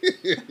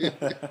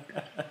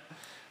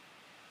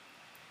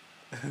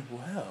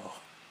 Well,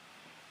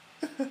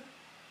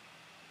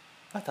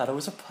 I thought it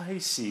was a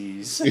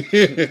Pisces.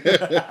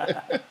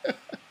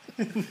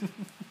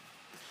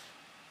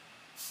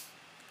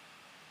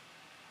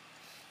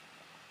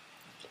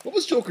 What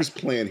was Joker's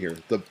plan here?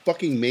 The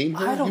fucking maim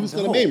her? I don't He was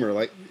know. gonna maim her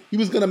like he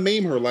was gonna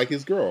maim her like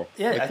his girl.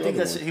 Yeah, like I the think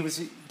other that's one.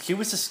 he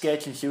was a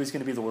sketch and she was going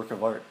to be the work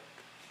of art.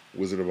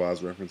 Wizard of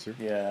Oz reference here.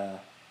 Yeah.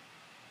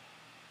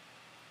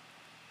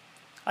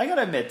 I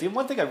gotta admit, the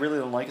one thing I really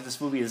don't like in this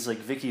movie is like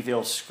Vicky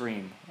Vale's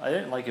scream. I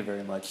didn't like it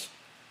very much.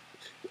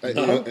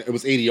 It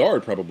was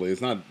ADR probably.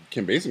 It's not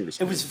Kim Basinger's.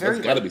 It was very.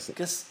 That's gotta like, be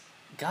something. Guess,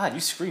 God, you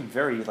scream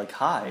very like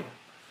high.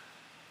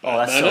 Oh,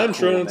 that's Batman so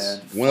cool, entrance.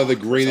 man. One of the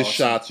Fuck, that's greatest awesome.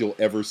 shots you'll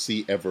ever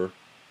see ever.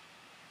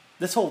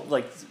 This whole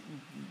like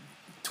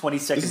 20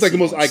 seconds. This is like the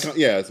most sequence.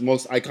 it's the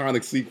most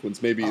iconic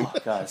sequence maybe in Oh,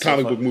 God, so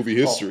comic fun. book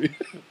movie Oh. history.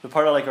 The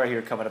part I like right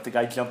here coming up, the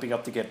guy jumping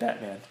up to get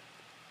Batman.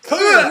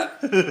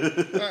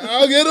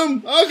 I'll get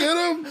him. I'll get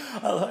him.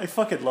 I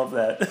fucking love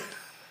that.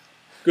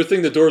 Good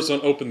thing the doors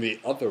don't open the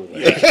other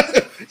way.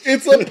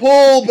 It's a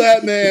pull,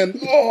 Batman.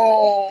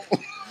 Oh.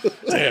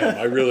 Damn,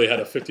 I really had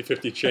a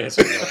 50-50 chance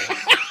of that.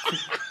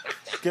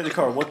 Get in the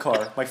car. What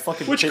car? My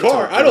fucking. Which Pinto,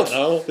 car? I don't bitch.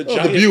 know. The Oh,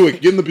 giant the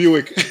Buick. Get in the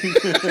Buick.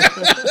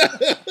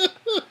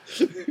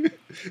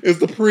 It's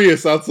the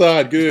Prius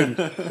outside. Good.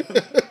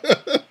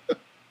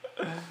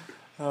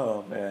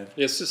 Oh man.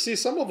 Yeah, so see,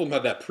 some of them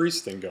have that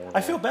priest thing going on.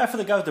 I feel bad for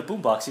the guy with the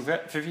boombox.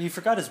 He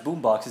forgot his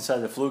boombox inside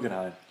the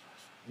Flugenheim.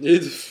 The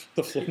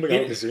Flamingo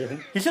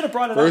Museum. He should have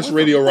brought it First out with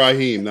Radio him.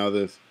 Raheem. Now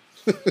this.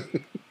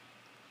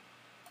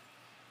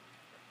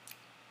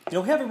 You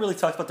know, we haven't really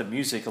talked about the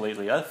music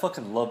lately. I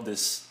fucking love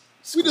this.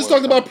 We just score.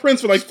 talked about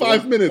Prince for like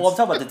 5 minutes. Well, I'm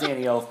talking about the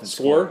Danny Elfman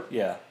Score?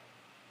 Yeah.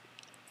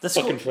 The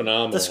Fucking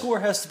phenomenal. The score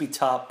has to be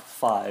top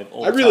 5.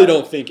 All I really time.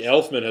 don't think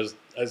Elfman has.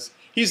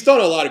 He's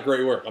done a lot of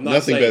great work. I'm not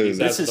Nothing saying better he's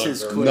than This is hasn't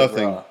his done coup very de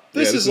Nothing. grace.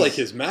 This Yeah, is like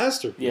his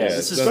masterpiece. Yeah,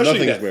 this is- especially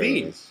nothing's that better theme.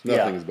 than this.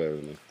 Nothing Yeah. is better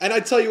than this. And I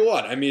tell you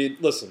what, I mean,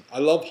 listen, I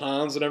love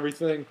Hans and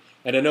everything,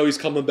 and I know he's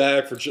coming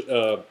back for.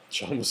 I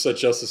almost said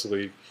Justice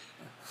League.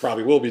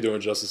 Probably will be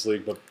doing Justice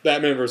League, but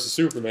Batman versus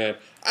Superman.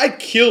 I'd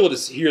kill to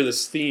hear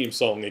this theme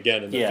song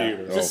again in the Yeah.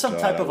 theater. Just some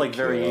God, type I of like would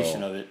kill.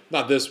 variation of it.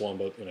 Not this one,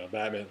 but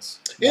Batman's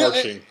Yeah,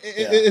 marching.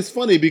 it's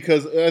funny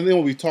because I know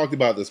we talked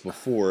about this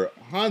before.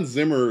 Hans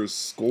Zimmer's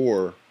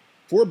score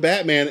for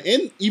Batman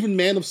and even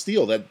Man of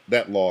Steel,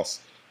 that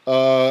loss,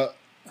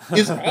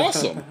 is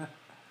awesome.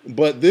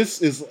 But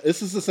this is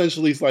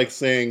essentially like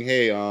saying,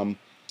 hey,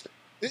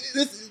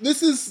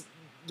 this is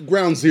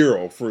ground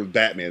zero for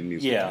Batman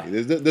music. Yeah.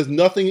 There's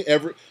nothing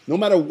ever, no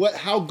matter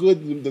how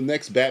good the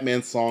next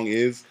Batman song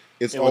is,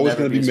 it's It will always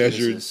never going to be as good as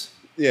measured. this,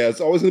 Yeah,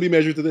 it's always going to be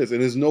measured to this, and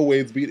there's no way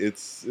it's beat.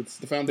 It's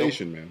the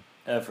foundation, man.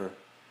 ever.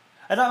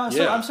 And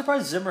Yeah. I'm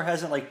surprised Zimmer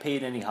hasn't like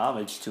paid any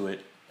homage to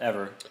it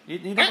ever.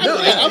 You know,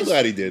 I'm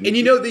glad he did. And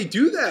they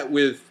do that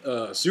with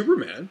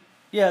Superman.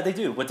 yeah, they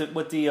do with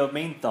the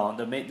main song,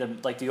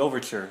 like the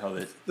overture of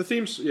it. The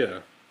themes, yeah.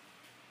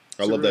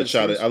 I love that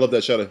shot. Superman's- I love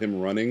that shot of him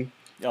running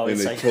Oh, and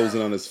it's they like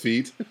closing on his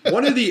feet.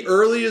 One of the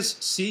earliest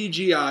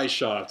CGI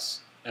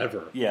shots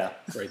ever. yeah,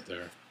 Right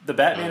there. the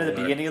Batman at the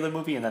Right. beginning of the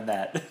movie and then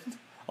that.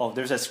 Oh,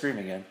 there's that scream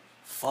again.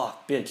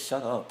 Fuck, bitch,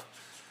 shut up.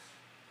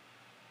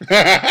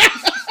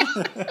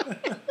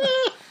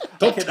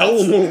 Don't tell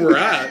them where we're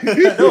at.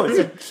 No, it's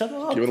like, shut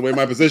up. Giving away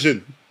my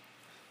position.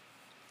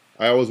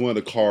 I always wanted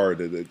a car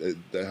that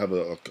have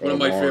a One of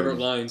my alarm. favorite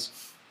lines.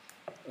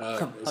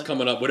 It's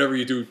coming up. Whatever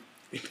you do,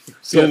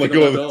 Don't let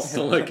go of belt. this.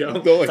 Don't let go.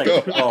 Don't let It's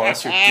go. like, oh,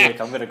 that's your dick.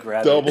 I'm gonna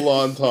grab Double it.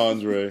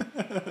 entendre.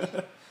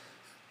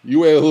 You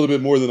weigh a little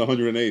bit more than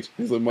 108.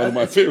 It's like one of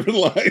my favorite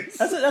lines.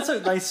 That's a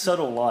nice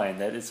subtle line.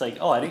 That it's like,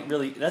 oh, I didn't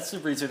really. That's the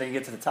reason they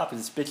get to the top.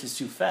 Because this bitch is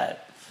too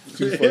fat.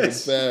 Too fucking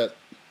fat.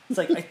 It's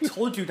like I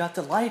told you not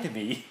to lie to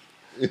me.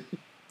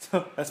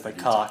 That's my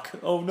cock.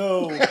 Oh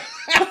no. Look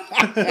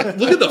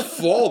at the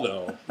fall,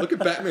 though. Look at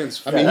Batman's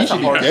I fall. mean, he that's a should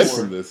be hard dead score.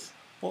 from this.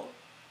 Well,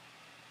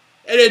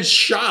 And then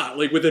shot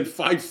like within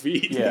 5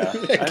 feet. yeah.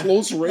 At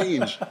close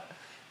range.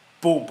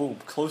 Boom, boom.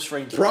 Close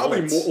range. Probably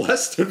bullets. more,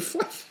 less than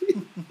 5 feet.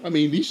 I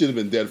mean, he should have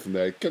been dead from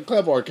that.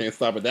 Clevar can't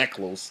stop it that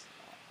close.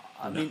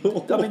 I mean,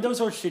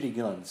 those are shitty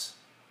guns.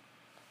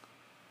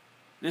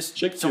 This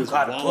Chick some feels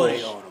kind of play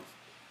abolished. on them.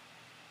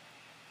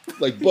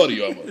 Like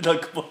body armor.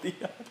 Like, buddy.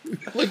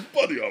 Like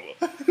body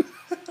armor.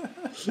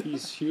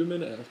 He's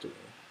human after all.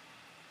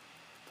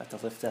 About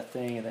to lift that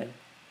thing and then.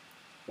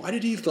 Why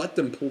did he let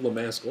them pull the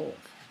mask off?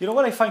 You know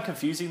what I find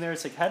confusing there?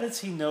 It's like, how does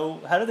he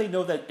know? How do they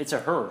know that it's a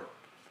her?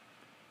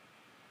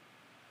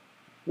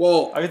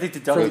 Well, I think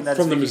deducting that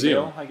from it's the Vicky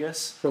museum. Vale, I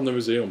guess. From the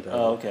museum, probably.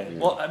 Oh, okay. Yeah.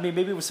 Well, I mean,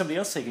 maybe it was somebody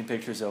else taking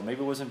pictures, though.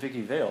 Maybe it wasn't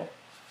Vicky Vale.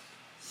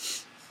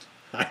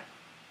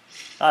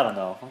 I don't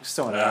know. I'm just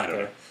throwing it out I don't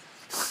there.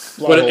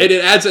 But it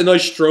adds a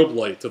nice strobe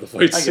light to the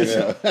fight I scene.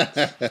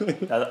 guess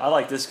so. I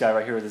like this guy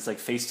right here with his like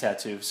face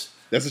tattoos.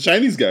 That's a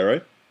Chinese guy,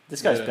 right?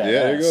 This guy's Yeah. badass. Yeah,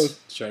 there he goes.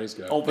 Chinese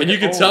guy. Oh, but and you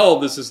can oh. tell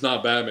this is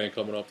not Batman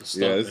coming off the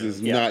stunt. Yeah, this man.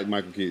 is Yeah. not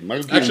Michael Keaton.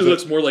 Michael Keaton Actually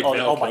looks more like Oh,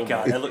 Val oh my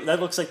Kilmer. god, that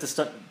looks like the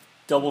stunt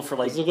double for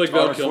like Does it look like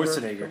Val Arnold Kilmer?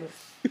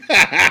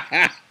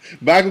 Schwarzenegger.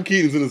 Michael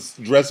Keaton's in his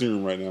dressing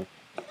room right now.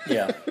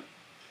 Yeah.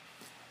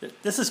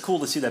 This is cool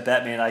to see that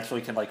Batman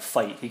actually can like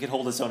fight. He can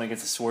hold his own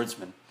against a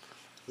swordsman.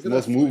 It's the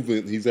most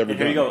movement he's ever And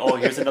done. here you go. Oh,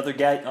 here's another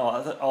gadget.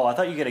 I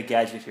thought you get a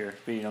gadget here,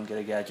 but you don't get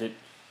a gadget.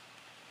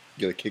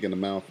 Get a kick in the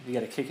mouth. You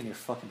got a kick in your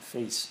fucking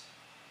face.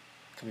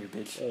 Come here,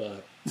 bitch.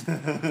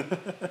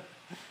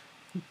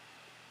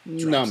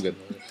 No, I'm good.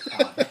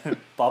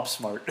 Bob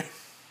Smart.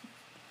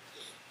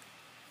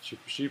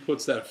 She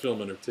puts that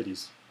film in her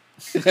titties.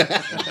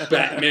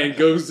 Batman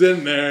goes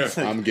in there.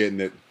 I'm getting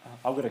it.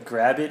 I'm gonna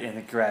grab it and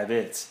then grab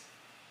it.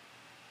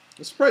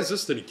 I'm surprised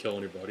this didn't kill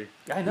anybody.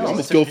 I know. You almost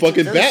it's a- killed it's a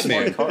fucking very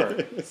Batman. smart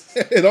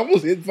car. It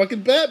almost hit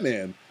fucking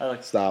Batman. I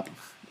like. Stop.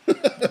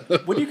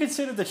 Would you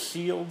consider the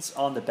shields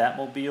on the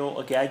Batmobile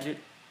a gadget?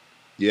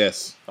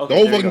 Yes. Okay, the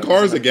whole there you fucking go.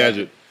 car is a It's like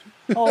gadget.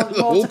 Oh, well,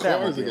 whole it's a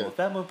car is a Batmobile.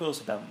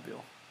 Batmobile's a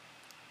Batmobile.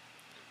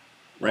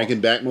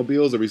 Ranking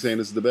Batmobiles, are we saying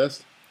this is the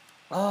best?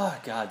 Ah,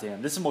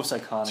 goddamn. This is the most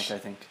iconic, I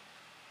think.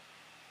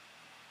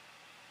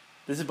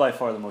 This is by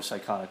far the most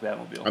iconic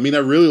Batmobile. I mean, I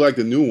really like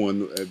the new one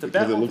the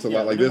because it looks a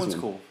lot like the new this one's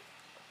one. cool.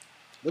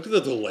 Look at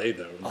the delay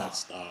though in that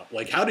stop.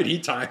 Like, how did he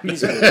time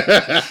He's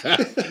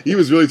that? He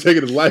was really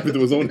taking his life into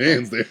his own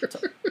hands there.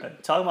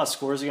 Talking about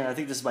scores again, I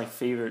think this is my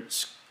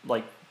favorite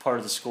like part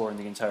of the score in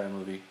the entire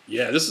movie.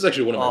 Yeah, this is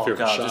actually one of my Oh favorite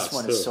god, shots this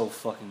one too. is so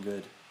fucking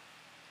good.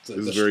 This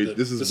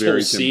is whole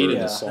very scene Tim in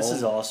Yeah, the Burton. song. this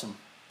is awesome.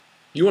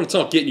 You want to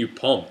talk getting you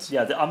pumped?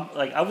 Yeah, I'm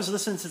like I was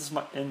listening to this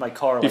in my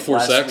car like Before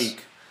last sex?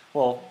 week.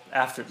 Well,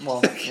 after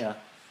yeah,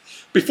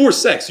 Before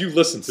sex, you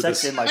listen to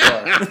sex this. in my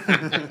car.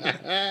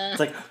 It's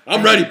like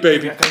I'm ready,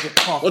 baby. I gotta get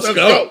pumped. Let's Let's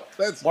go. go.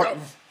 Let's Mar- go.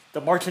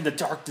 the March in the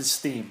Darkness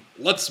theme.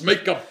 Let's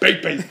make a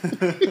baby.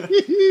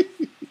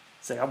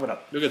 It's like I'm gonna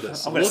Look at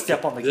this. I'm gonna Look step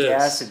at on the this.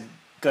 gas and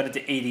gun it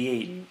to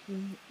 88.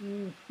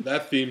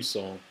 That theme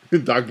song.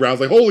 Doc Brown's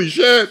like, holy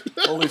shit.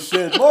 Holy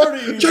shit,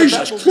 Marty!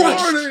 Jesus the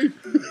Batmobile. Christ!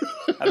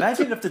 Marty.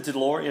 Imagine if the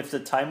DeLorean, if the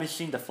time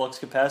machine, the flux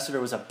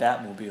capacitor was a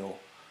Batmobile.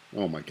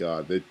 Oh my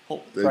god. They'd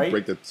Right?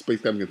 break the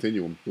space-time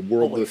continuum. The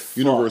world, Holy the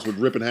universe fuck.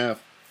 would rip in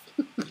half.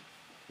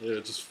 Yeah,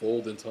 it just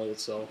fold into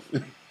itself.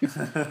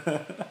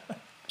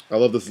 I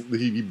love this.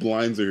 He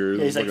blinds her here.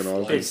 Yeah, he's It's like,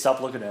 fucking hey, awesome. stop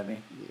looking at me.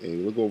 Hey,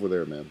 look over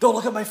there, man. Don't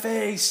look at my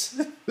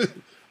face!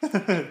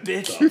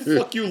 Bitch.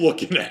 Fuck you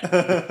looking at?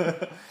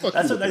 Fuck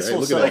That's you, a nice hey, little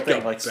look subtle at that.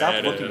 thing. Like,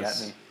 stop looking at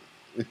Badass.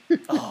 me.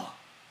 Oh.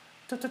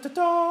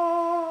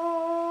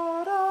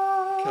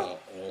 How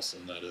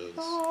awesome that is.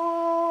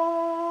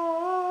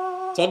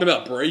 Talking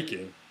about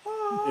breaking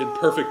in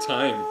perfect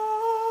time.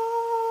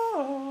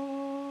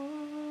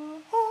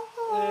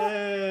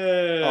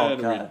 And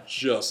we God.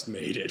 just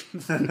made it.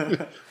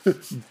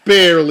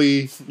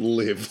 Barely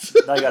lived.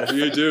 Now I gotta,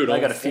 You do, now I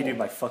don't gotta feed fall. you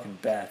my fucking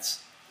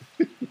bats.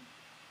 God,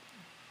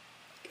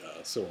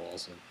 so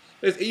awesome.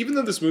 Even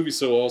though this movie's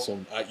so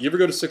awesome, you ever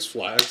go to Six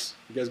Flags?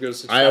 You guys go to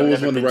Six I Flags? always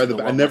never wanted to been ride to the.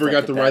 the I one never with, got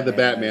like, to the ride the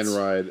Batman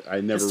Batman ride.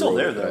 I never It's still rode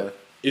there, that. though.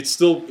 It's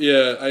still,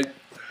 yeah,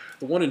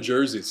 the one in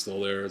Jersey is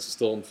still there. It's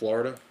still in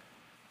Florida.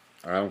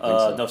 I don't think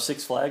so. No,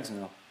 Six Flags,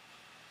 no.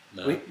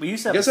 No. We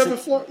used to You have guys a have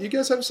Six, you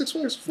guys have a Six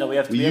Flags? no, we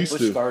have We used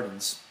Busch to.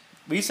 Gardens.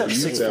 We used to have We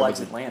used Six to have Flags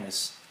a-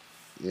 Atlantis.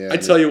 Yeah, I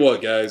tell you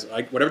what, guys.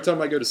 Whatever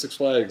time I go to Six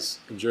Flags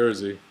in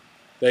Jersey,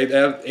 they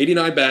have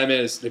 89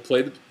 Batman. They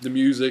play the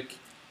music.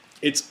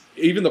 It's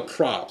even the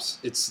props.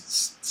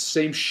 It's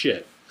same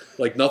shit.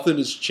 Like nothing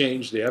has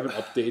changed. They haven't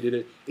updated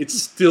it.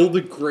 It's still the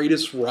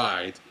greatest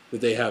ride that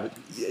they have.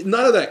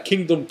 None of that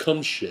Kingdom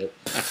Come shit.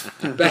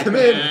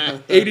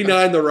 Batman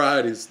 89 the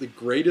ride is the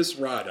greatest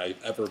ride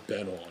I've ever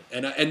been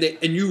on.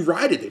 And you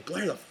ride it. They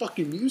blare the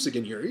fucking music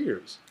in your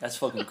ears. That's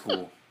fucking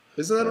cool.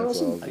 Isn't that That's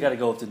awesome? awesome. I gotta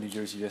go up to New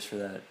Jersey just for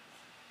that.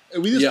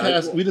 We just Yeah,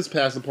 passed. We just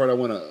passed the part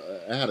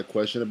I had a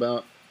question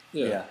about.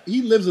 Yeah.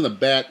 He lives in a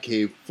bat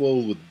cave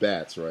full with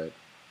bats, right?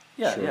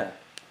 Yeah, Sure. yeah.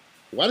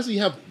 Why does he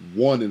have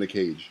one in a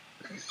cage?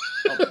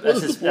 Oh,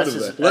 that's his, the point that's of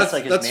his, that? that's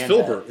like his That's man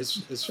Filbert. bat.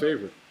 His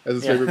favorite. As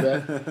his Yeah. favorite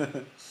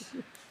bat? It's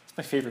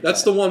my favorite.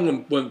 That's bat. the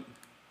one when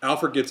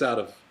Alfred gets out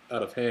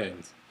of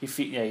hand. He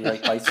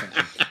like bites him.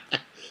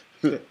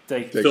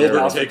 Take Filbert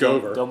care. take don't,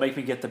 over. Don't make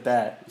me get the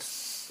bat.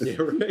 Yeah,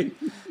 right.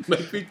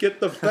 Make me get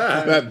the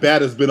bat. That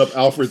bat has been up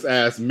Alfred's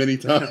ass many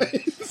times.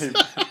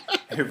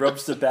 Here He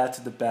rubs the bat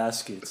to the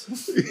basket.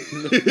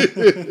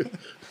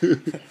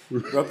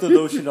 Rub the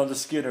lotion on the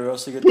skin, or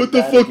else you get Put the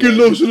bat fucking again.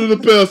 lotion in the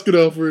basket,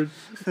 Alfred.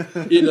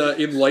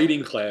 In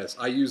lighting class,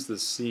 I used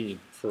this scene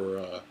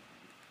for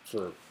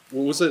what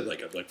was it,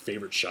 like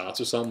favorite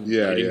shots or something?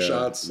 Yeah, lighting yeah,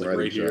 shots, like lighting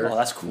right here Oh,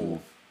 that's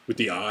cool. with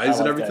the I eyes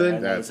and like that.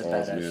 everything. That is a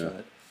That's badass awesome, yeah.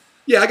 shot.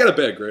 Yeah, I got a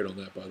bad grade on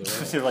that, by the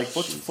way. They're like,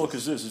 what the fuck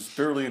is this? It's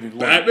barely any light.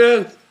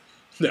 Batman?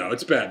 No,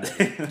 it's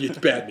Batman. It's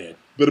Batman.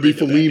 Better be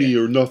Think of Fellini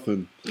or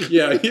nothing.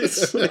 Yeah,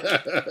 it's like,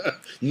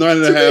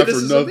 9.5 this or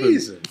is nothing.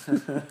 amazing.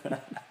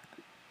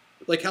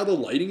 Like how the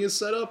lighting is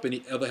set up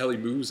and how he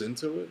moves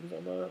into it and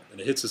whatnot, and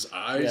it hits his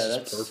eyes Yeah,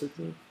 just that's-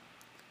 perfectly.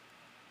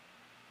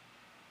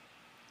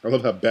 I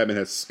love how Batman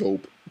has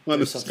scope on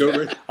his There's Go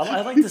something- right.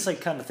 I like this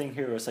like kind of thing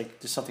here. Where it's like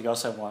there's something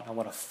else I want. I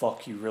want to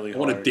fuck you really I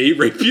hard. want to date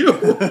rape you.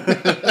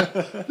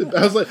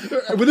 I was like,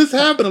 when this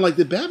happened, I'm like,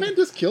 did Batman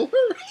just kill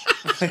her?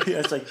 Yeah,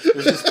 it's like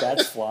there's just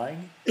bats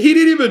flying. He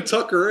didn't even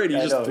tuck her in. He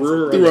Yeah, I just know,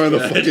 threw her Threw her on on the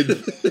the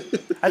fucking.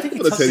 I think he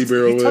Put a tucked, teddy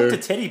bear he over tucked there. the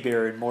teddy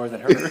bear in more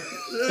than her.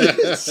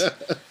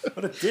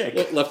 What a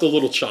dick. Left a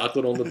little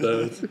chocolate on the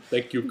bed.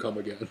 Thank you, come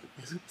again.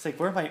 It's like,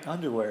 where are my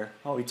underwear?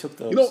 Oh, he took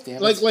those. You know,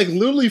 Damn like it.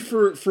 literally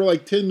for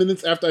like 10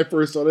 minutes after I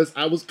first saw this,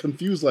 I was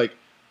confused. Like,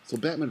 so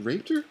Batman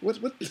raped her? What?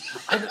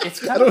 It's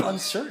kind of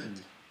uncertain.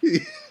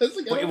 It's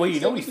like, I don't Well, you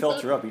know understand he what's felt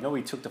happening. her up. You know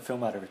he took the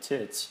film out of her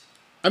tits.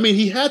 I mean,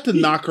 he had to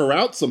knock her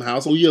out somehow,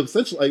 so he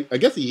essentially, I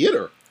guess he hit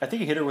her. I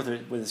think he hit her with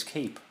his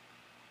cape.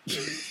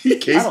 He I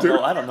cased don't know.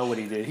 her. I don't know what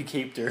he did. He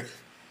caped her.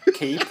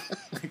 Cape.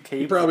 He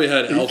Cape. probably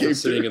had He Alfred caved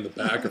sitting her. in the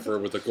back of her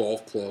with a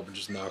golf club and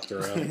just knocked her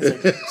out.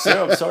 He's like,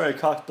 Sarah, I'm sorry I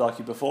cockblocked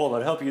you before, but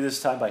I'll help you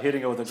this time by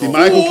hitting her with a See, golf.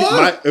 Michael,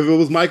 What? if it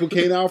was Michael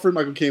Caine Alfred,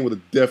 Michael Caine would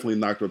have definitely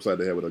knocked her upside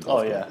the head with a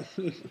golf Oh club.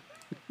 yeah.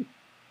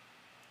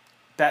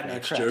 Batman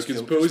Next cracks joke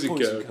is Joker's posing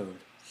code.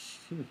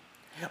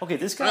 Okay,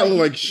 this guy. I look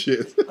like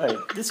shit. Alright,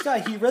 this guy,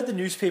 he read the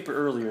newspaper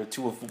earlier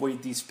to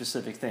avoid these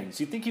specific things.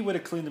 You'd think he would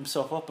have cleaned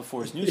himself up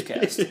before his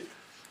newscast. At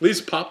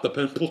least pop the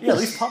pimples. Yeah, at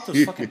least pop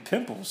those fucking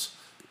pimples,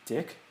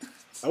 dick.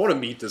 I want to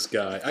meet this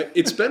guy.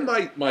 It's been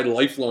my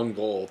lifelong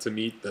goal to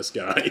meet this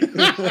guy.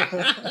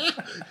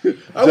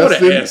 I want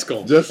to ask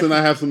him. Justin,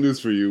 I have some news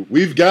for you.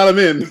 We've got him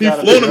in. We've Got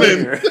him flown him right in.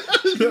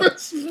 here.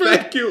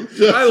 Thank you.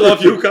 I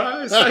love you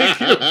guys. Thank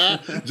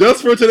you.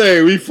 Just for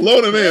today, we've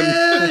flown him in.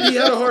 And he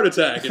had a heart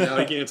attack and now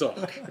he can't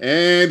talk.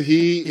 And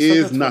he He's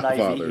is hooked not up the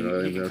to an IV.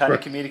 father. He can kind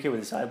of communicate with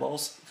his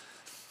eyeballs.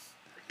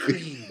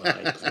 Clean my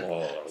It's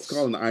claws.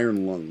 called an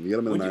iron lung. You get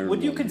him in an iron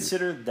Would you lung.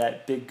 consider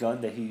that big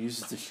gun that he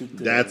uses to shoot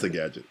the... That's a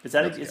gadget. Is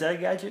that That's is that a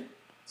gadget?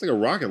 It's like a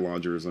rocket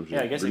launcher or something.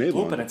 Yeah, I guess it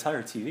blew up an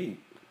entire TV.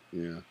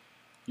 Yeah.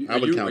 Are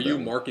would you, count are that you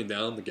one. marking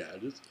down the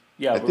gadgets?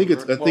 Yeah, I think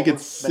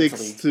it's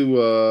six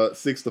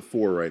to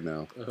 4 right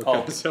now. Okay.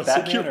 Oh, Sounds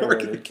like Batman you're or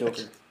marking the the Joker?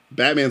 gadgets.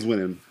 Batman's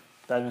winning.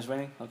 Batman's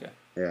winning? Okay.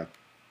 Yeah.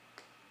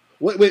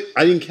 Wait,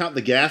 I didn't count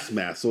the gas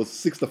mask, so it's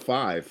 6 to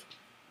 5.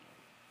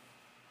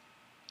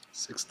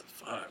 6 to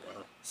 5.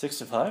 Wow. 6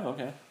 to 5?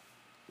 Okay.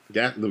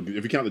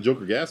 If you count the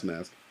Joker gas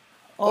mask.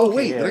 Oh, Oh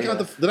wait, yeah, did I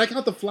yeah.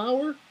 count the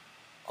flower?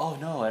 Oh,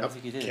 no, I don't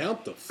think you did.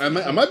 Count the. I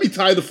might be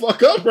tied the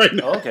fuck up right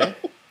now. Oh, okay.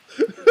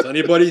 It's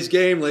anybody's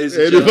game, ladies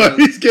and gentlemen.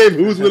 Anybody's game.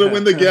 Who's gonna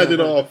win the gadget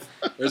off?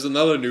 There's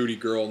another nudie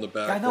girl in the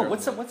back. I know. there.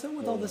 What's up with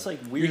all this, like,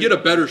 weird... You get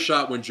a better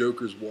shot when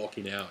Joker's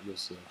walking out. You'll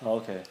see. Oh,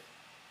 okay.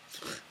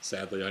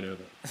 Sadly, I know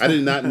that. I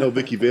did not know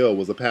Vicky Vale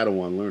was a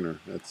Padawan learner.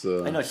 That's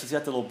I know, she's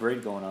got the little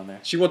braid going on there.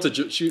 She went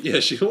to she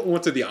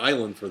went to the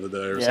island for the day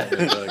or Yeah.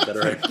 something like that.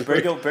 Right?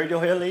 Braid your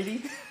hair,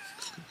 lady?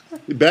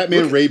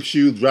 Batman rapes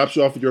you, drops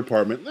you off at your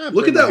apartment. Look at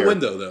braid my that hair.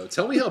 window, though.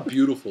 Tell me how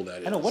beautiful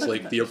that is. I know, what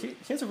like he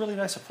has a really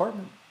nice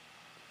apartment.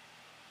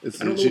 It's,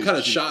 I don't know what kind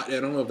of shot. I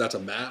don't know if that's a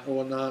mat or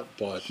whatnot,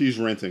 but She's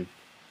renting.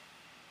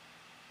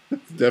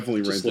 It's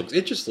definitely renting.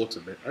 it just looks a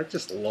bit.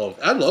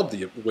 I love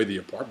the way the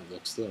apartment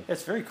looks though.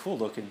 It's very cool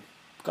looking.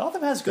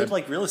 Gotham has good,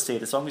 like, real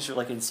estate as long as you're,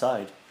 like,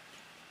 inside.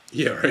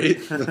 Yeah, right.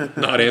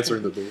 Not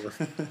answering the door.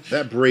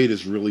 That braid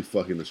is really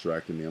fucking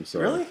distracting me. I'm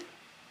sorry. Really?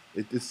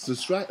 It's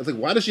distracting. It's like,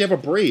 why does she have a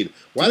braid?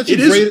 Why did she It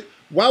is- braid?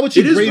 Why would she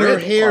it is braid her red. Oh,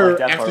 I hair like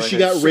that after part she right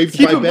got there. raped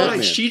Keep by in Batman?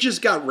 mind, she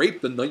just got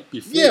raped the night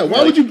before. Yeah,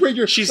 why would you braid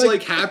your? She's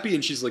like happy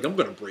and she's like, I'm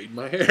gonna braid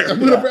my hair.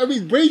 I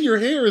mean, braid your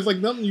hair is like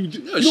nothing you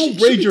do. No, You she- don't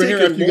braid she your take hair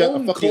a after you got a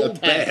long, fucking cold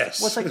attack.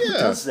 bath. What's like, who Yeah.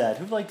 does that?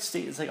 Who, like,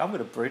 it's like, I'm going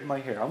to braid my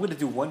hair. I'm going to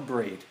do one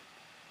braid.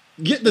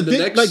 Get the The dick,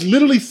 next- like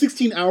literally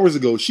 16 hours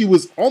ago, she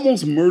was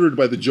almost murdered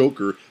by the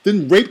Joker,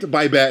 then raped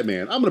by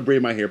Batman. I'm gonna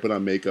braid my hair, put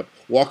on makeup,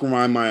 walk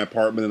around my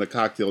apartment in a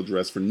cocktail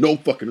dress for no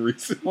fucking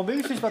reason. Well,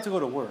 maybe she's about to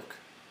go to work.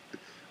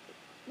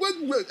 What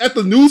at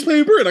the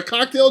newspaper in a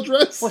cocktail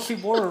dress? Well, she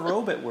wore a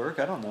robe at work.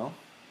 I don't know.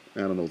 I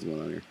don't know what's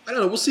going on here. I don't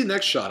know. We'll see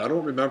next shot. I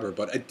don't remember,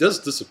 but it does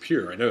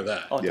disappear. I know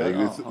that. Oh, Yeah,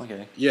 yeah, it's-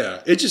 okay.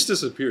 Yeah, it just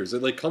disappears.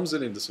 It like comes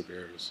in and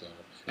disappears. So.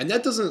 And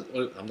that doesn't.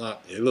 I'm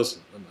not. Hey,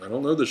 listen, I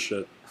don't know this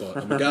shit, but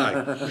I'm a guy.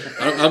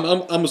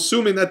 I'm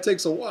assuming that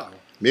takes a while.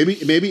 Maybe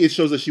it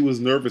shows that she was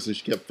nervous and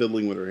she kept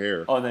fiddling with her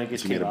hair. Oh, and then it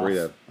gets She came made a off. braid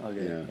out.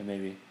 Okay, Yeah. yeah,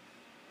 maybe.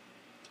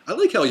 I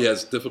like how he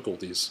has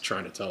difficulties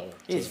trying to tell her.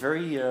 He's too.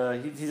 very,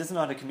 he doesn't know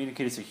how to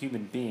communicate as a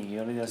human being. He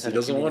only knows how He to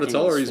doesn't want to communicate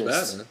tell her with he's his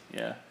fists.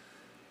 Batman. Yeah.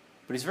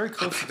 but he's very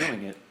close to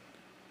doing it.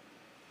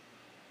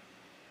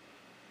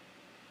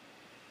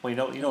 Well, you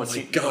know Oh what's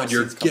my God,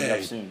 you're coming gay.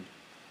 up soon.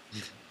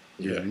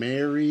 You're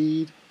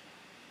married.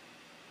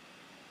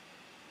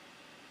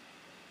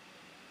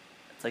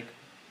 It's like,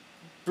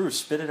 Bruce,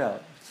 spit it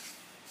out.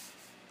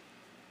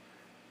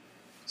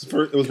 It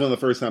was one of the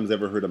first times I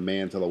ever heard a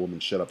man tell a woman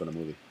shut up in a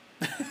movie.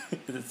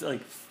 It's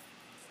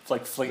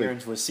like flinging her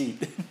into a seat.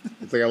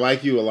 It's like, I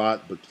like you a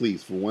lot, but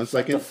please, for 1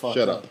 second, fuck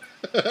shut up. up.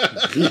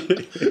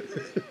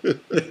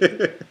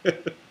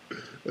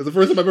 It's the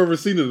first time I've ever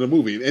seen it in a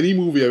movie. In any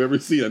movie I've ever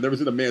seen, I've never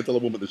seen a man tell a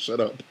woman to shut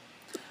up.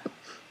 You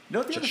know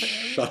what the other thing?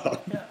 Shut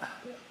up. Yeah.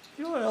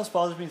 You know what else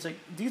bothers me? It's like,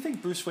 do you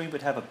think Bruce Wayne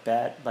would have a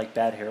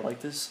bad hair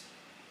like this?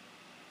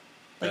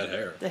 Bad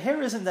hair. The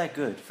hair isn't that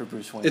good for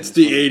Bruce Wayne. It's in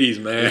the this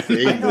movie. 80s,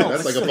 man. I know,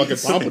 That's but like a fucking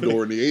still-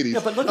 pompadour in the 80s. Yeah,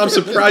 but look I'm at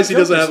surprised he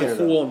the doesn't Joker's have a hair,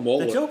 though. full-on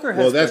mullet. The Joker has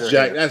Well, that's better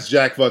Jack. hair. That's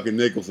Jack fucking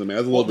Nicholson, man.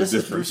 That's a Well, little this bit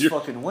is different. Bruce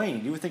fucking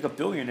Wayne. You would think a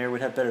billionaire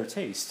would have better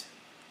taste.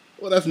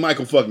 Well, that's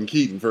Michael fucking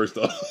Keaton, first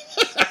off.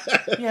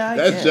 Yeah, I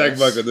That's Jack guess.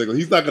 fucking Nicholson.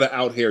 He's not going to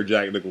out hair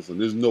Jack Nicholson.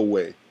 There's no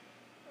way.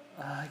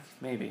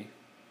 Maybe.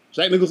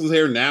 Jack Nicholson's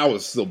hair now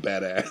is still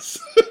badass.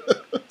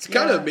 It's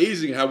kind of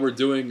amazing how we're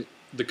doing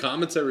the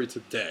commentary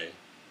today.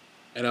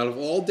 And out of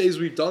all days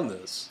we've done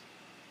this,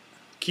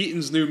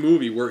 Keaton's new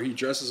movie where he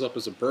dresses up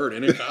as a bird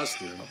in a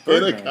costume In a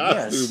Birdman,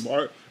 costume,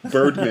 yes.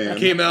 Birdman.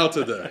 came out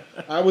today.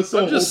 I was so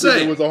I'm hoping just there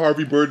saying. was a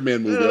Harvey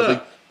Birdman movie.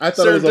 Yeah. I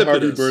thought it was a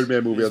Harvey Serendipitous.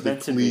 Birdman movie. I was It's like,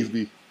 meant to please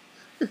be.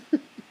 be.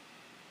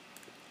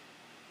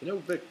 You know,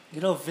 Vic,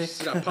 You know, Vic.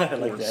 she's got I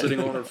popcorn like that. sitting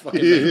on her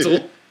fucking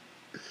mantle.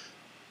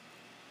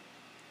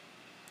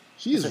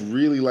 She is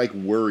really like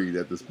worried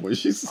at this point.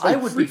 She's I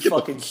like, would be freaking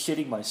fucking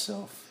shitting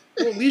myself.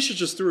 Well, Alicia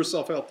just threw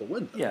herself out the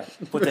window. Yeah,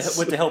 with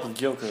the help of the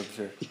Joker, I'm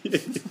sure.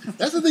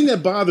 That's the thing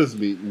that bothers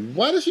me.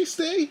 Why does she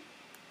stay?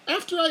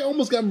 After I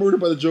almost got murdered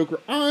by the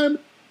Joker, I'm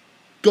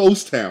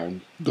Ghost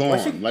Town gone.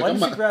 Why did I'm she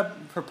not. grab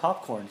her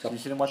popcorn? She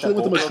didn't want that Should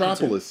have went to bowl broken, too?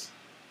 Metropolis.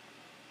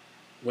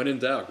 When in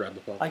doubt, grab the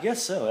popcorn. I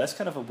guess so. That's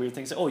kind of a weird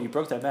thing. To say, oh, you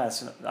broke that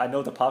mask. I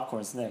know the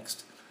popcorn's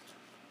next.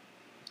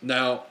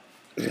 Now,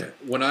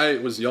 when I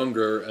was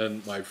younger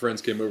and my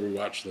friends came over to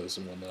watch this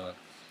and whatnot,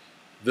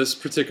 this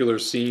particular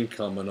scene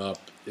coming up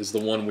is the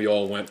one we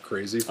all went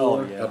crazy for.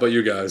 Oh, yeah. How about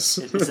you guys?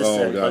 Is this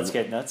Oh, God. Let's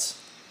Get Nuts?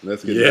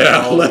 Let's get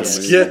Yeah, Oh,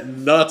 let's yes. get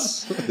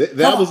nuts.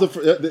 That was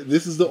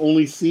this is the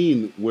only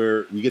scene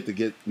where we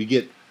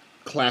get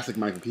classic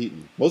Michael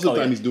Keaton. Most of the Oh,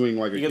 time yeah. he's doing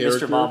like a You get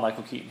character. Mr. Mom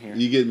Michael Keaton here.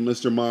 You get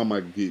Mr. Mom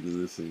Michael Keaton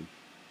in this scene.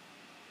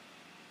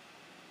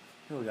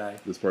 Little guy.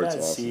 This part's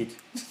Bad awesome. seed.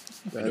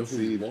 I know That's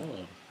who you the are.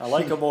 I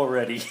like him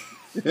already.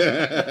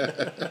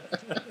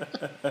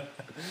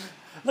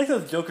 I like how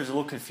the Joker's a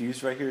little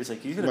confused right here. He's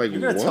like, you're Like,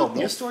 gonna tell what me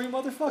the a story,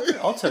 motherfucker?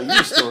 I'll tell you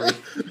a story.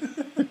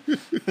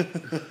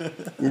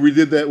 when we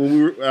did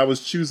that, I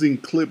was choosing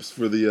clips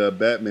for the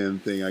Batman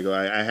thing. I go,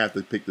 I have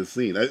to pick the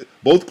scene.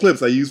 Both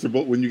clips I used for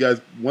both. When you guys,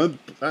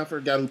 I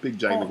forgot who picked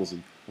Jack Oh.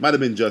 Nicholson. It might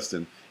have been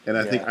Justin, and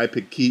I think Yeah. I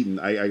picked Keaton.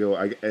 I go,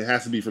 it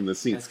has to be from this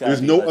scene. It's gotta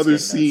There's be no Let's other Get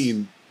Nuts.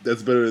 scene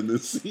that's better than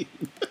this scene.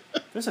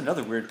 There's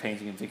another weird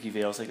painting in Vicky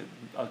Vale. It's like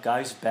a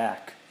guy's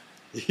back.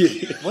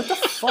 What the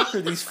fuck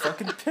are these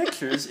fucking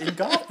pictures in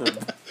Gotham?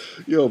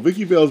 Yo,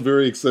 Vicky Vale's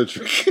very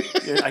eccentric.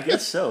 Yeah, I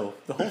guess so.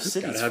 The whole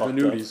city's Gotta have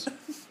the fucked nudies. up.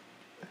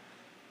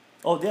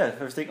 Oh yeah,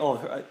 her thing.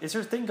 Oh, is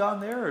her thing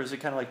gone there, or is it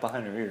kind of like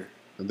behind her ear?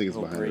 I think it's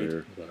Little behind braid.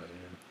 her.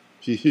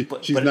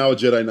 But, She's but- now a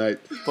Jedi Knight.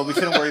 But we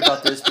couldn't worry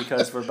about this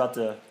because we're about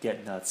to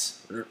get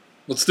nuts. yeah.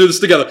 Let's do this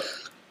together.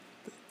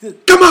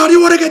 Come on, you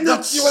want to get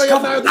nuts? You wanna get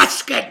Come on, nuts?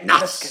 let's get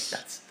nuts. Let's get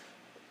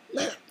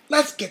nuts.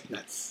 Let's get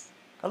nuts.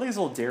 I think it's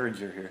a little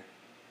Derringer here.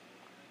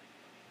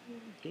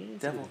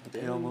 Devil, the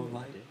pale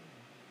moonlight.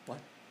 What?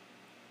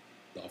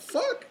 The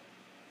fuck?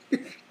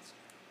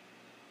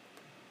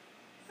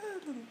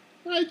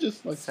 I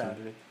just like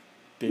Sounded it.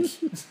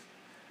 Bitch.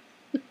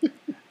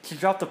 She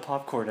dropped the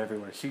popcorn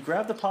everywhere. She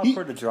grabbed the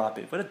popcorn to drop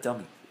it. What a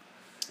dummy.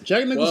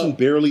 Jack Nicholson Well-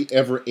 barely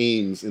ever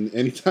aims in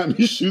any time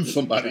he shoots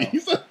somebody.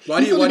 He's not, Why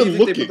do he's you not think even they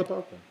put looking. the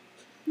popcorn?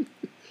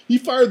 He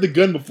fired the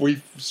gun before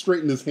he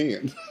straightened his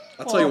hand.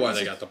 I'll tell you Well, why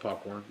they got the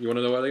popcorn. You want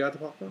to know why they got the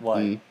popcorn?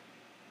 Why? Mm.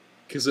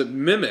 Because it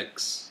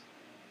mimics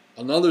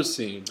another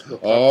scene. where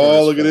popcorn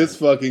Oh, is look at this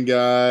found. fucking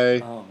guy.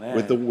 Oh, man.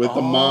 With the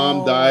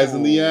mom dies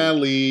in the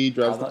alley,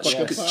 drives How the about-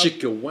 fucking yes. pop.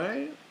 Chicka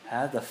wham.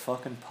 Had the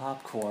fucking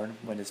popcorn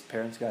when his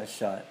parents got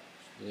shot.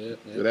 Yeah,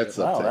 Yeah, that's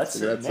yeah. Subtext. Wow, that's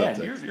Look at that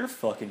man. subtext. You're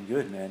fucking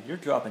good, man. You're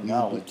dropping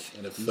knowledge.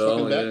 And it He's fell.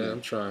 fucking Yeah, Batman.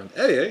 I'm trying.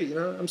 Hey, you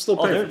know, I'm still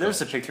Oh, paying. for there's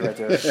a college. picture right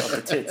there of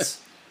the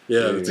tits. Yeah,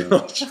 There the you go.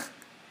 tits.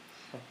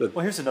 Well,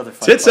 here's another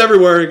fight. Tits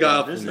everywhere in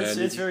Gotham, It's, man.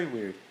 it's very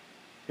weird.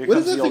 Here What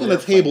is comes that the thing old on the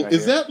airplane table? right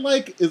Is here. that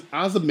like, is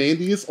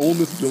Ozymandias own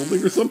this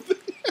building or something?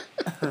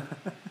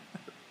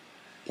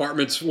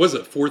 Apartments, was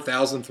it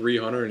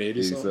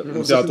 4,380 something?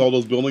 You see how tall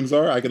those buildings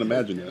are? I can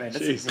imagine Man, that.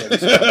 that's,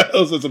 Jeez. yeah,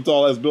 Those are some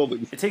tall ass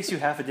buildings. it takes you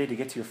half a day to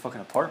get to your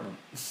fucking apartment.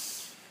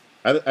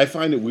 I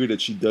find it weird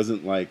that she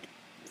doesn't like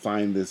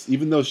find this,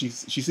 even though she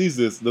sees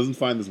this, doesn't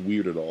find this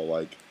weird at all.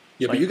 Like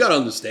Yeah, but you got to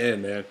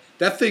understand, man.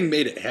 That thing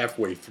made it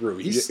halfway through.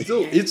 It's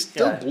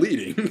still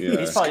bleeding. Yeah.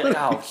 He's probably like,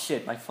 oh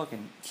shit, my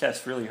fucking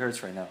chest really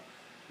hurts right now.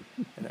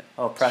 And then,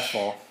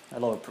 pratfall. I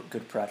love a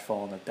good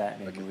pratfall in a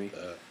Batman movie.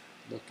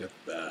 Look at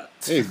that.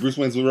 Hey, Bruce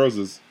Wayne's the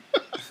roses.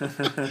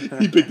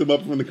 He picked them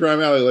up from the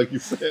crime alley, like you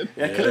said.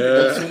 Yeah, it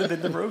should have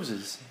been the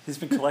roses. He's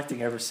been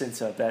collecting ever since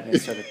Batman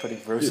started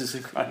putting roses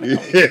in crime alley.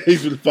 Yeah,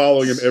 he's been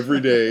following him every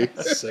day.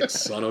 Sick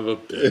son of a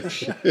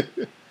bitch.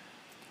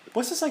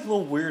 What's this like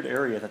little weird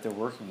area that they're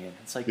working in?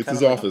 It's like It's kind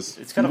his of office.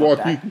 It's kind You of walk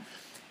a back. in-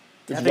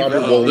 It's Have they Robert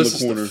really- Wall in This the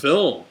is corner. the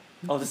film.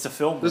 Oh, this is the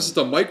film. This is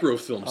the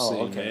microfilm Oh, scene,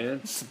 okay. man.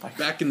 It's the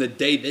micro- Back in the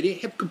day, they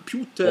didn't have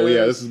computers. Oh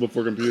yeah, this is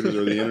before computers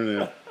or the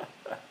internet.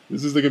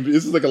 This is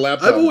like a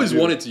laptop. I've always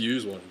computer. wanted to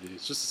use one of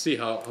these just to see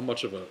how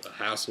much of a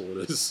hassle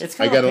it is. It's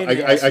I kind got of a pain in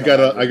the ass I in the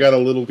library. got a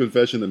little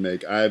confession to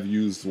make. I've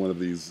used one of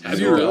these.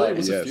 Have you really?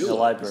 What's it Yes. In feel the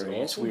like? library. Is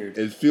it It's awesome? weird.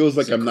 It feels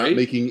like Is it I'm not great?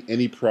 making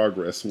any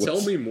progress.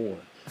 Tell me more.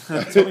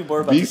 Tell me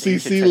more about this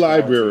ancient BCC technology.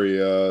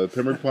 Library,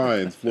 Pembroke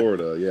Pines,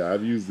 Florida. Yeah,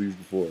 I've used these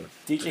before.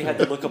 DJ had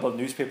to look up a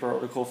newspaper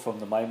article from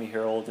the Miami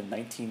Herald in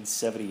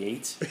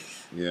 1978,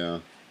 Yeah.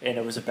 and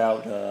it was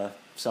about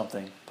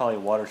something, probably a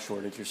water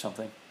shortage or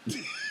something.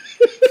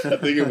 I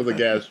think it was a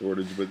gas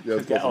shortage, but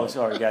that's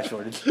Sorry, gas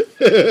shortage.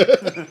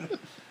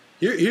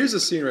 Here's a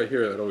scene right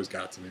here that always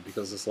got to me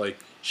because it's like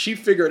she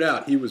figured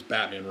out he was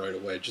Batman right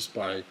away just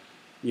by,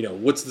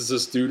 what does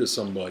this do to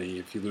somebody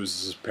if he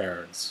loses his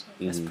parents?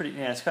 It's pretty.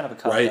 Yeah, it's kind of a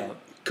cop Right? out.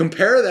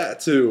 Compare that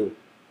to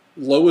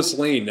Lois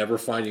Lane never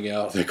finding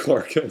out that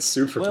Clark Kent's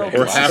Superman.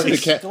 Or half the And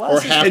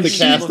she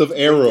cast looked of way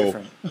Arrow.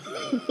 different.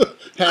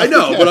 I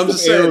know, but I'm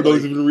just saying, Arrow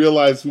doesn't like- even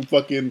realize who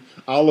fucking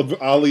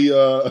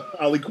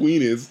Ollie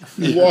Queen is.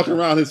 He's walking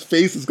around, his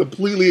face is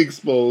completely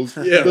exposed.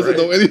 Yeah, Doesn't right.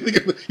 know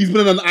anything. He's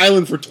been on an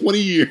island for 20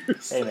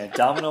 years. Hey man,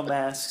 domino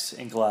masks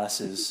and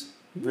glasses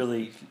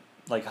really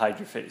hide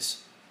your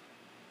face.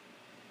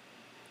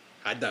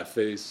 Hide that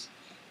face.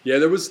 Yeah,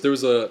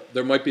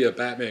 there might be a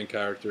Batman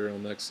character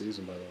on next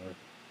season, by the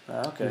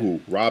way. Okay.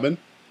 Ooh, Robin?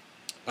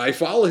 I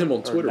follow him on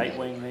Or Twitter. by the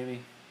way. Nightwing maybe.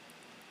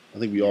 I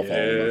think we all follow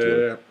him on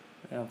Twitter. Yeah,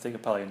 Yeah, I'm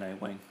thinking probably a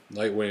Nightwing.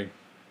 Nightwing.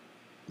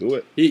 Do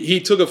it. He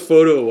took a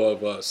photo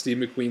of Steve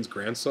McQueen's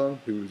grandson,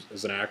 who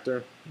is an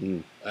actor,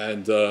 and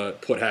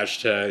put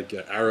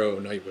hashtag Arrow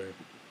Nightwing.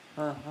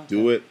 Okay.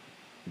 Do it.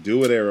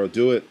 Do it, Arrow.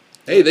 Do it.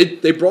 Hey,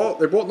 they brought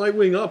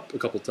Nightwing up a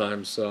couple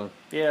times, so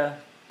Yeah.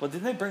 Well,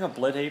 didn't they bring up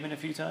Bloodhaven a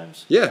few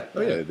times? yeah,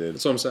 Yeah, they did.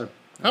 That's what I'm saying.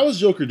 How is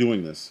Joker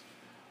doing this?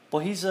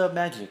 Well, he's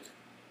magic.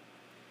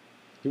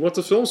 He went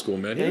to film school,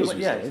 man. He Yeah, knows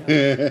yeah. what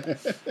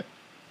he's doing.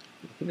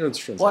 He knows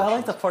translation. Well, I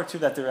like the part too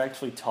that they're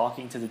actually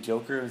talking to the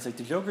Joker. It's like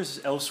the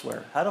Joker's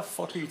elsewhere. How the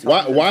fuck are you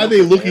talking? Why to are the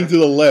they Joker looking there? to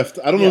the left?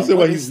 I don't Yeah, understand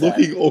why what he's is that?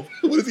 looking over.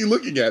 What is he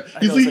looking at? I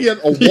He's know, it's looking like-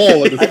 at a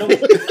wall. At I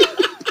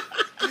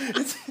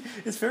this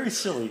don't. it's very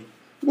silly.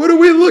 What are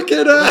we looking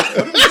at?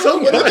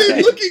 What are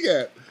they looking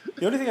at?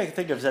 The only thing I can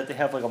think of is that they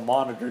have like a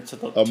monitor to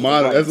the A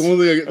monitor. That's the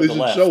only thing or they the should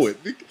left. show it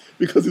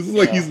because it's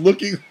like Yeah. he's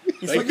looking.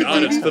 He's Thank looking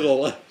God at it's to the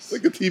left.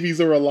 Like the TVs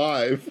are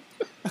alive.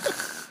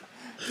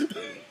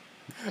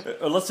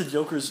 unless the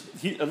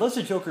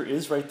Joker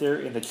is right there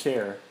in the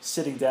chair,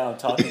 sitting down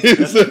talking. To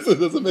them. It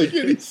doesn't make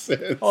any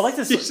sense. Oh, I like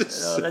this.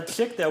 Jesus. That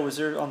chick that was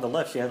there on the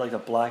left. She had like a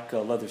black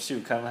leather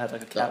suit. Kind of had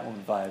like a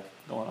Catwoman vibe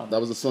going on. That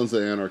was the Sons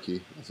of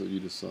Anarchy. That's what you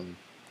just sung.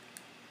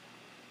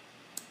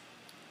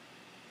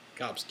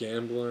 Cops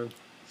gambling.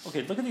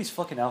 Okay, look at these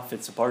fucking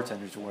outfits the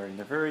bartenders are wearing.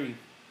 They're very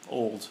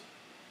old,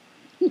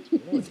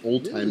 It's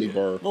old timey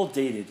bar. a little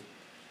dated.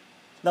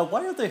 Now,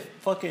 why are they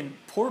fucking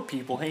poor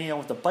people hanging out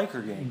with the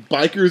biker gang?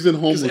 Bikers and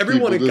Because homeless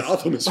everyone in people.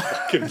 Gotham is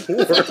fucking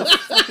poor.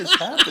 What is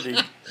happening?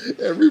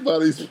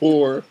 Everybody's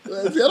poor.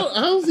 See,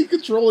 how is he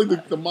controlling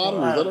the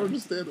monitors? I don't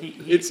understand it.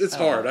 It's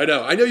hard. I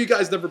know. I know you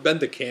guys never been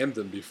to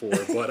Camden before,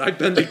 but I've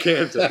been to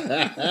Camden.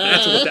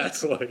 That's what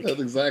that's like.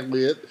 That's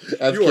exactly it.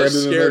 That's You are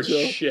Camden in a scared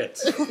nutshell. shit.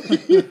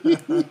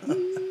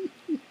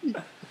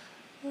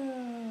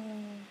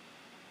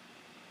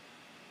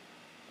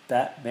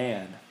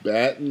 Batman.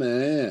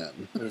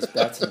 Batman. There's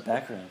bats in the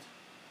background.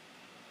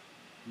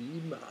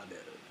 Imano.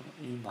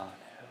 Imano.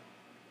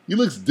 He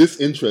looks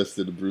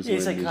disinterested in Bruce Yeah,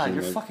 he's Wayne. like, God,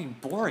 movies, you're like- fucking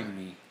boring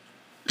me.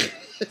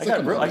 I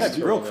got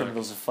real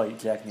criminals to fight,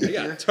 Jack I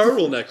Napier. got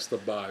turtlenecks to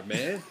buy,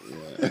 man.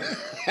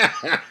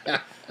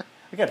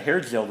 I got hair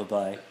gel to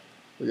buy.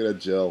 Look at that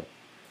gel.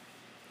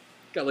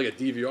 Got like a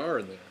DVR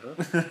in there,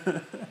 huh?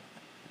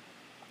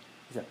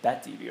 He's got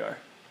bat DVR.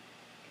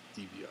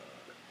 DVR.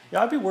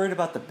 Yeah, I'd be worried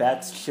about the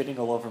bats shitting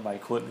all over my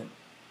equipment.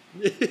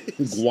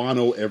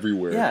 Guano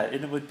everywhere. Yeah,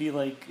 and it would be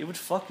like, it would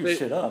fuck your They-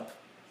 shit up.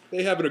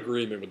 They have an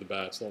agreement with the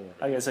bats. Don't worry.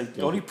 I guess like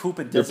only poop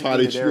in They're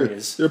potty designated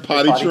areas. They're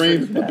potty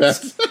trained. The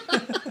best.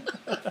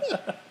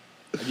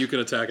 You can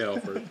attack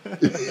Alfred.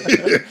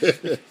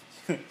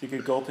 You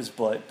could go up his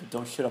butt, but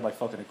don't shit on my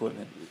fucking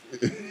equipment.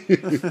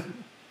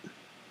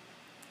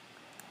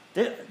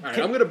 All right,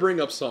 I'm gonna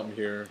bring up something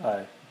here. All right.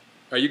 All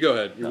right, you go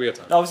ahead. We got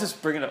time. I was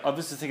just bringing up. I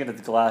was just thinking of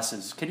the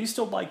glasses. Can you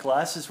still buy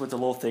glasses with the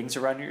little things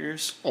around your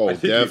ears? Oh, I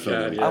think you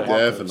definitely. can, yeah. I want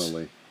those.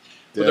 Definitely.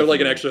 But they're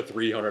like an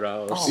Definitely. extra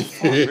 $300. Oh,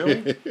 fuck,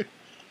 really?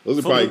 Those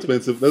are probably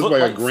expensive. Those are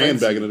probably like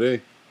 $1,000 back in the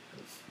day.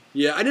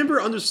 Yeah, I never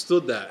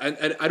understood that,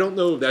 and I don't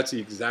know if that's the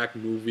exact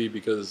movie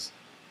because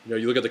you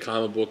look at the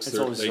comic books,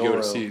 they go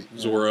to see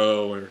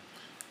Zorro, or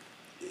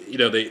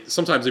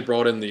sometimes they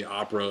brought in the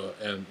opera,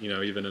 and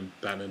even in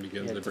Batman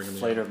Begins they bring in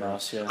the opera.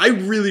 Mouse. Yeah, I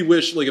really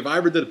wish, if I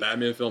ever did a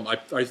Batman film,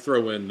 I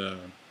throw in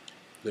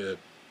the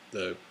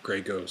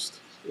Grey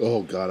Ghost.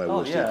 Oh God, I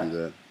wish they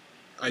do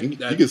that.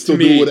 You can still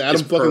do it with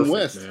Adam fucking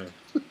West. Man.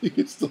 You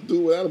can still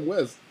do it with Adam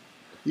West.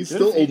 He's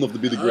still old enough to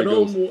be the Grey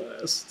Ghost.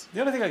 West.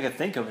 The only thing I could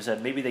think of is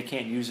that maybe they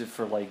can't use it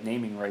for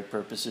naming right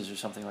purposes or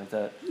something like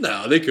that.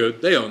 No, they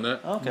could. They own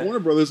that. Okay. Warner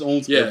Brothers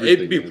owns everything.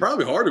 It'd be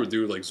probably harder to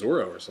do like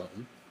Zorro or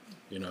something.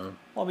 Well,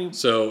 I mean,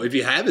 so if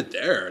you have it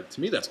there,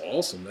 to me that's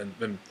awesome.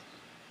 And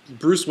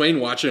Bruce Wayne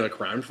watching a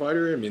crime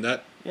fighter,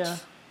 yeah.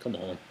 Come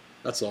on.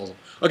 That's awesome.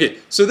 Okay,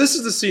 so this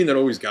is the scene that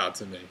always got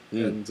to me.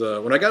 And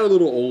when I got a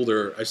little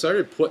older, I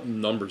started putting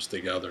numbers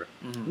together.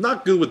 I'm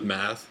not good with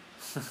math.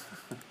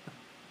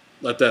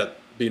 Let that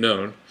be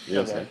known.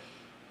 Yes. Okay.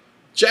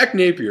 Jack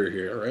Napier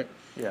here, right?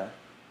 Yeah.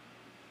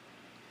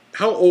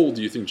 How old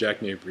do you think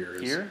Jack Napier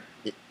is? Here?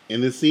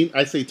 In this scene,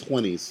 I say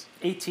 20s.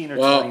 18 or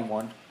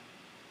 21.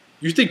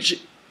 You think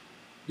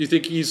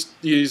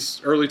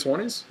he's early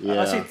 20s? Yeah.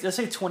 Let's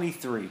say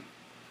 23.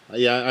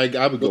 Yeah,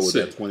 I would go with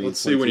that 20s. Let's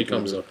see when he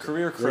comes up.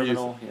 Career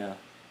criminal, yeah.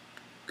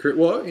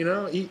 Well, he I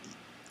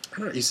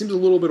don't know, he seems a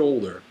little bit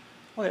older.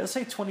 Okay, let's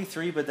say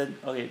 23, but then,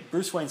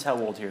 Bruce Wayne's how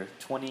old here?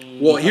 20?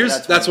 Well,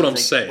 that's what I'm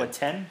saying. What,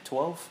 10,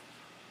 12?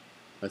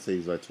 I'd say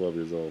he's like 12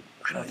 years old.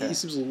 I don't know, he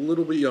seems a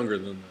little bit younger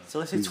than that. So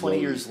let's say 20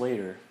 years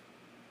later.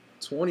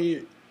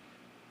 20.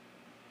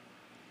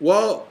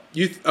 Well,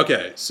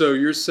 okay, so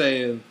you're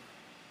saying...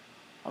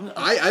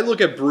 I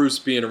look at Bruce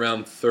being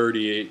around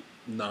 38,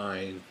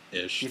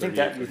 9-ish. You think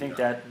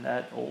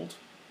that old?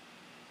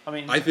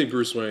 I think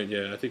Bruce Wayne,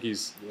 I think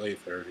he's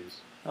late 30s.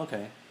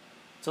 Okay.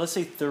 So let's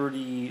say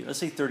 30, let's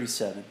say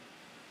 37.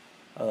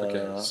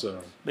 Okay,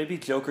 so... Maybe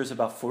Joker's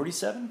about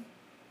 47?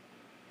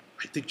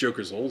 I think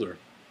Joker's older.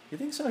 You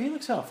think so? He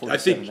looks about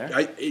 47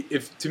 there.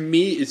 To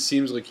me, it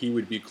seems like he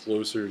would be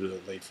closer to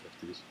the late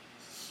 50s.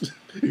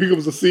 Here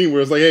comes a scene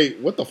where it's like, hey,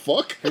 what the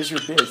fuck? Here's your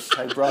bitch.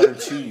 I brought her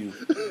to you.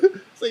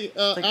 It's like,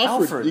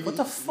 Alfred, what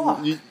the fuck?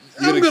 I'm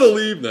going to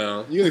leave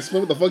now. You going to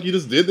explain what the fuck you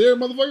just did there,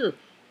 motherfucker?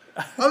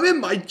 I'm in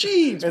my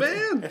jeans,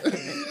 man.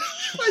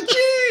 My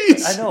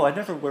jeans. I know. I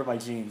never wear my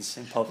jeans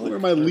in public. Where are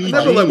my lead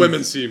never let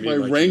women see me. My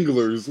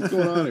Wranglers. What's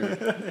going on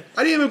here?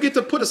 I didn't even get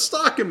to put a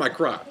sock in my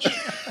crotch.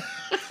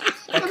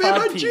 I'm in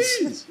my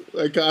jeans.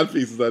 That codpiece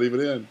is not even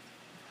in.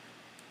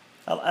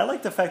 I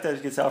like the fact that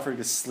it gets Alfred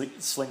just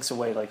slinks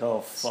away like, oh,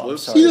 fuck, I'm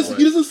Slips sorry.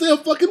 He doesn't say a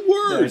fucking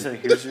word. No, he's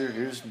like,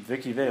 here's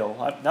Vicky Vale.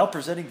 I'm now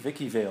presenting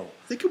Vicky Vale.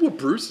 Think of what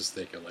Bruce is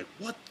thinking. Like,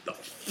 what the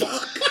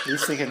fuck?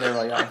 He's thinking they're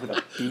like, I'm going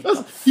to beat the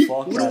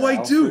fuck What out do I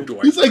of do? Alfred. Do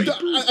I He's like, rape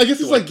her? I guess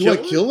he's like, do I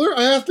kill her?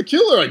 I have to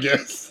kill her, I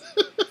guess.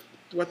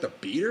 Do I have to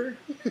beat her?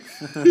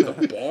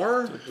 The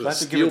bar? Do I have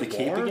to give her the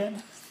cape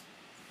again?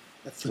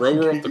 Throw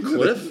her off the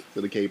cliff? To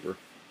the caper.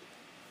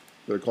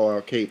 Better call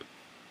out Cape.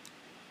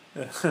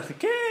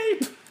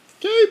 Cape!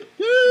 Cape!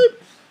 Cape!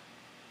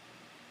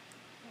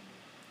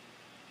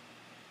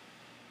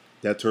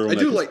 That turtleneck.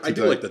 I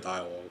do like the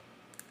dialogue.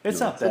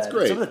 It's not bad. It's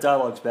great. Some of the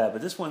dialogue's bad,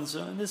 but this one's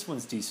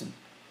decent.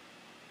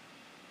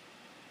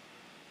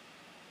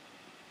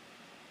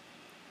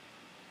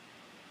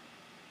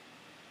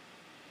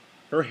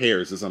 Her hair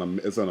is just on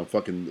a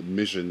fucking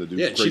mission to do.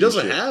 Yeah, crazy she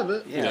doesn't shit. have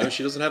it. Yeah.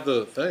 She doesn't have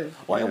the thing.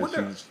 Well,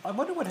 Yeah, I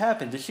wonder what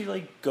happened. Did she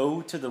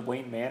go to the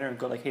Wayne Manor and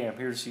go like, "Hey, I'm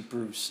here to see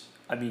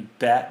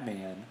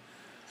Batman,"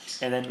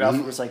 and then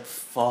Alfred was like,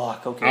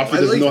 "Fuck, okay."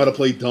 Alfred doesn't know how to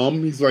play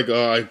dumb. He's like,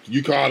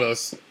 you caught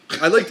us.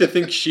 I like to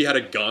think she had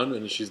a gun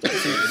and she's like,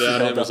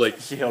 and was like,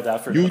 she held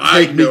Alfred. You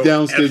like, take me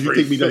downstairs. You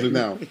take me downstairs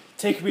now.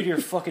 Take me to your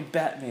fucking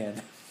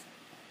Batman.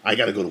 I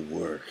gotta go to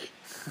work,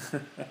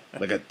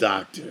 like a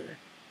doctor.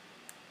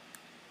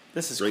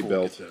 This is Great cool.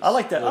 belt. I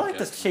like that. I like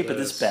the shape of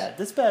this bat.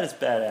 This bat is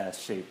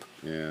badass shape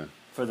Yeah.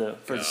 for the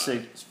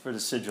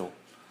sigil.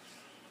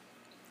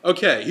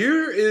 okay,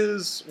 here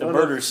is The one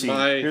murder of scene.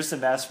 my... Here's the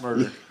mass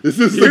murder. This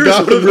is the Here's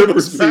Gotham one of the Ripper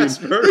most mass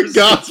scene. murders The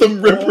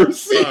Gotham Ripper all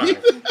scene. time.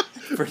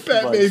 Pretty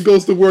Batman much.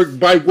 goes to work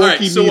by work. All right,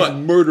 He so means what?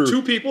 murder.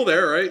 2 people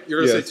there, right?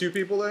 You're gonna Yes. say 2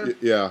 people there?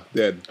 Yeah,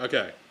 dead.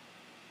 Okay.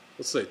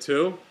 Let's say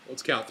 2.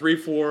 Let's count. 3,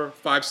 4,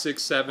 5,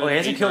 6, 7. Oh, he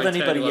hasn't 8, killed 9,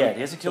 anybody 10, yet. 11,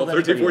 He hasn't killed 12,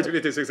 13, anybody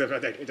 14, 15, 16,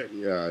 17, 18.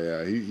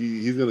 Yeah.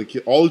 He's gonna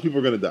kill. All these people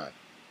are gonna die.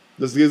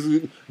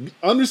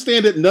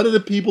 Understand that none of the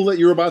people that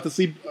you're about to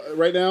see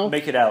right now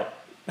Make it out.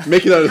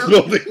 make it out of this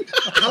building.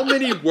 How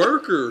many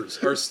workers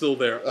are still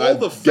there? All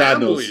the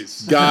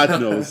families. God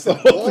knows.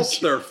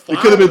 Lost their It father.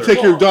 could have been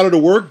take your daughter to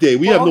work day.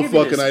 We Well, have I'll no give you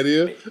fucking this.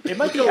 idea. It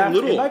might be Look how after,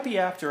 little. it might be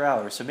after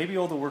hours, so maybe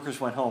all the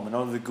workers went home and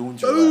all of the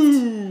goons are left.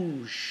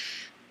 Boosh.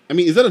 I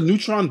mean, is that a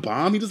neutron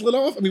bomb he just lit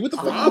off? I mean, what the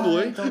fuck?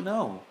 Probably. I don't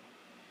know.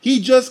 He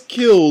just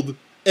killed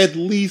at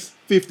least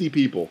 50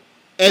 people.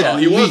 Well,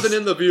 he wasn't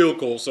in the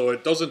vehicle, so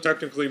it doesn't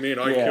technically mean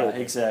I Yeah, killed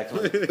him.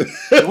 exactly.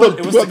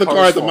 The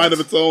car has a mind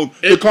of its own.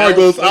 The car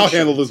goes, I'll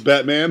handle this,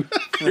 Batman.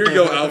 Here you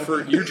go,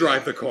 Alfred. You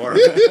drive the car.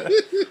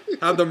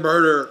 have the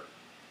murder.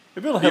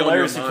 It'd be a little Be on your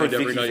hilarious to put mind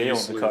every Vicky night you Vale in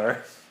the sleep.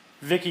 car.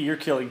 Vicky, you're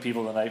killing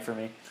people tonight for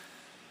me.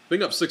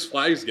 Bring up Six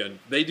Flags again.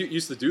 They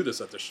used to do this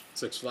at the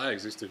Six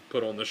Flags. They used to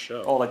put on this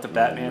show. Oh, like the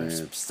Batman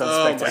man. stunt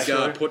Oh my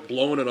spectacular. god,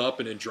 blowing it up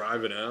and then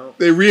driving out.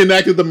 They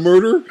reenacted the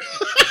murder.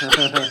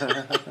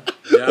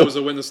 Yeah, I was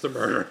a witness to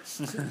murder.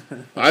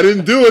 I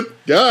didn't do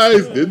it,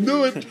 guys. Didn't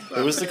do it.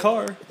 It was the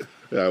car.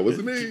 Yeah, it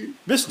wasn't me.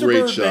 Mr.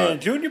 Great Birdman, shot.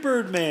 Junior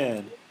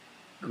Birdman.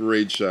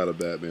 Great shot of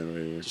Batman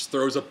right here. Just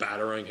throws a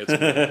batarang, hits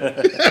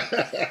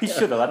me. He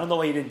should have. I don't know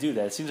why he didn't do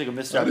that. It seems like a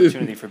missed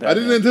opportunity for I Batman.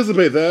 didn't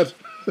anticipate that.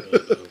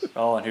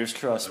 Oh, and here's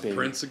Trust, baby.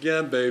 Prince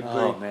again, baby.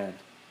 Oh, man.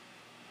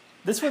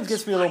 This one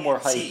gets me a little more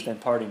hype than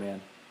Party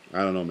Man. I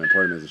don't know, man.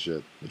 Party Man's a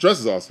shit. The dress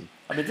is awesome.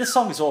 I mean, this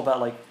song is all about,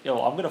 like, yo,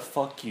 I'm going to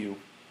fuck you,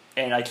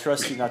 and I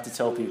trust you not to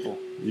tell people.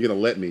 You're gonna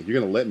let me. You're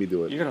gonna let me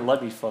do it. You're going to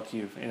let me fuck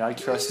you, and I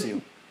trust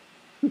you.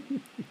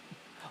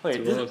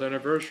 Wait, 200th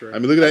anniversary. I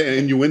mean, look at that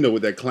innuendo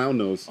with that clown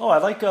nose. oh, I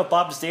like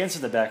Bob's dance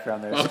in the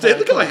background there. Oh, It's dude, kinda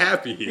look how cool.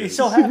 happy he is. He's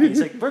so happy.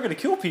 He's like, we're going to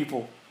kill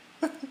people.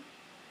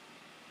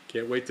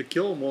 Can't wait to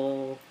kill them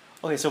all.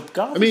 Okay, so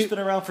Gotham's I mean- been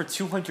around for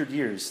 200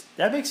 years.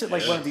 That makes it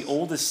like one of the Yes.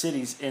 oldest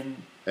cities in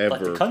like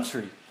the Ever.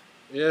 country.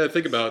 Yeah,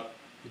 think about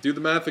it. Do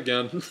the math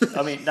again.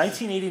 I mean,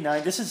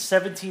 1989. This is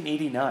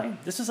 1789.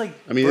 This is like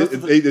I mean, birth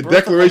it's of the birth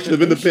Declaration of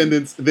like, the nation.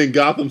 Independence, then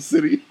Gotham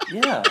City.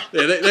 Yeah,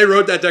 Yeah, they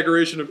wrote that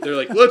declaration. They're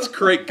like, let's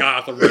create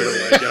Gotham right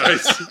away,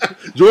 guys.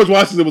 George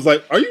Washington was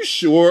like, "Are you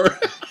sure?"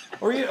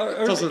 or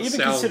Doesn't even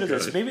sound consider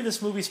this. good. Maybe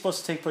this movie's supposed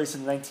to take place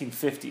in the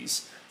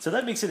 1950s, so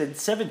that makes it in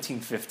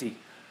 1750.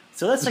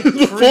 So that's like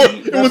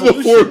It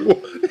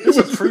was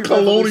a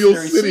colonial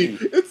city.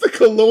 It's a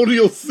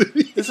colonial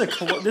city. This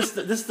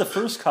is the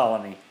first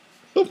colony.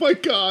 Oh my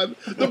God!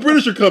 The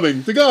British are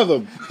coming to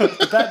Gotham.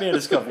 The Batman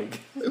is coming.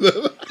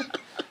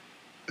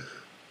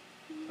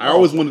 I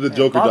always wanted the man,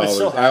 Joker Bob is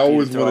dollars. so I happy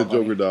always to throw wanted out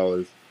money. Joker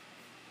dollars.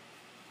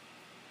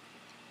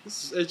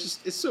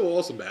 It's so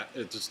awesome that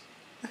it's just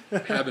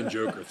having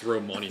Joker throw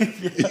money. I don't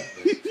And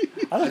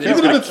care. he's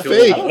Even gonna if it's kill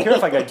fake. I don't care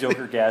if I got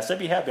Joker gas. I'd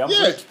be happy. I'm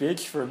Yeah. rich,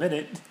 bitch, for a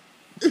minute.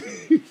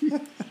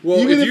 Well,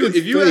 Even if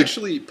if you it's fake.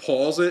 actually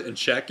pause it and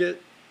check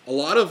it,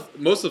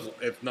 most of,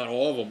 if not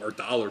all of them, are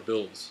dollar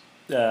bills.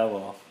 Yeah,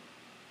 well.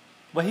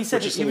 Well, he said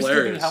Which is he was giving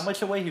hilarious. how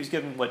much away? He was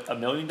giving, what, $1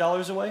 million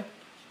away? It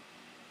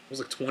was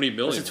like 20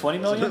 million. Was it 20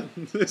 million?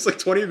 wasn't it? It's like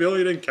 20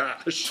 million in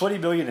cash. $20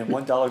 million in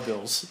 $1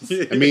 bills.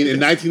 I mean, in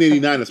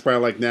 1989, it's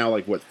probably like now,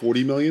 like what,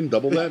 40 million?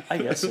 Double that? I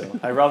guess so.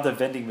 I robbed a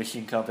vending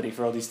machine company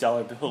for all these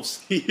dollar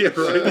bills. Yeah,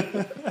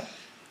 right.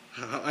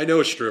 I know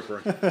a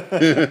stripper.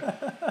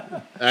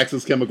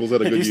 Access Chemicals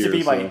had a It good used year. to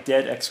be my so.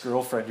 dead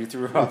ex-girlfriend who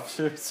threw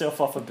herself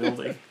off a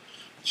building.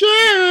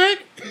 Jack!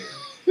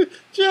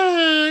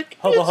 Jack!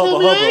 Hubba, it's hubba, a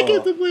racket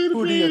hubba. to play the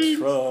Who do you games.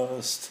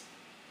 trust?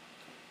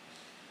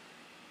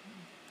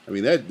 I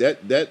mean,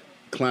 that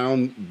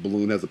clown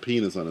balloon has a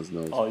penis on his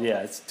nose. Oh,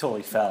 yeah, it's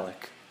totally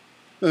phallic.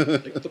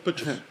 Take the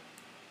pictures.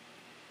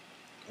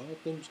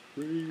 Gotham's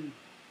Creed.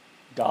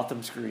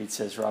 Gotham's greed,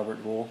 says Robert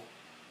Rule.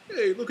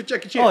 Hey, look at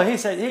Jackie Chan. Oh, hey,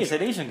 it's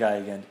that Asian guy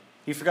again.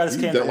 He forgot his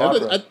I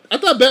candelabra.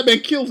 thought Batman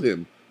killed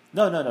him.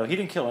 No, he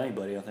didn't kill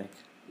anybody, I think.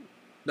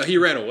 No, he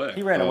ran away.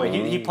 He ran away.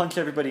 He Oh. punched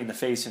everybody in the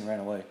face and ran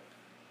away.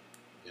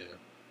 Yeah.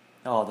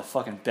 Oh, the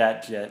fucking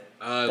bat jet.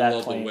 I Bat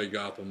love plane. the way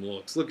Gotham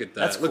looks. Look at that.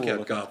 That's Look cool how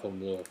looking.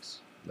 Gotham looks.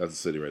 That's the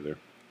city right there.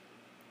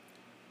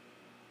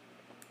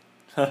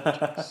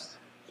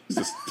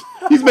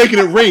 He's making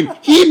it rain.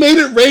 He made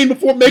it rain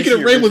before making He's it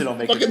the rain with original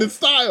Make It fucking Rain. his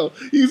style.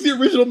 He's the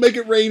original Make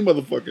It Rain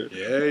motherfucker.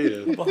 Yeah,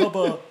 yeah. Hubba,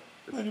 hubba.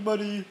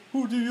 Anybody,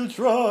 who do you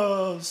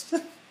trust?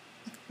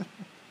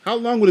 How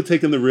long would it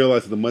take them to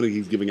realize that the money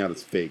he's giving out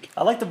is fake?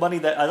 I like the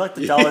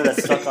dollar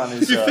that's stuck on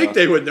his. You think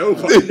they would know?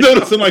 They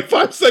notice in like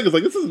 5 seconds,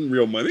 like, this isn't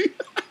real money.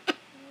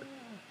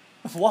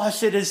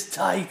 Wash it as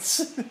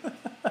tights.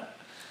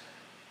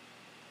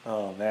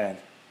 Oh man,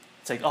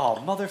 it's like,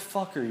 oh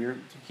motherfucker, you're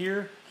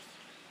here.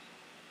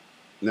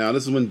 Now,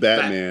 this is when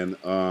Batman,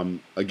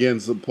 again,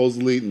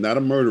 supposedly not a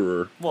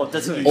murderer, Well, it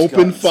doesn't use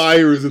open guns.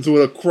 fires into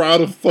a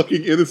crowd of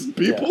fucking innocent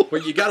people.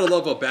 But you gotta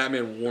love how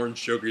Batman warns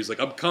Joker. He's like,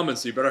 I'm coming,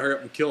 so you better hurry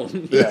up and kill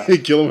him. Yeah. Hey,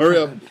 kill him, hurry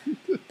up.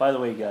 By the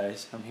way,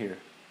 guys, I'm here.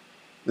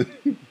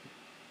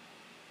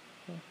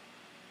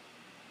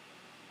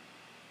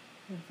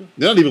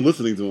 They're not even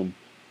listening to him.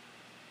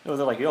 No,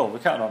 they're like, yo, we're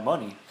counting our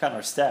money, counting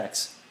our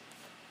stacks.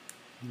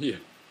 Yeah.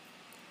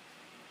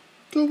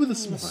 Go with a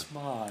Smile.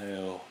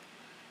 smile.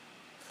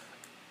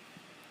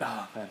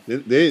 Oh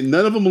man.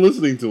 None of them are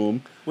listening to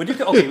him. Would you?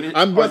 Okay,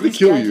 I'm are about to these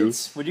kill you.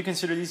 gadgets? Would you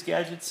consider these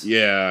gadgets?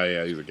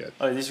 Yeah, he's a gadget.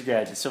 Oh, these are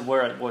gadgets. So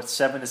we're at what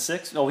 7 to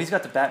 6? Oh, he's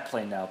got the bat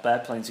plane now.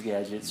 Bat plane's a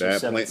gadget. So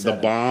Bat 7 plane, to the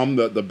 7. bomb,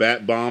 the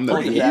bat bomb that Oh,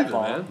 the Pretty bat even,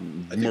 bomb.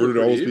 man. I think murdered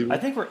we're all those pretty people. I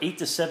think we're 8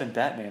 to 7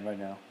 Batman right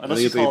now. Unless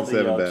think you it's call 8 to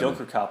 7 the Batman.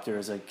 Joker copter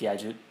as a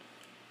gadget.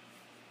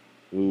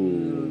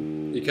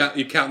 Ooh. You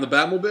counting the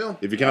Batmobile?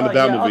 If you count the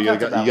Yeah, Batmobile, I'll you count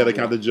the gotta Batmobile.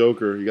 count the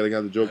Joker. You gotta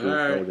count the Joker. All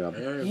right.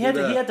 Helicopter. All right, He do had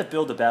that. to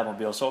build the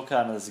Batmobile, so I'll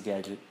count it as a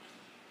gadget.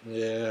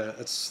 Yeah,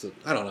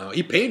 I don't know.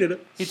 He painted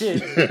it. He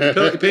did.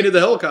 He painted the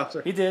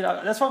helicopter. He did.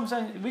 That's what I'm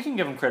saying. We can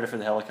give him credit for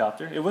the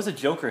helicopter. It was a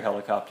Joker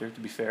helicopter, to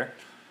be fair.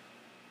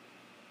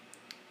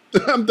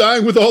 I'm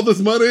dying with all this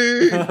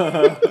money.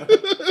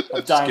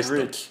 I'm dying gets the-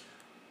 rich.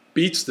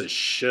 Beats the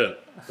shit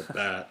with the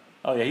bat.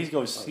 Oh yeah, he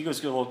goes a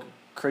little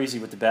crazy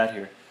with the bat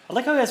here. I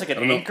like how he has like an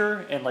don't know.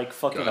 anchor and like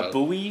fucking a God.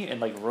 buoy and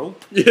like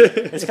rope. Yeah.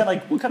 It's kind of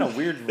like, what kind of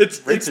weird?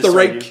 It's rapist the are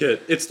rape you?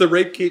 kit. It's the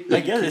rape kit. that I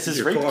you guess keep it's in his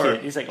your rape car.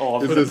 kit. He's like, oh,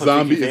 I'm It's gonna a put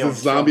zombie. Vicky It's Vale a in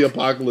zombie trunk.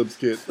 apocalypse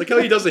kit. Like how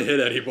he doesn't hit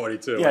anybody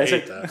too. Yeah, I it's hate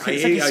like, that. it's I like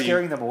hate he's how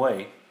scaring them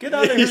away. Get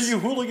out of here, He's- you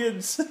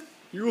hooligans!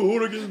 you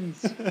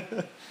hooligans.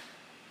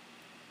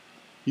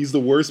 He's the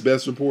worst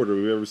best reporter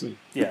we've ever seen.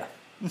 Yeah.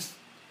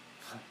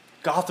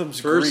 Gotham's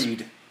First-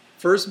 greed.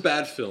 First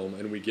bad film,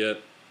 and we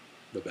get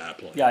the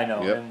Batplane. Yeah, I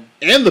know. Yep. And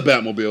And the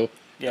Batmobile.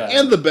 Yeah.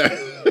 And the Bat.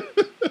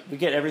 we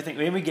get everything.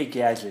 And we get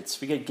gadgets.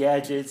 We get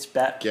gadgets,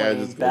 Batplane,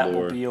 Gadgets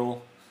galore. Batmobile.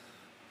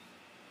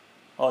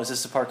 Oh, is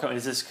this the part?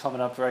 Is this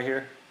coming up right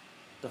here?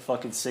 The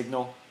fucking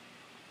signal.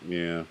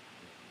 Yeah.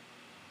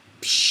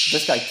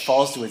 This guy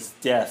falls to his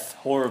death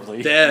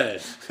horribly.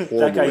 Dead. Horrible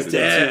That guy's way to die.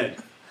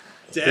 dead.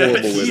 Dead. Horrible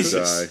Dead. way to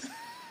Jesus. die.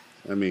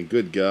 I mean,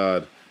 good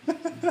God.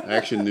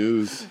 Action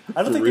news.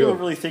 I don't For think real. they were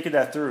really thinking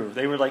that through.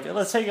 They were like,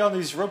 let's hang on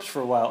these ropes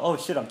for a while. Oh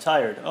shit, I'm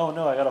tired. Oh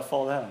no, I gotta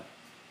fall down.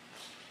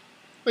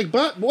 Like,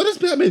 what is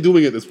Batman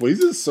doing at this point? He's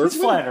just surfing.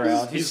 He's flying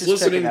around. He's just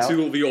listening checking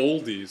to out. the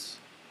oldies.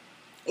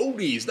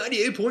 Oldies,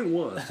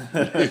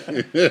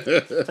 98.1.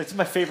 It's like, it's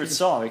my favorite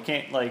song. I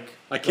can't like.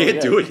 I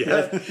can't go do it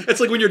yet. It's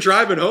like when you're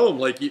driving home,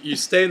 like you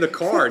stay in the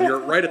car and you're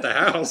right at the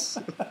house.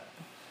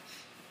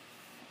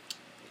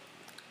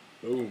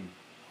 Boom.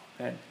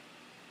 Man,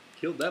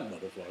 Killed that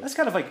motherfucker. that's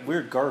kind of like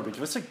weird garbage.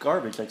 What's like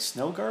garbage? Like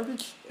snow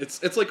garbage?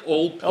 It's like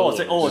old Oh, it's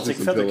like pillows. it's like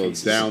Some feather pillows,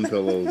 cases. down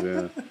pillows,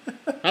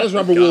 yeah. How does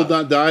Robert Will God.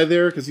 not die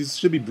there? Because he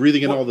should be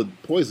breathing in all the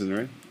poison,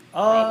 right?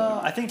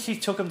 I think he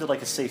took him to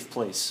like a safe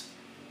place.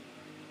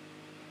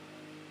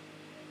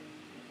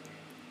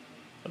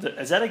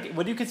 Is that a?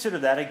 Would you consider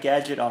that a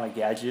gadget on a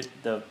gadget?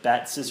 The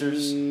bat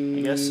scissors,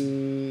 I guess.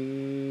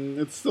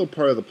 It's still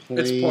part of the plane.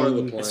 It's part of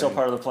the plane. It's still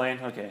part of the plane.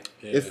 Okay.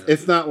 Yeah.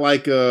 It's not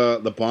like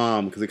the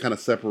bomb because it kind of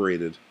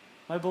separated.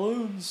 My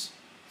balloons.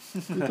 He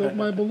took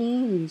my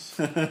balloons.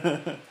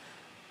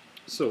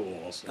 so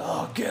awesome.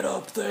 Oh, get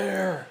up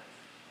there!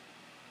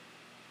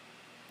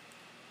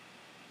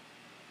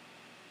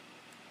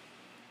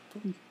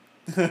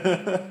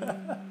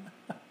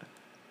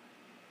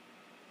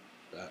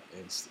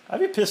 Batman's- I'd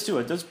be pissed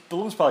too. Those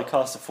balloons probably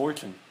cost a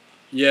fortune.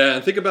 Yeah,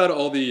 and think about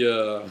all the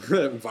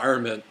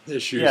environment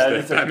issues Yeah, that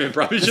it's like- Batman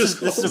probably This just is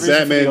the reason for the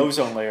Batman-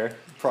 ozone layer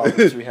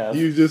problems we have.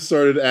 You just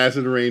started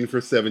acid rain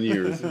for 7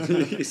 years.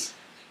 He's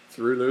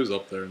threw those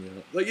up there. In the,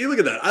 like, you look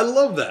at that. I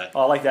love that.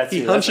 Oh, I like that too.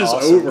 He That's hunches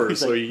awesome. over, He's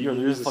so like, he you're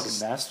the uses fucking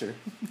his- master.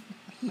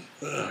 Oh,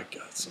 God,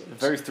 so awesome.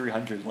 Very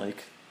 300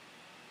 like.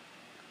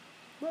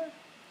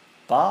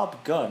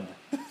 Bob Gunn.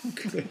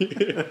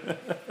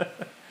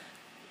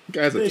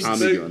 Guy's a Big Tommy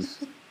thing. gun.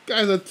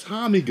 Guy's a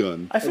Tommy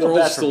gun. I they're feel all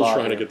bad for still Bob.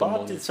 trying to here. get the Bob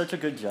money. did such a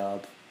good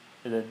job.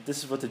 And then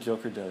this is what the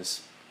Joker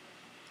does.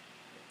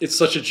 It's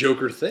such a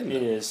Joker thing.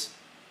 It is.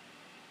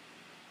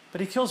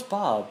 But he kills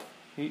Bob.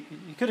 He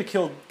could have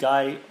killed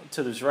guy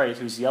to his right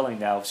who's yelling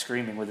now,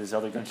 screaming with his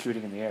other gun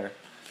shooting in the air.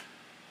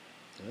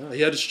 Yeah,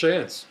 he had his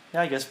chance.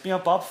 Yeah, I guess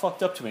Bob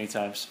fucked up too many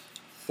times.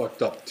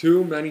 Fucked up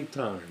too many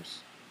times.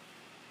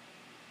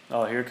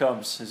 Oh, here it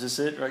comes. Is this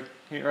it right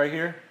here? Right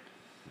here?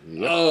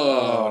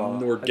 Oh,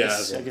 I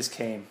orgasm. guess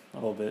came a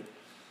little bit.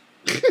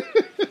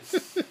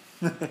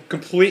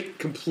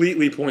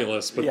 Completely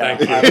pointless, but Yeah,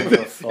 thank you. I don't give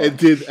a fuck. It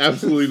did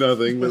absolutely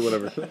nothing, but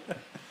whatever.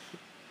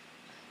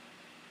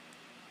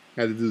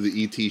 Had to do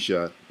the ET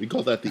shot. We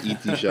call that the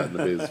ET shot in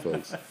the biz,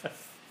 folks.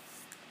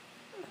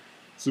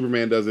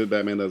 Superman does it.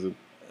 Batman does it.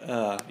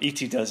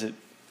 E.T. does it.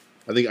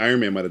 I think Iron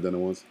Man might have done it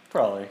once.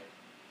 Probably.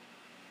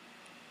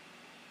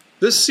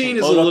 This scene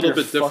is a Load up little your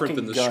bit different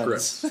than the fucking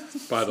guns.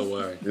 script, by the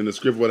way. In the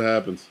script, what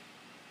happens?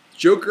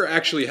 Joker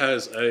actually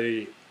has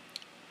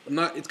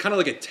it's kind of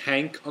like a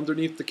tank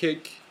underneath the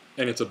cake,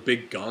 and it's a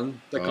big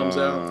gun that comes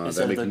out.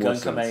 Instead that of the makes more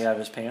gun coming sense. out of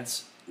his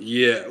pants.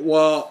 Yeah,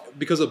 well,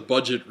 because of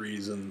budget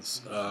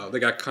reasons, they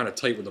got kind of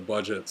tight with the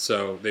budget,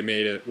 so they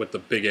made it with the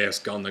big ass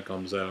gun that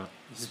comes out.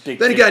 This big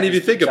Then dick- again, if you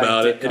this think giant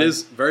about dick it, it gun.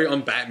 is very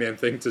un-Batman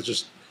thing to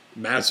just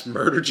mass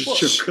murder just Well,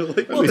 Joker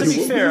like Well, to this.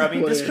 be fair, I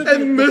mean, this could be,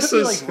 And this could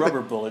be misses. like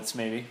rubber bullets,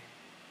 maybe.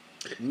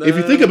 If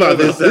you think about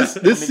this, this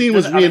I mean, scene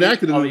was I mean,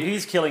 reenacted in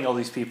he's killing all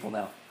these people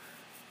now.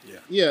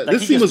 yeah, like,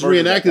 this he scene just was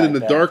murdered that reenacted guy in The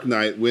back. Dark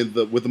Knight with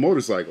the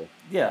motorcycle.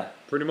 Yeah.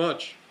 Pretty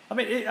much. I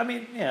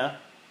mean, yeah.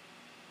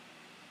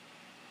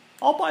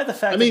 I'll buy the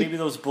fact I mean- that maybe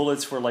those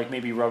bullets were like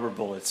maybe rubber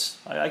bullets.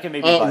 I can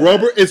maybe buy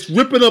Rubber, that. it's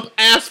ripping up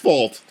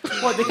asphalt.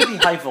 Well, they could be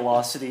high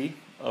velocity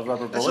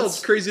rubber That's how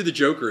bullets. crazy the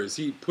Joker is.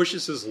 He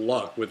pushes his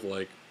luck with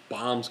like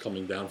bombs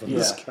coming down from the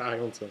Yeah. sky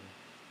onto him.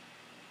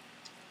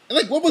 And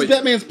like, what was But-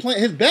 Batman's plan?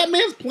 His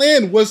Batman's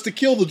plan was to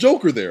kill the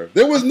Joker. There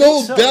was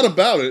no think so. doubt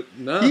about it.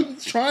 No. He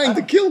was trying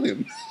to kill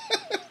him.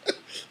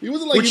 He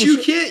wasn't like Which he you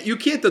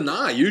was can't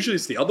deny. Usually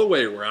it's the other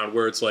way around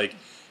where it's like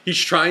he's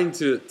trying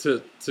to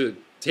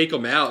take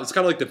him out. It's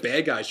kind of like the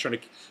bad guy's trying to.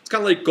 It's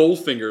kind of like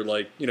Goldfinger,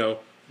 like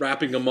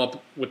wrapping him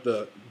up with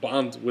the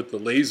bond with the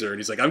laser, and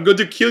he's like, "I'm going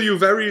to kill you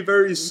very,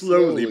 very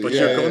slowly, but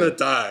you're gonna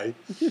die."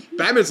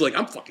 Batman's like,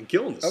 "I'm fucking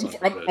killing this.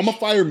 I'm gonna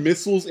fire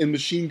missiles and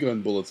machine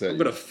gun bullets at you. I'm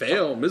gonna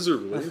fail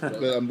miserably.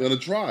 But I'm gonna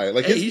try.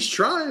 Like he's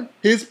trying.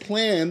 His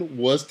plan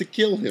was to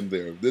kill him.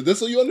 There. This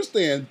so you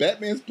understand.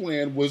 Batman's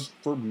plan was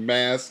for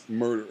mass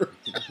murder.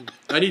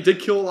 And he did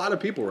kill a lot of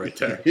people right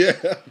there. Yeah.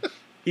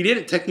 He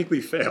didn't technically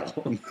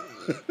fail.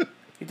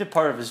 He did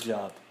part of his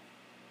job.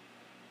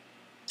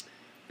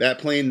 That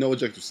plane, no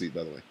ejector seat,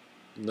 by the way.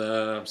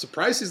 Nah, I'm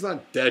surprised he's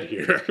not dead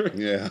here.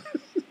 Yeah.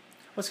 Well,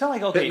 it's kind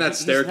of like, okay, Hitting that he's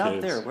staircase.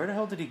 not there. Where the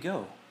hell did he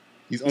go?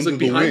 He's He's under like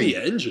the behind wing. the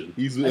engine.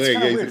 He's That's yeah,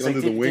 kind of he's weird. It's under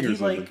like, the did wing he or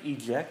something. like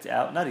eject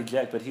out? Not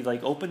eject, but he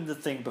like opened the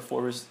thing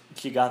before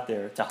she got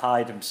there to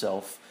hide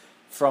himself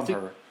from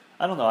her.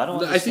 I don't know. I don't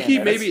understand. I think he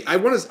that. maybe.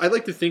 I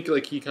like to think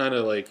like he kind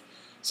of like,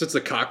 since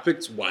the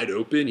cockpit's wide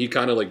open, he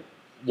kind of like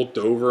looked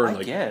over and I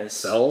like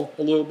guess. fell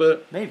a little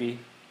bit. Maybe.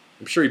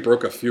 I'm sure he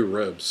broke a few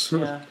ribs.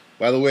 Yeah.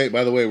 By the way,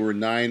 we're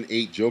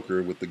 9-8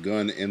 Joker with the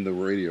gun and the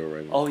radio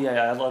right now. Oh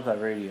yeah, I love that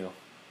radio.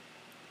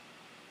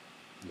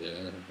 Yeah.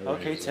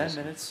 Okay, 10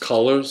 minutes.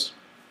 Colors,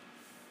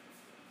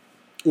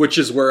 which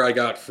is where I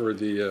got for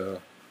the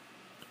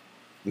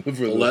For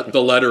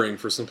the lettering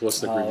for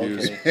simplistic Oh,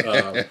 reviews,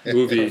 okay.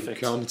 movie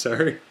Perfect.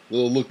 commentary.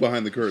 little look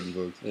behind the curtain,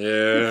 folks.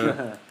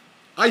 Yeah,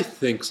 I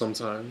think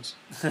sometimes.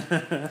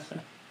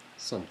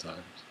 Sometimes.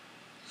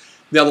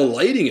 Now the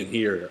lighting in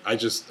here, I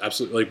just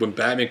absolutely like when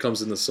Batman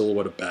comes in the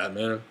silhouette of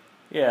Batman.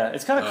 Yeah,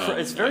 it's kind of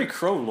it's very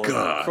Crow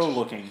God.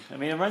 looking. I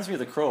mean, it reminds me of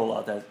the Crow a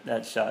lot.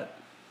 That shot.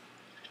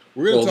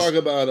 We're gonna Well, talk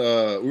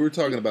about we were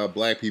talking about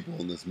black people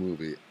in this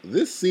movie.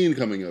 This scene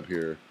coming up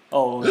here,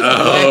 Oh, Oh,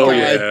 that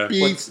guy yeah.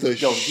 beats the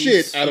Yo,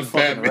 shit out he of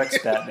fucking Batman. wrecks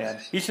Batman.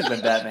 He should have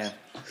been Batman.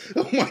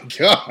 Oh my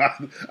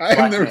god! I have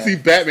Black never man.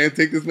 seen Batman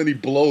take this many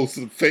blows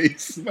to the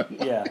face. in my life.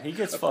 Yeah, he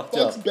gets fucked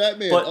Fucks up.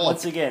 Batman but up.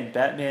 once again,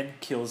 Batman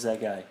kills that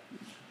guy.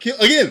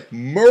 Again,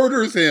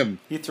 murders him.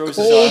 He throws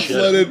his arm.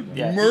 Cold-blooded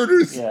Yeah,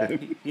 murders Yeah,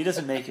 him. he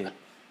doesn't make it.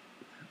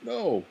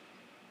 No.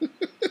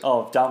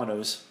 Oh,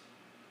 dominoes.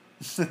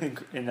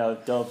 And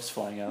doves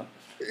flying out.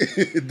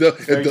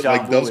 Like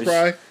John Dove's Bluish.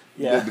 Cry.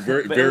 Yeah, The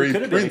very, but very it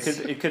could have been. Prince.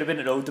 It could have been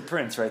an ode to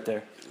Prince right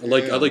there. I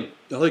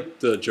like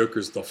the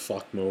Joker's the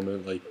fuck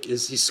moment. Like, he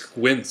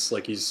squints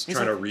like he's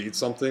trying to read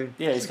something.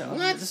 Yeah, he's going.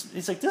 What?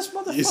 He's like, this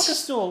motherfucker's He's-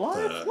 still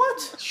alive.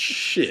 What?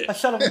 Shit. I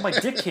shot him with my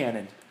dick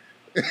cannon.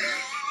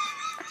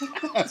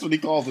 That's what he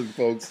calls it,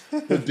 folks.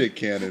 The dick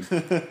cannon.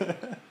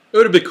 It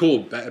would have been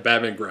cool.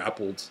 Batman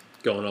grappled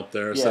going up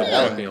there instead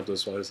Yeah. of walking up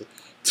this way. It's like,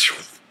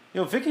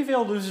 You know, Vicky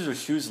Vale loses her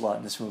shoes a lot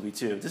in this movie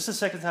too. This is the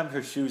second time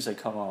her shoes like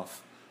come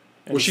off.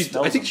 And well, he I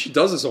smells think them. she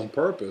does this on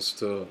purpose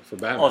for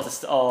Batman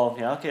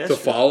Yeah, okay, that's to true.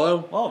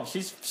 follow. Well,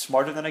 she's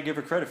smarter than I give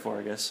her credit for,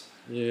 I guess.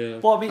 Yeah.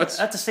 Well, I mean, That's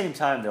at the same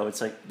time though,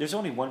 it's like there's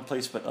only one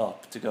place but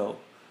up to go.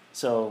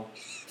 So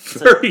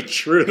very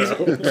true.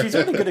 Though. she's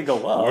only gonna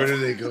go up. Where do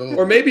they go?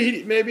 Or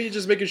maybe he's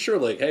just making sure,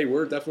 like, hey,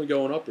 we're definitely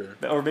going up here.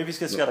 Or maybe he's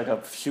just got like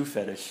a shoe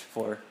fetish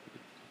for her.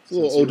 It's a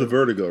little ode to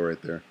Vertigo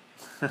right there.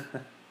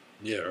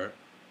 Yeah, right.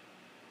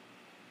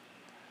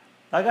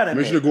 I gotta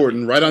Commissioner admit,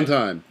 Gordon, right on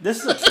time.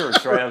 this is a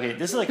church, right? Okay,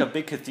 this is like a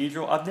big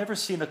cathedral. I've never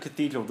seen a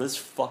cathedral this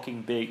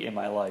fucking big in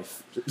my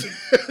life.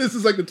 This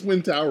is like the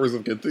Twin Towers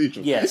of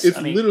Cathedral. Yes, It's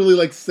I mean- literally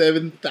like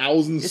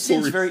 7,000 It stories.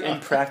 seems very high.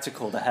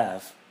 impractical to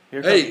have.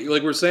 Here Hey, comes-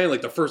 like we're saying,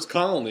 like the first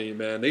colony,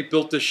 man, they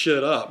built this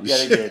shit up. yeah,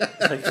 they did.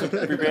 It's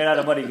like, we ran out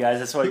of money, guys.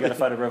 That's why we got to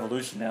fight a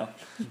revolution now.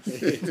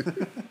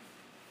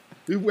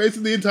 We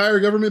wasted the entire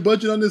government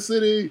budget on this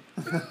city.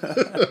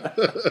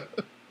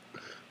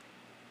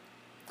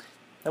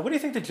 Now, what do you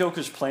think the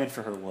Joker's plan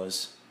for her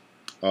was?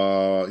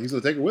 He's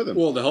gonna take her with him.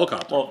 Well, the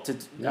helicopter. Well,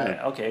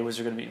 Yeah. okay, was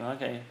there going to be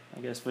okay? I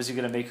guess was he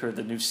going to make her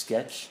the new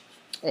Sketch?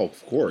 Oh,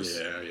 of course.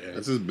 yeah.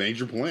 That's his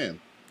major plan.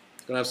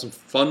 Gonna have some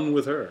fun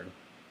with her.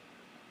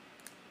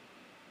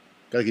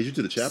 Gotta get you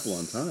to the chapel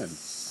on time.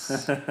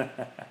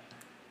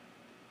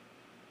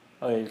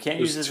 Oh, yeah, you can't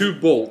use There's this. two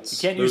bolts.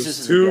 You can't use There's this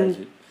as two. a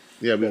gadget.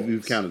 Yeah,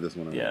 we've counted this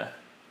one out. Yeah.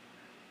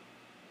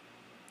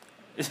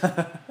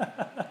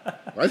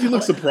 Why does he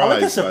look I like the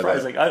surprised by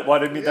surprise. that? Like, why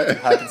didn't mean that to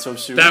happen so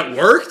soon? That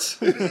worked.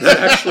 That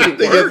actually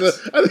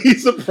worked. I think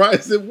he's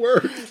surprised it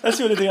worked. That's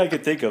the only thing I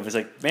could think of. Is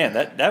like, man,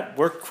 that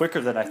worked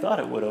quicker than I thought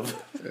it would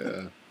have.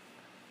 Yeah.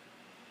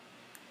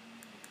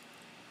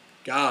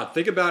 God,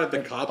 think about it. The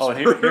cops. Oh, and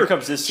here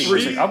comes this scene.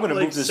 He's like, I'm going to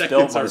move this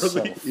bell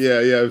myself.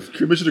 Yeah.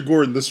 Commissioner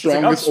Gordon, the like,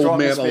 strongest I'm old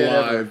man strongest man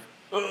alive.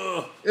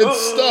 It's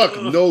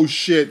stuck. No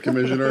shit,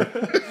 Commissioner.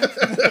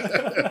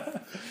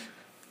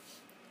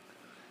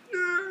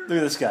 Look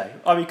at this guy.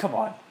 I mean, come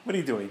on. What are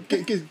you doing?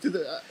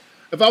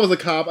 If I was a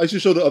cop, I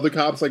should show the other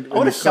cops like I would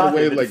in have the shot him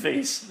cutaway, in like, the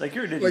face. Like,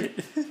 you're an like,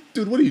 idiot.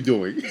 dude, what are you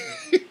doing?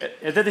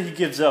 And then he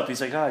gives up. He's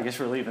like, I guess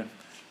we're leaving.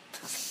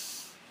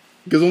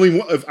 Because only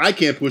one, if I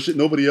can't push it,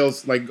 nobody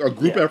else. Like a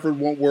group Yeah. effort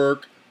won't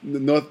work.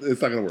 No,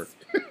 it's not gonna work.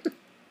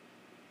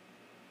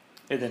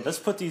 And then let's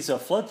put these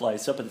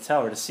floodlights up at the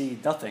tower to see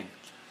nothing.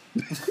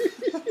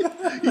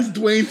 He's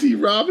Dwayne T.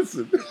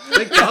 Robinson.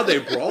 Thank God they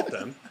brought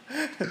them.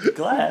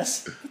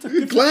 Glass. What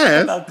the-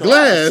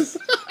 Glass.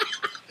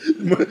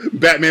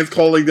 Batman's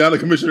calling down to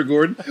Commissioner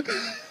Gordon.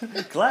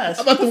 Glass.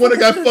 How about the one that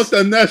got fucked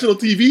on national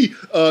TV?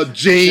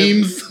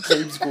 James.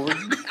 James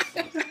Gordon.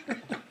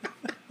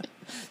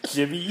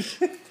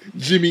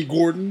 Jimmy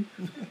Gordon.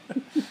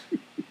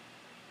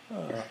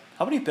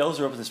 How many bells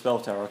are up at the spell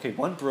tower? Okay,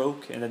 one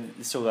broke, and then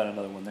you still got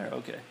another one there.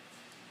 Okay.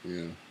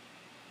 Yeah.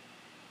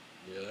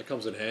 Yeah, that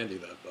comes in handy,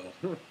 that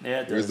bell.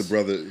 Yeah, it Where's does. the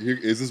brother?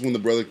 Is this when the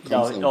brother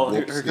comes and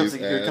whoops here comes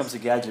his the ass?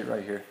 gadget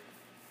right here.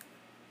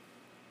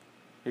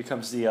 Here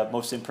comes the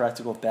most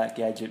impractical bat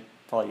gadget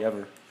probably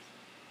ever.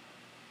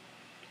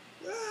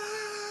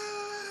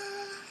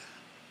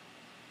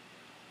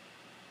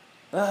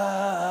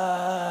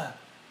 Ah!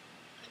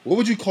 What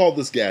would you call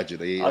this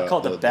gadget? I'll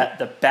call it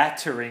the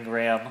battering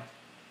ram.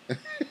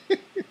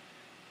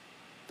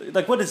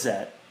 Like, what is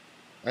that?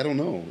 I don't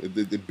know.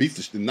 It beats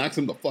it knocks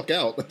him the fuck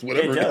out. That's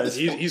whatever It does.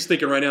 He's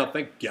thinking right now,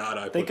 thank God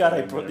I Thank put God that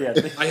I in put there.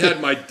 yeah. I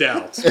had my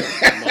doubts.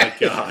 My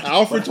God.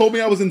 Alfred told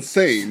me I was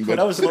insane, When but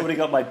I was loading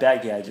up my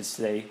bat gadgets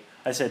today,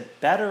 I said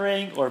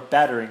batarang or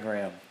battering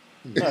ram.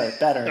 All right,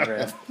 battering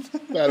ram.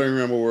 battering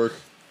ram will work.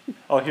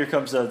 Oh, here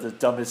comes the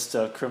dumbest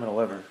criminal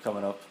ever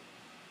coming up.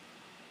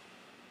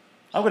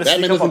 I'm going to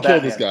Batman sneak up on doesn't kill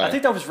Batman. this guy. I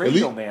think that was At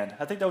Radio least- Man.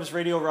 I think that was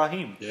Radio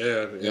Raheem. Yeah.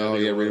 Oh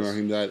yeah, Ray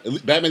Rahim died. At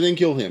least Batman didn't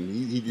kill him.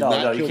 He did No,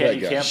 not you kill can't. that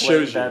You guy. can't blame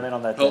Shows you Batman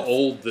on that. how death.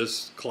 old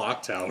this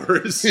clock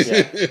tower is.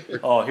 Yeah.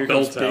 Oh, here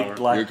Bell comes tower. Big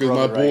Black Here comes my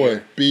Brother boy. right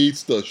here.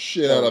 Beats the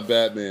shit out of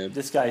Batman.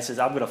 This guy says,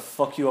 "I'm going to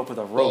fuck you up with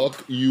a rope."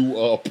 Fuck you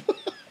up.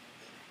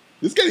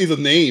 This guy needs a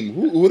name.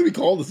 What do we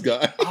call this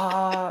guy?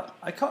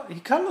 He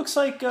kind of looks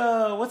like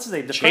what's his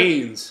name? The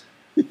Chains.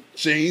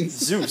 Chains.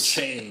 Zeus.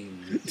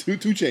 Chains.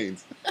 Two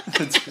chains.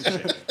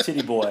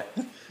 Titty boy.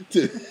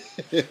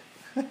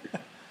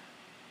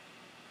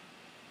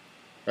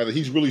 Either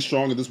he's really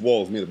strong and this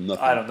wall is made of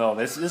nothing. I don't know.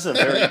 This is a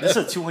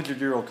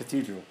 200-year-old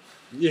cathedral.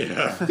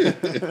 Yeah.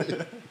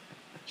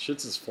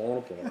 Shit's is falling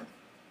apart.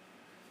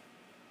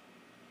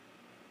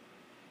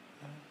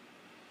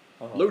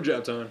 Low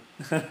jab time.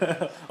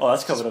 Oh,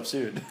 that's coming up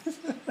soon.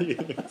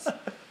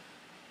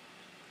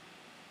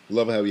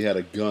 Love how he had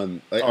a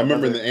gun. I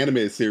remember in the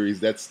animated series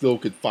that still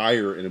could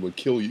fire and it would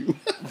kill you.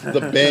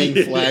 The bang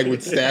flag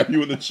would stab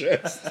you in the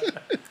chest.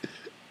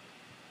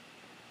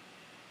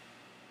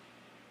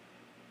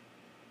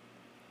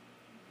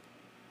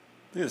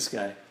 Look at this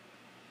guy.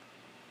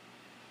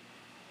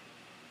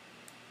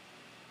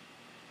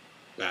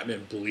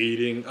 Batman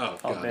bleeding. Oh,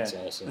 Oh, God, man. that's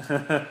awesome.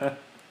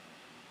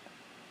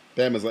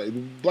 Batman's like,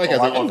 Oh, I I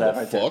don't love that give a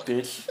right there, fuck.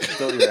 bitch.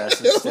 Throw your ass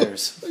in the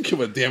stairs. I don't give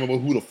a damn about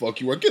who the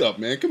fuck you are. Get up,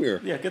 man. Come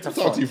here. Yeah, get the I'll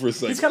fuck. talk to you for a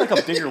second. He's got like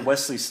a bigger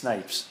Wesley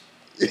Snipes.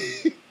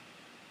 Beating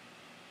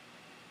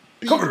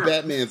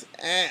Batman's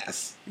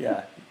ass.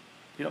 Yeah.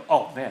 You know,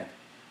 oh, man.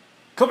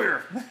 Come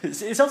here. It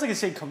sounds like he's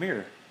saying come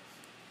here.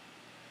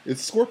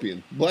 It's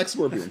Scorpion. Black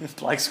Scorpion.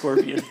 Black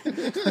Scorpion.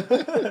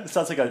 It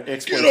sounds like an Get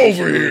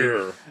exploitation over movie.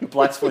 here. A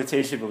Black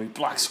exploitation movie.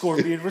 Black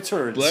Scorpion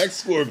returns. Black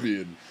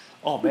Scorpion.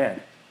 Oh, man.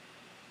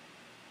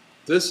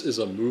 This is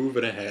a move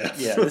and a half.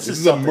 Yeah, This is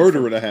a something.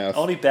 murder and a half.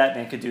 Only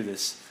Batman could do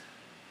this.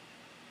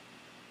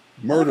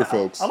 Murder,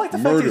 folks. I like the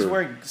fact that Murder. he's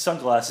wearing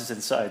sunglasses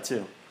inside,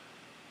 too.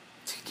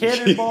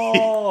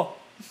 Cannonball!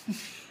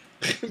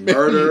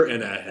 Murder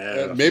and a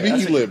half. Maybe Yeah,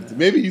 he that's a- lived.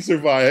 Maybe he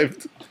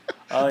survived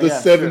Oh, the yeah,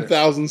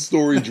 7,000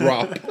 story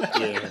drop.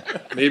 Yeah.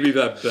 Maybe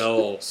that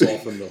bell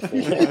softened the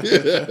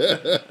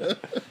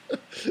fall.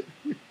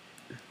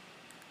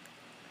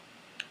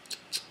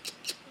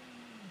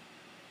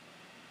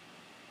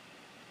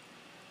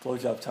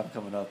 Blowjob time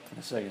coming up in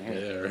a second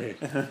here.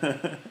 Yeah,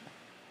 right.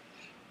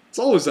 It's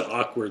always an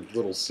awkward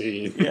little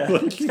scene. Yeah,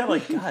 Like, he's kind of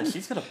like, God,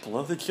 she's going to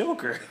blow the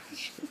Joker.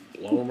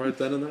 blow him right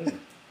then and there.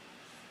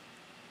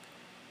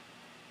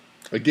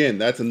 Again,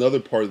 that's another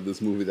part of this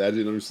movie that I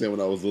didn't understand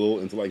when I was little.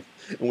 And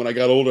when I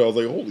got older, I was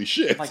like, holy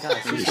shit. Oh my God,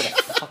 she's going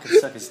to fucking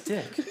suck his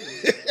dick.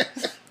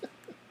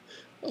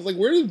 I was like,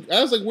 where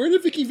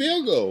did Vicky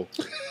Vale go?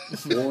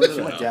 She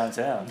went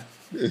downtown.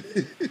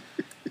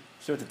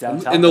 She went to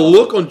downtown. And the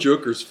look on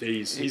Joker's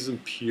face, he's in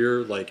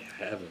pure, like,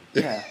 heaven.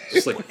 Yeah.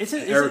 Just like Is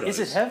it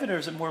paradise. heaven or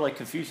is it more like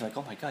confusion? Like,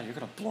 oh my God, you're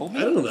going to blow me?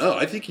 I don't know.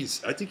 I think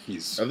he's I think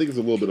it's a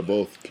little bit of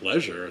both.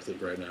 pleasure, I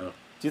think, right now.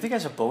 Do you think he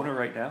has a boner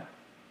right now?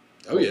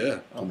 Oh, yeah.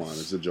 Come on,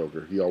 it's a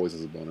Joker. He always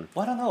has a boner.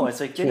 Well, I don't know. It's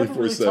like they never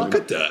really 24/7. talk.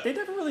 Look at that. They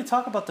never really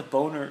talk about the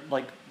boner,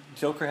 like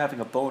Joker having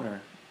a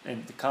boner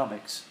in the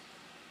comics.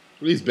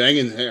 He's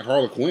banging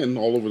Harley Quinn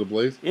all over the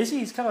place. Is he?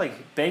 He's kind of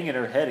like banging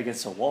her head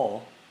against a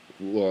wall.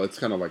 Well, it's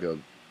kind of like a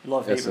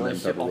Love hate S&M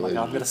relationship. type of Oh my God,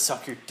 I'm relationship. gonna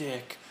suck your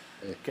dick.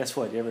 Guess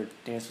what? You ever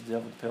dance with the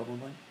devil in the pale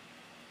moonlight?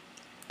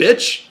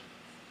 Bitch!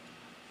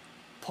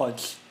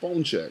 Punch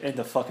phone check. in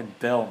the fucking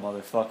bell,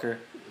 motherfucker.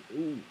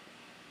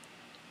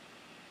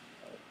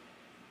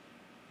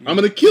 I'm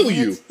gonna kill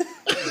you.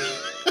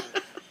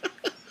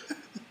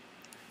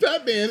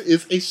 Batman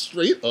is a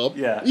straight up.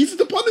 Yeah. He's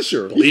the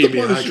Punisher. He's Believe the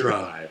me, I Punisher.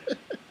 tried.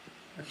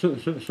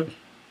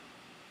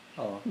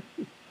 Oh,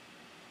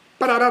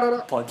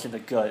 Ba-da-da-da-da. punch in the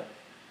gut.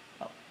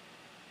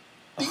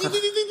 Ding, ding,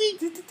 ding,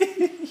 ding,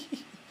 ding.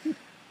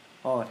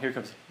 Oh, and here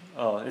comes.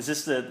 Oh, is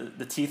this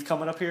the teeth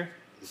coming up here?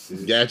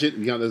 Gadget?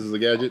 You count this as a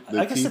gadget?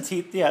 I guess the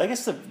teeth. Yeah, I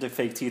guess the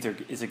fake teeth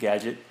is a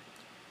gadget.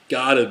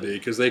 Gotta be,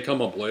 because they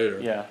come up later.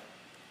 Yeah.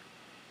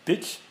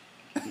 Bitch.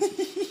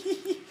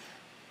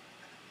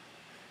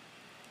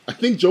 I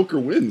think Joker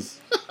wins.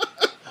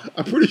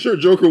 I'm pretty sure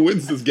Joker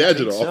wins this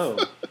gadget off. So.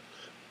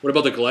 What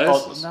about the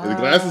glasses? Oh, The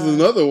glasses is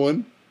another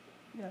one.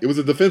 Yeah. It was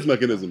a defense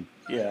mechanism.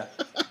 Yeah.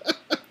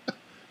 What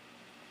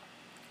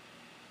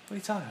are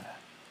you talking about?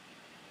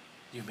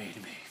 You made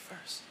me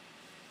first.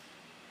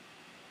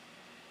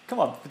 Come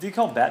on, did you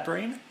call him Bat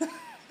Brain?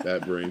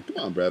 Bat brain. Come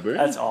on, Bradbury.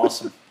 That's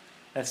awesome.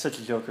 That's such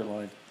a Joker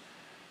line.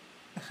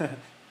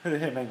 Who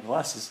did hit my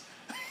glasses?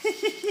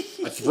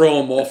 I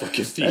throw him off a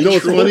cathedral. You know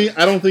what's funny?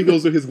 I don't think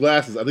those are his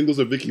glasses. I think those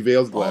are Vicky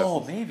Vale's glasses.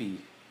 Oh, maybe.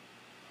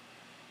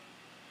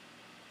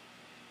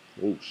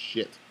 Oh,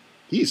 shit.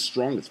 He's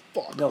strong as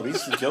fuck. No,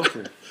 he's the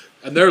Joker.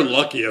 And they're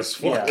lucky as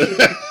fuck.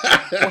 Yeah.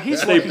 Well,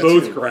 he's They lucky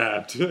both too.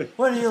 grabbed.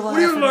 What are you What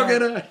are you laughing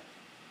looking at?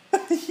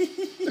 at?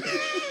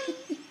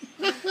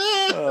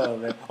 Oh,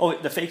 man. Oh,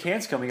 the fake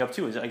hand's coming up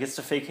too. I guess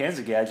the fake hand's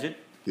a gadget.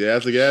 Yeah,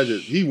 that's a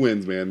gadget. He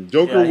wins, man.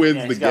 Joker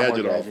wins the he's got more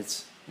gadget off.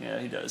 gadgets. Yeah,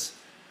 he does.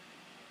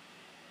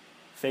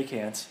 Fake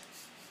hands.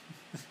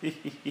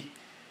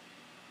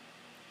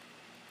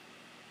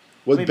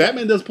 Well, I mean,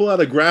 Batman does pull out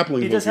a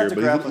grappling He hook does have here, the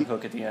but grappling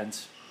hook at the end.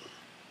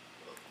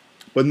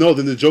 but no,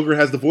 then the Joker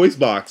has the voice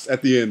box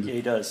at the end. Yeah,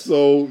 he does.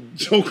 So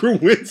Joker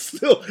wins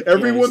still.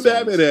 Every he one still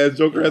Batman wins. has,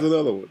 Joker Yeah. has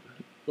another one.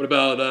 What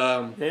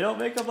about They don't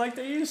make them like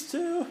they used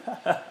to.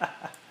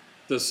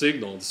 the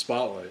signal, the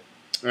spotlight?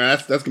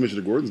 That's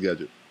Commissioner Gordon's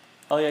gadget.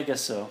 Oh yeah, I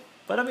guess so.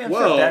 But I mean, I'm sure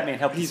Well, Batman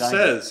helped he design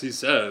says. it. He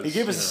says. He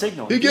gave us a you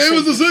know. signal. He did gave say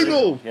us a he gave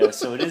signal! Yeah,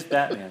 so it is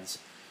Batman's.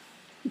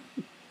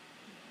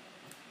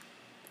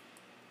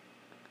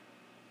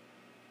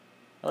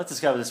 I like this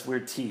guy with his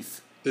weird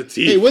teeth. The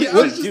teeth. Hey, what, Yeah,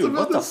 what, it's Dude,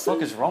 what the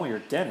fuck is wrong with your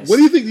dentist? what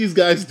do you think these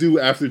guys do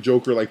after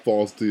Joker like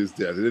falls to his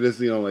death? They just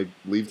like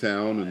leave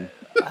town and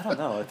I don't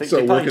know. I think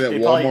Start they probably, working at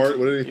they probably- Walmart?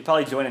 What are they- They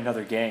probably join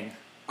another gang.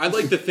 I'd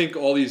like to think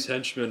all these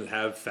henchmen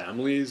have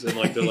families and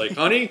like they're like,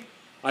 honey,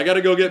 I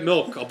gotta go get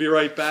milk. I'll be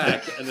right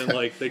back. And then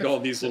like they go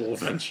on these little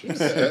adventures.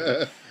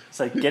 It's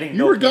like getting you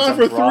milk. were gone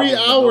for means I'm robbing 3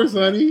 the hours,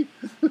 milkman.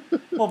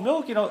 honey. Well,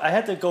 milk, I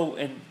had to go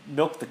and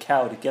milk the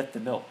cow to get the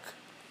milk.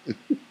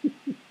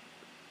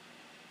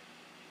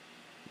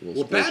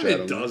 What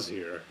Batman does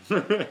here.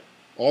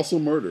 Also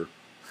murder.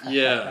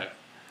 Yeah.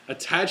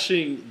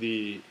 Attaching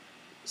the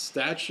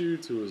statue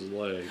to his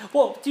leg.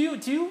 Well, do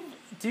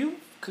you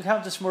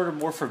count this murder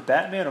more for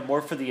Batman or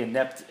more for the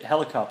inept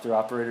helicopter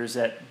operators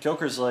that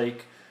Joker's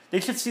like, they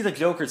should see the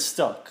Joker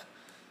stuck.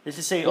 They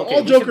should say, Well, okay,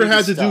 all we should Joker make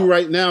had you to do stop.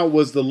 right now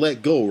was to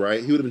let go,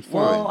 right? He would have been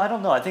fine. Well, I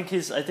don't know. I think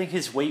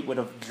his weight would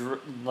have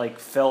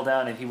fell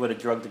down and he would have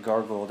drugged the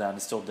gargoyle down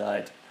and still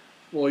died.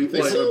 Well, he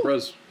think like, so?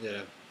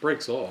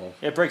 breaks off.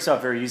 It breaks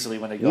off very easily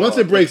when they go. Once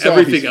off. it breaks off,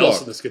 Everything he's else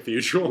fucked. in this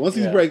cathedral. Once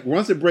Yeah.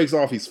 once it breaks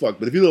off, he's fucked.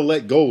 But if he'd have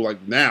let go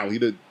like now,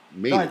 he'd have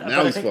made No, it. but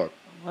Now I he's think- fucked.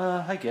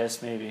 I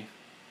guess maybe.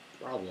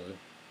 Probably.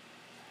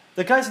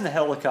 The guys in the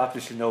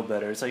helicopter should know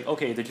better. It's like,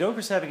 okay, the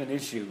Joker's having an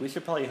issue. We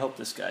should probably help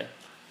this guy.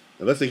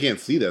 Unless they can't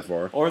see that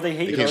far. Or they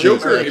hate If or If they- or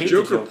Joker, they if hate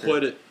Joker the Joker.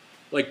 put it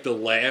like the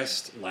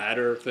last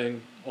ladder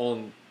thing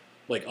on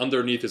like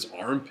underneath his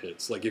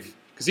armpits, like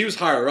because he was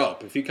higher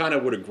up, if he kind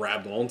of would have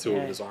grabbed onto it Yeah.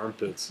 with his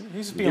armpits, He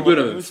was he being, would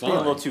he have been was being a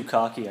little fine. too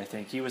cocky, I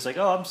think. He was like,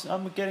 oh,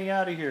 I'm getting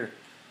out of here.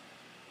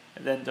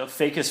 And then the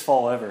fakest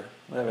fall ever,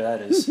 whatever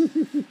that is.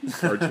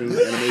 Cartoon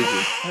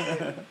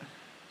animation.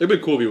 It'd been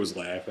cool if he was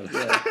laughing.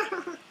 Yeah.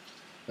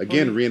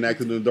 Again,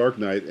 reenacted in the Dark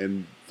Knight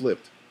and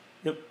flipped.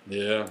 Yep.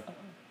 Yeah.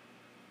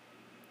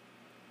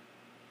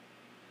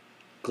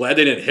 Glad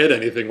they didn't hit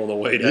anything on the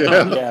way down.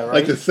 Yeah, Yeah, right?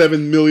 like the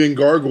 7 million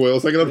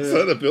gargoyles like on the Yeah.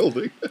 side of the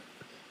building.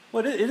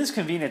 Well, it is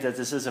convenient that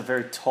this is a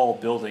very tall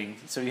building,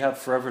 so you have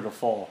forever to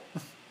fall.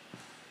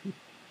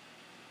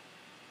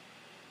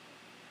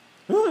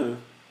 Ooh.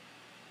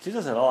 She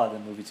does that a lot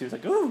in the movie, too. It's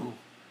like, ooh.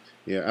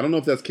 Yeah, I don't know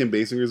if that's Kim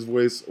Basinger's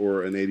voice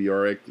or an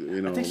ADR, I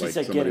think she's like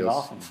somebody getting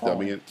else off and dubbing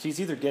falling. it. She's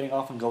either getting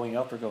off and going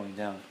up or going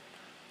down.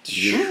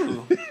 Yeah.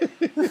 Ooh.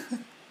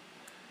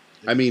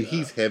 I mean,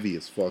 he's heavy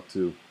as fuck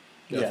too.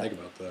 Gotta Yeah. think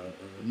about that.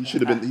 He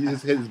should have been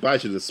his body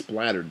should have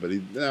splattered, but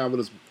we'll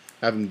just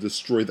have him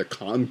destroy the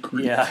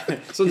concrete Yeah.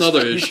 It's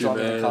another He's issue,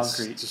 stronger than man. It's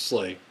concrete. just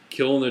like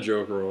killing the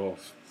Joker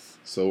off.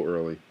 so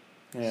early.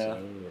 Yeah. So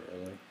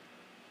early.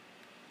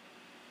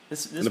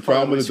 This And the part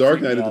problem with always the Dark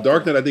creeped Knight me is the out,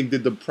 Dark though. Knight I think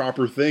did the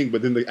proper thing,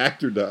 but then the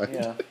actor died.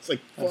 Yeah. It's like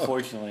fuck.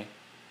 Unfortunately.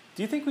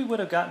 Do you think we would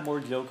have gotten more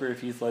Joker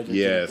if Heath Ledger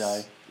Yes. didn't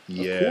die?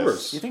 Yes. Of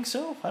course. You think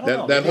so? I don't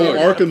know. That Maybe whole they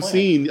had a Arkham plan.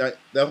 scene,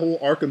 that whole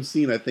Arkham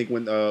scene, I think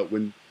when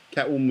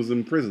Catwoman was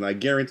in prison, I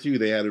guarantee you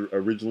they had it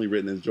originally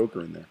written as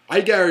Joker in there. I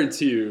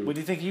guarantee you. Would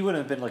you think he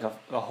wouldn't have been like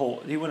a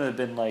whole? He wouldn't have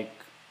been like.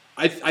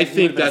 I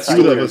think that's He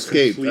would have where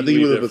escaped. I think he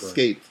completely would have different.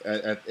 escaped,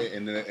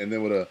 and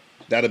then would have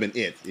that'd have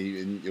been it.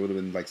 It would have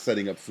been like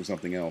setting up for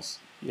something else.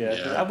 Yeah,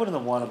 Yeah. I wouldn't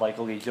have wanted like,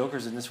 okay,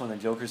 Joker's in this one, then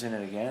Joker's in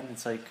it again.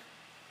 It's like,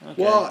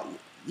 okay. Well,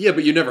 yeah,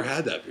 but you never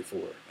had that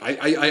before.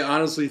 I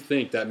honestly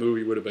think that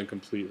movie would have been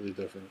completely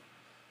different.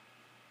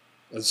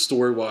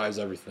 Story-wise,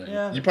 everything.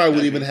 Yeah. You probably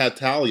wouldn't even have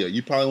Talia.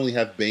 You probably only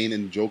have Bane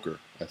and Joker,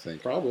 I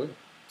think. Probably.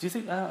 Do you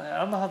think? I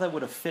don't know how that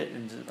would have fit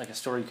into like a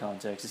story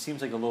context. It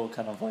seems like a little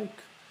kind of like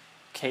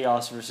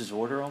chaos versus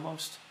order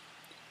almost.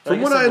 But From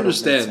guess what that I would've made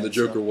understand, the sense,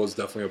 Joker though. was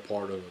definitely a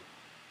part of it.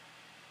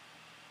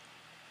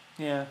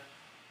 Yeah.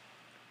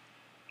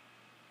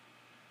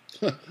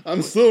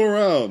 I'm still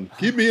around.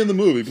 Keep me in the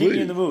movie, Keep please.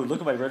 me in the mood. Look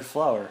at my red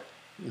flower.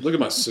 Look at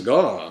my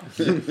cigar.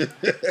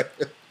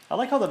 I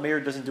like how the mayor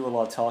doesn't do a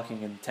lot of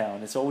talking in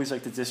town. It's always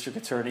like the district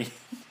attorney.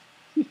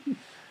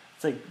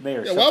 It's like, Mayor,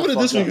 Yeah, shut why the would a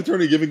fuck district up.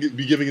 attorney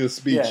be giving a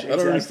speech? Yeah, I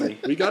don't understand.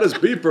 exactly. We got his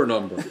beeper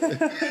number.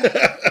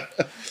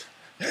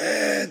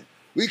 And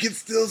we can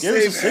still Give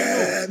us a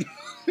save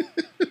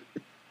Han.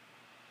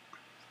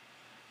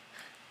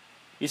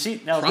 You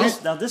see, now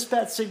Prob- this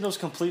bat signal is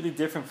completely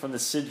different from the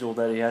sigil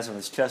that he has on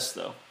his chest,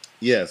 though.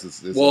 Yes,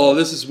 it's Well,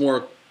 this is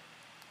more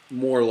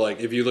like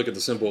if you look at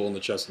the symbol on the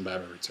chest in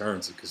Batman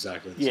Returns, it's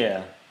exactly the same.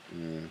 Yeah.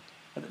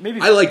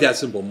 Maybe I like that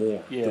symbol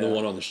more Yeah. than the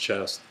one on his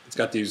chest. It's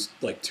got these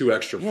like 2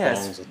 extra Yeah,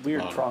 prongs it's at the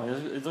weird bottom. prong.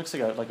 It looks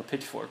like a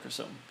pitchfork or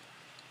something.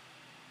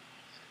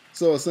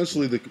 So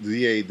essentially, the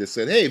DA just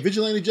said, "Hey,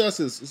 vigilante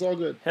justice, it's all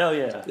good." Hell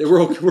yeah. Yeah,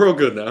 we're all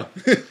good now.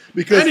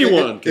 Because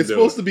Anyone can it's do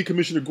supposed it. to be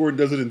Commissioner Gordon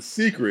does it in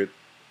secret,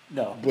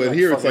 No. but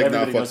here it's like,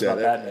 everybody nah, fuck knows about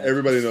that. Batman.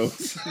 Everybody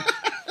knows.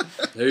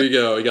 There you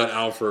go. You got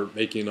Alfred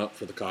making up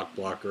for the cock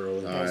blocker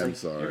earlier. I was I'm like,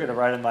 sorry. You're gonna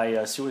ride in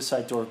my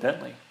suicide door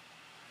Bentley,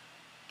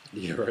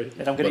 Yeah, right.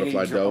 and I'm gonna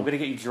Butterfly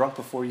get you drunk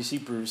before you see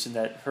Bruce in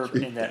that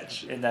roofie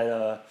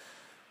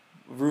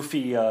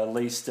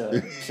laced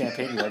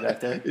champagne you got back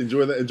there.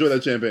 Enjoy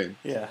that champagne.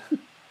 Yeah,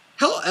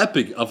 How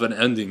epic of an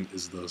ending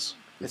is this?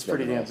 it's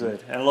pretty fucking damn awesome.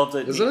 good, and I love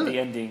the Isn't it?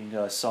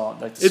 ending song,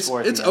 like the score.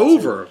 At It's the end, too.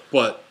 over,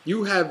 but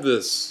you have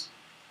this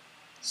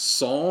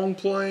song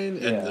playing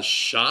and Yeah. the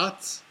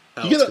shots.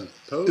 How You it's gotta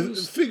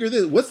composed. figure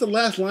this. What's the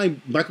last line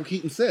Michael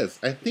Keaton says?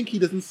 I think he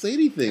doesn't say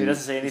anything. He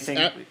doesn't say anything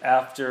Ap-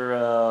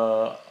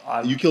 after.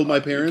 You killed my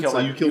parents,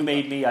 or you You killed-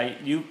 made me.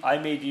 I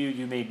made you.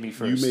 You made me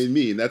first. You made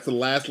me, and that's the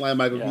last line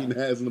Michael Yeah. Keaton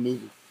has in the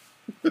movie.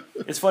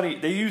 It's funny.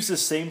 They use the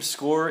same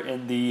score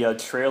in the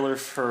trailer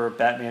for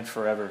Batman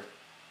Forever.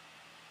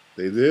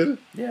 They did.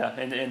 Yeah,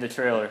 in the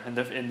trailer, in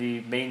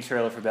the main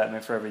trailer for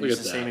Batman Forever, they Look use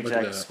at the that, same look at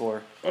exact that.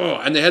 score. Oh,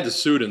 and they had the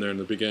suit in there in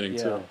the beginning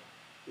Yeah. too.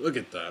 Look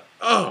at that.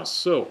 Oh,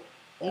 so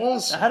Now,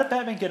 awesome. how did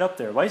Batman get up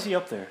there? Why is he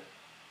up there?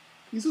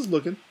 He's just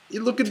looking.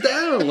 You're looking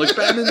down like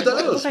Batman It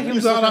does. looks like he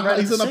He's was on looking right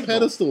he's at the on a signal.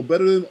 pedestal,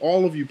 better than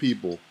all of you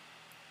people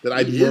that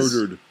I He is.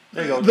 murdered.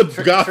 There you go.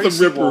 The Gotham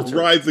Tracy Ripper Walter.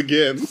 rides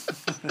again.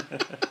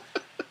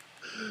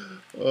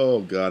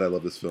 Oh God, I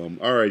love this film.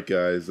 All right,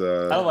 guys. I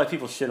don't know why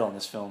people shit on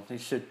this film. They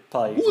should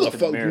probably Who the look in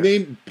the fuck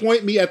mirror.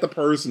 point me at the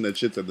person that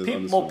shits at this,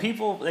 on this film.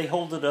 People they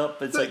hold it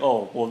up. It's like,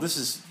 oh, well, this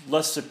is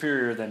less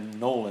superior than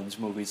Nolan's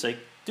movie. It's like,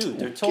 dude,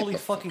 they're get totally the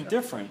fuck fucking out.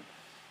 different.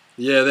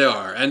 Yeah, they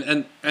are.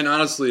 And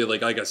honestly,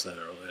 like I said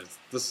earlier,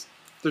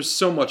 there's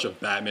so much of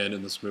Batman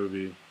in this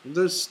movie.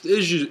 There's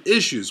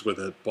issues with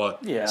it, but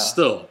Yeah.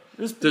 still,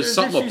 there's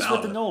something issues about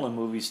with the it. Nolan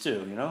movies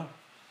too. You know.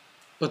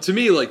 But to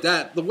me, like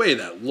that, the way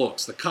that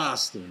looks, the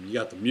costume, you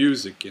got the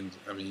music, and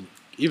I mean,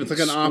 even It's like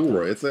the an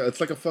score, opera. It's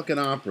like a fucking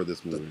opera.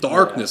 This movie. the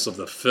darkness of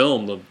the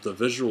film, the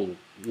visual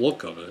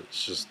look of it,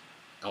 it's just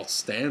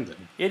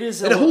outstanding. It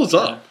is. And it holds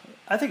up.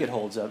 I think it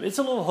holds up. It's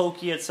a little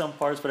hokey at some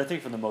parts, but I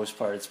think for the most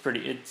part, it's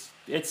pretty.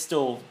 It's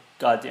still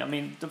goddamn. I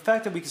mean, the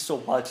fact that we can still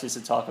watch this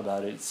and talk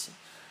about it, it's,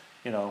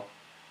 you know,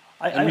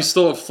 And we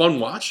still have fun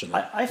watching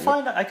it. I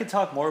find I could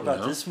talk more about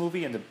You know? this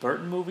movie and the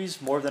Burton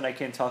movies more than I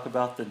can talk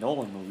about the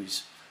Nolan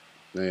movies.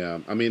 Yeah,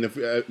 I mean,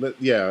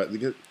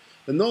 the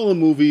Nolan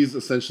movies,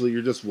 essentially,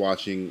 you're just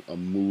watching a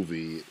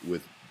movie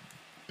with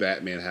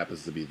Batman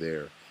happens to be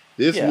there.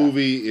 This Yeah.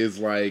 movie is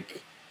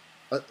like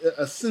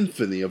a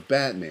symphony of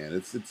Batman.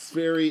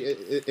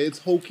 It's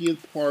hokey in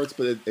parts,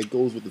 but it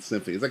goes with the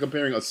symphony. It's like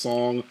comparing a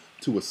song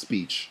to a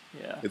speech.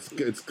 Yeah.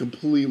 It's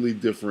completely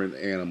different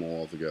animal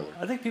altogether.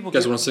 I think people. You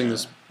guys get- want to sing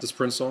this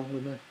Prince song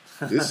with me?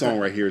 This song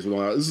right here is the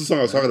one. This is the song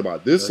I was talking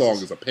about. This song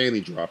is a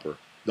panty dropper.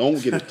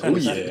 Don't get it Oh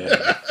twisted.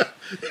 yeah.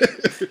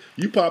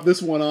 You pop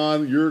this one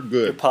on, you're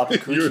good. You're popping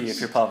coochie You're- if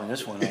you're popping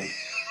this one on.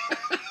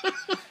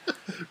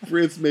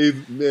 Prince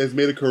has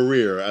made a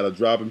career out of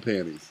dropping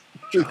panties.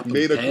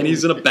 Made a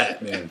Panties career. in a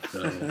Batman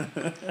film.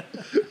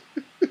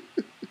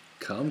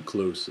 Come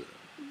closer.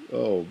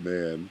 Oh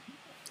man.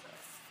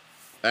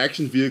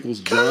 Action vehicles,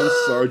 John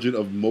Sargent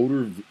of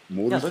Motors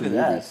Yeah, for look at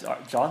Movies.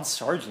 that. John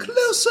Sargent.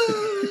 Closer.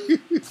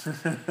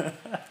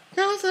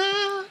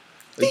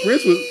 Like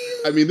Prince was.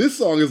 I mean, this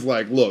song is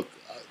like, look.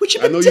 Would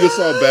you I know you just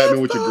saw be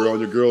Batman with your girl, and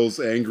your girl's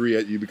angry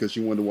at you because she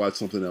wanted to watch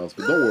something else.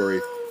 But don't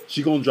worry,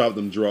 she gonna drop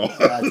them draws.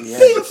 At the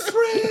end.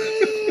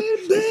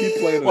 Keep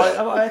playing it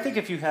out. Well, I think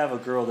if you have a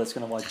girl that's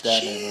going to watch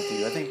Batman with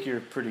you, I think you're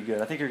pretty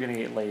good. I think you're going to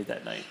get laid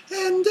that night.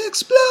 and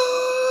explode.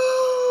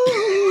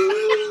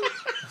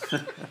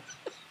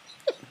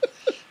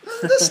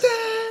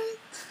 Understand?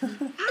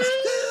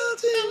 I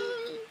still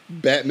do.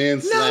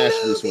 Batman slash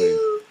Bruce Wayne.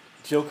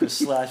 Joker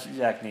 /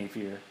 Jack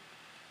Napier.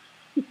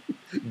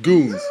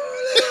 Goons.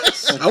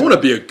 I want to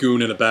be a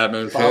goon in a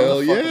Batman Bob film. Hell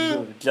the fucking yeah.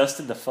 Goon.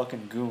 Justin the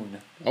fucking Goon.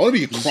 I want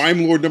to be a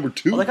crime lord number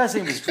 2. Well, that guy's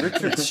name was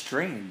Richard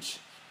Strange.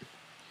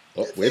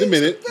 Oh, wait a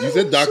minute. You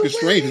said Doctor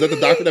Strange. Is that the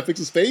doctor that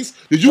fixes face?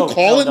 Did you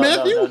call it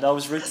Matthew? No, it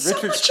was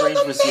Richard Strange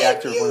was the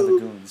actor of one of the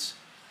goons.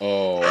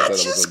 Oh, I thought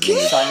it was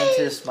a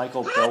Scientist,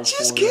 Michael Belfort.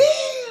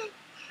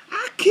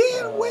 I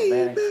can't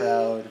Man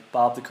Crowd,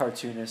 Bob the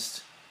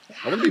Cartoonist.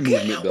 I want to be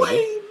movement builder.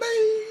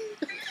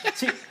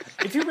 See,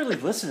 if you really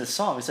listen to the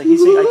song, it's like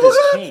he's saying, I just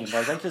came,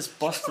 like I just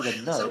busted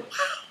a nut.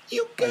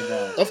 Like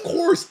that. Of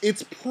course,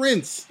 it's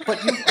Prince. But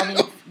I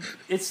mean,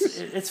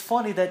 it's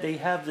funny that they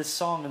have this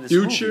song in this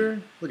Future.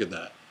 movie. Look at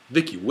that.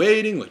 Vicky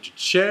Waiting, Electric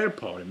Chair,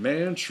 Party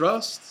Man,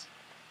 Trust.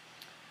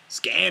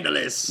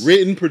 Scandalous.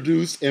 Written,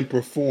 produced, and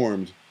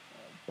performed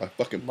by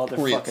fucking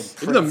Motherfucking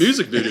Prince. Even the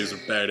music videos are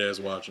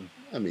badass watching.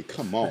 I mean,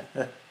 come on.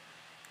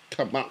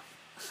 Come on.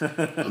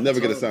 I'll never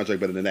get a soundtrack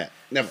better than that.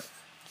 Never.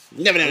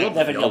 Never, never.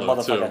 Never in your Yellow,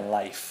 motherfucking too.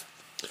 life.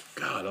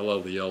 God, I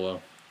love the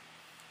yellow.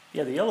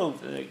 Yeah, the yellow.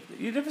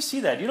 You never see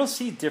that. You don't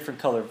see different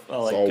color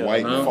like all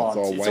white now. fonts.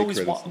 It's all It's white always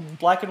credits.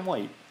 black and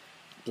white.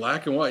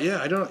 Black and white.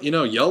 Yeah, I don't.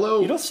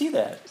 Yellow. You don't see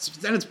that.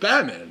 Then it's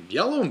Batman.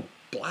 Yellow and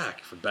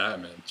black for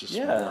Batman just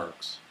Yeah.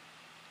 works.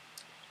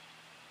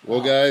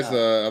 Well, guys,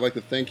 I'd like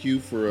to thank you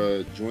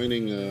for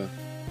joining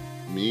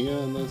me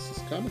on this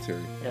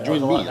commentary. Yeah,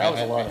 Join me. that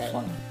was a lot of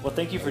fun. Well,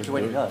 thank you for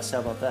joining us.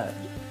 How about that?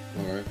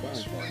 All right,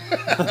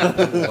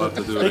 fine. We'll have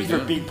to do it Thank you for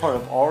again. being part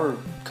of our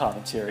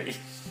commentary.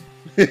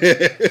 You've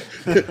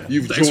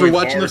Thanks for joined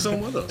watching our- the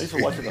film with Thanks us.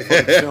 for watching the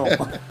fucking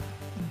film.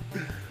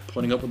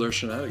 Putting up with our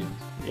shenanigans.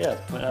 Yeah.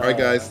 All right,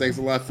 guys, thanks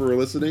a lot for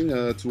listening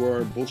to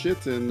our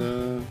bullshit and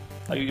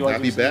You want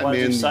Happy to do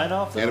Batman sign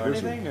off or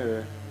anniversary. anything,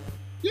 or?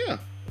 yeah.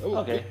 Oh,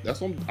 Okay.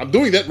 That's what I'm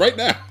doing that right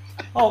now.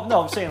 Oh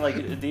no, I'm saying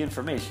like the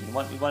information. You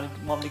want me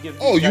to give?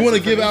 Oh, you want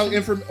to give out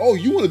information? Oh,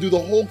 you want to do the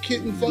whole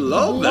kit and fucking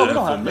Love caboodle? No, that. we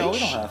don't have. No, we don't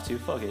information. have to.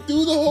 Fuck it.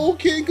 Do the whole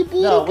kit and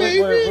caboodle, No,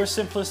 baby. we're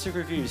simplistic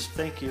reviews.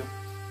 Thank you.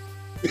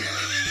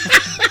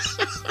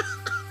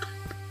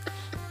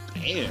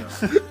 Damn.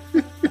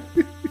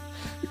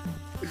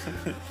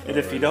 And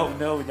if you don't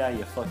know, now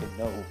you fucking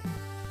know.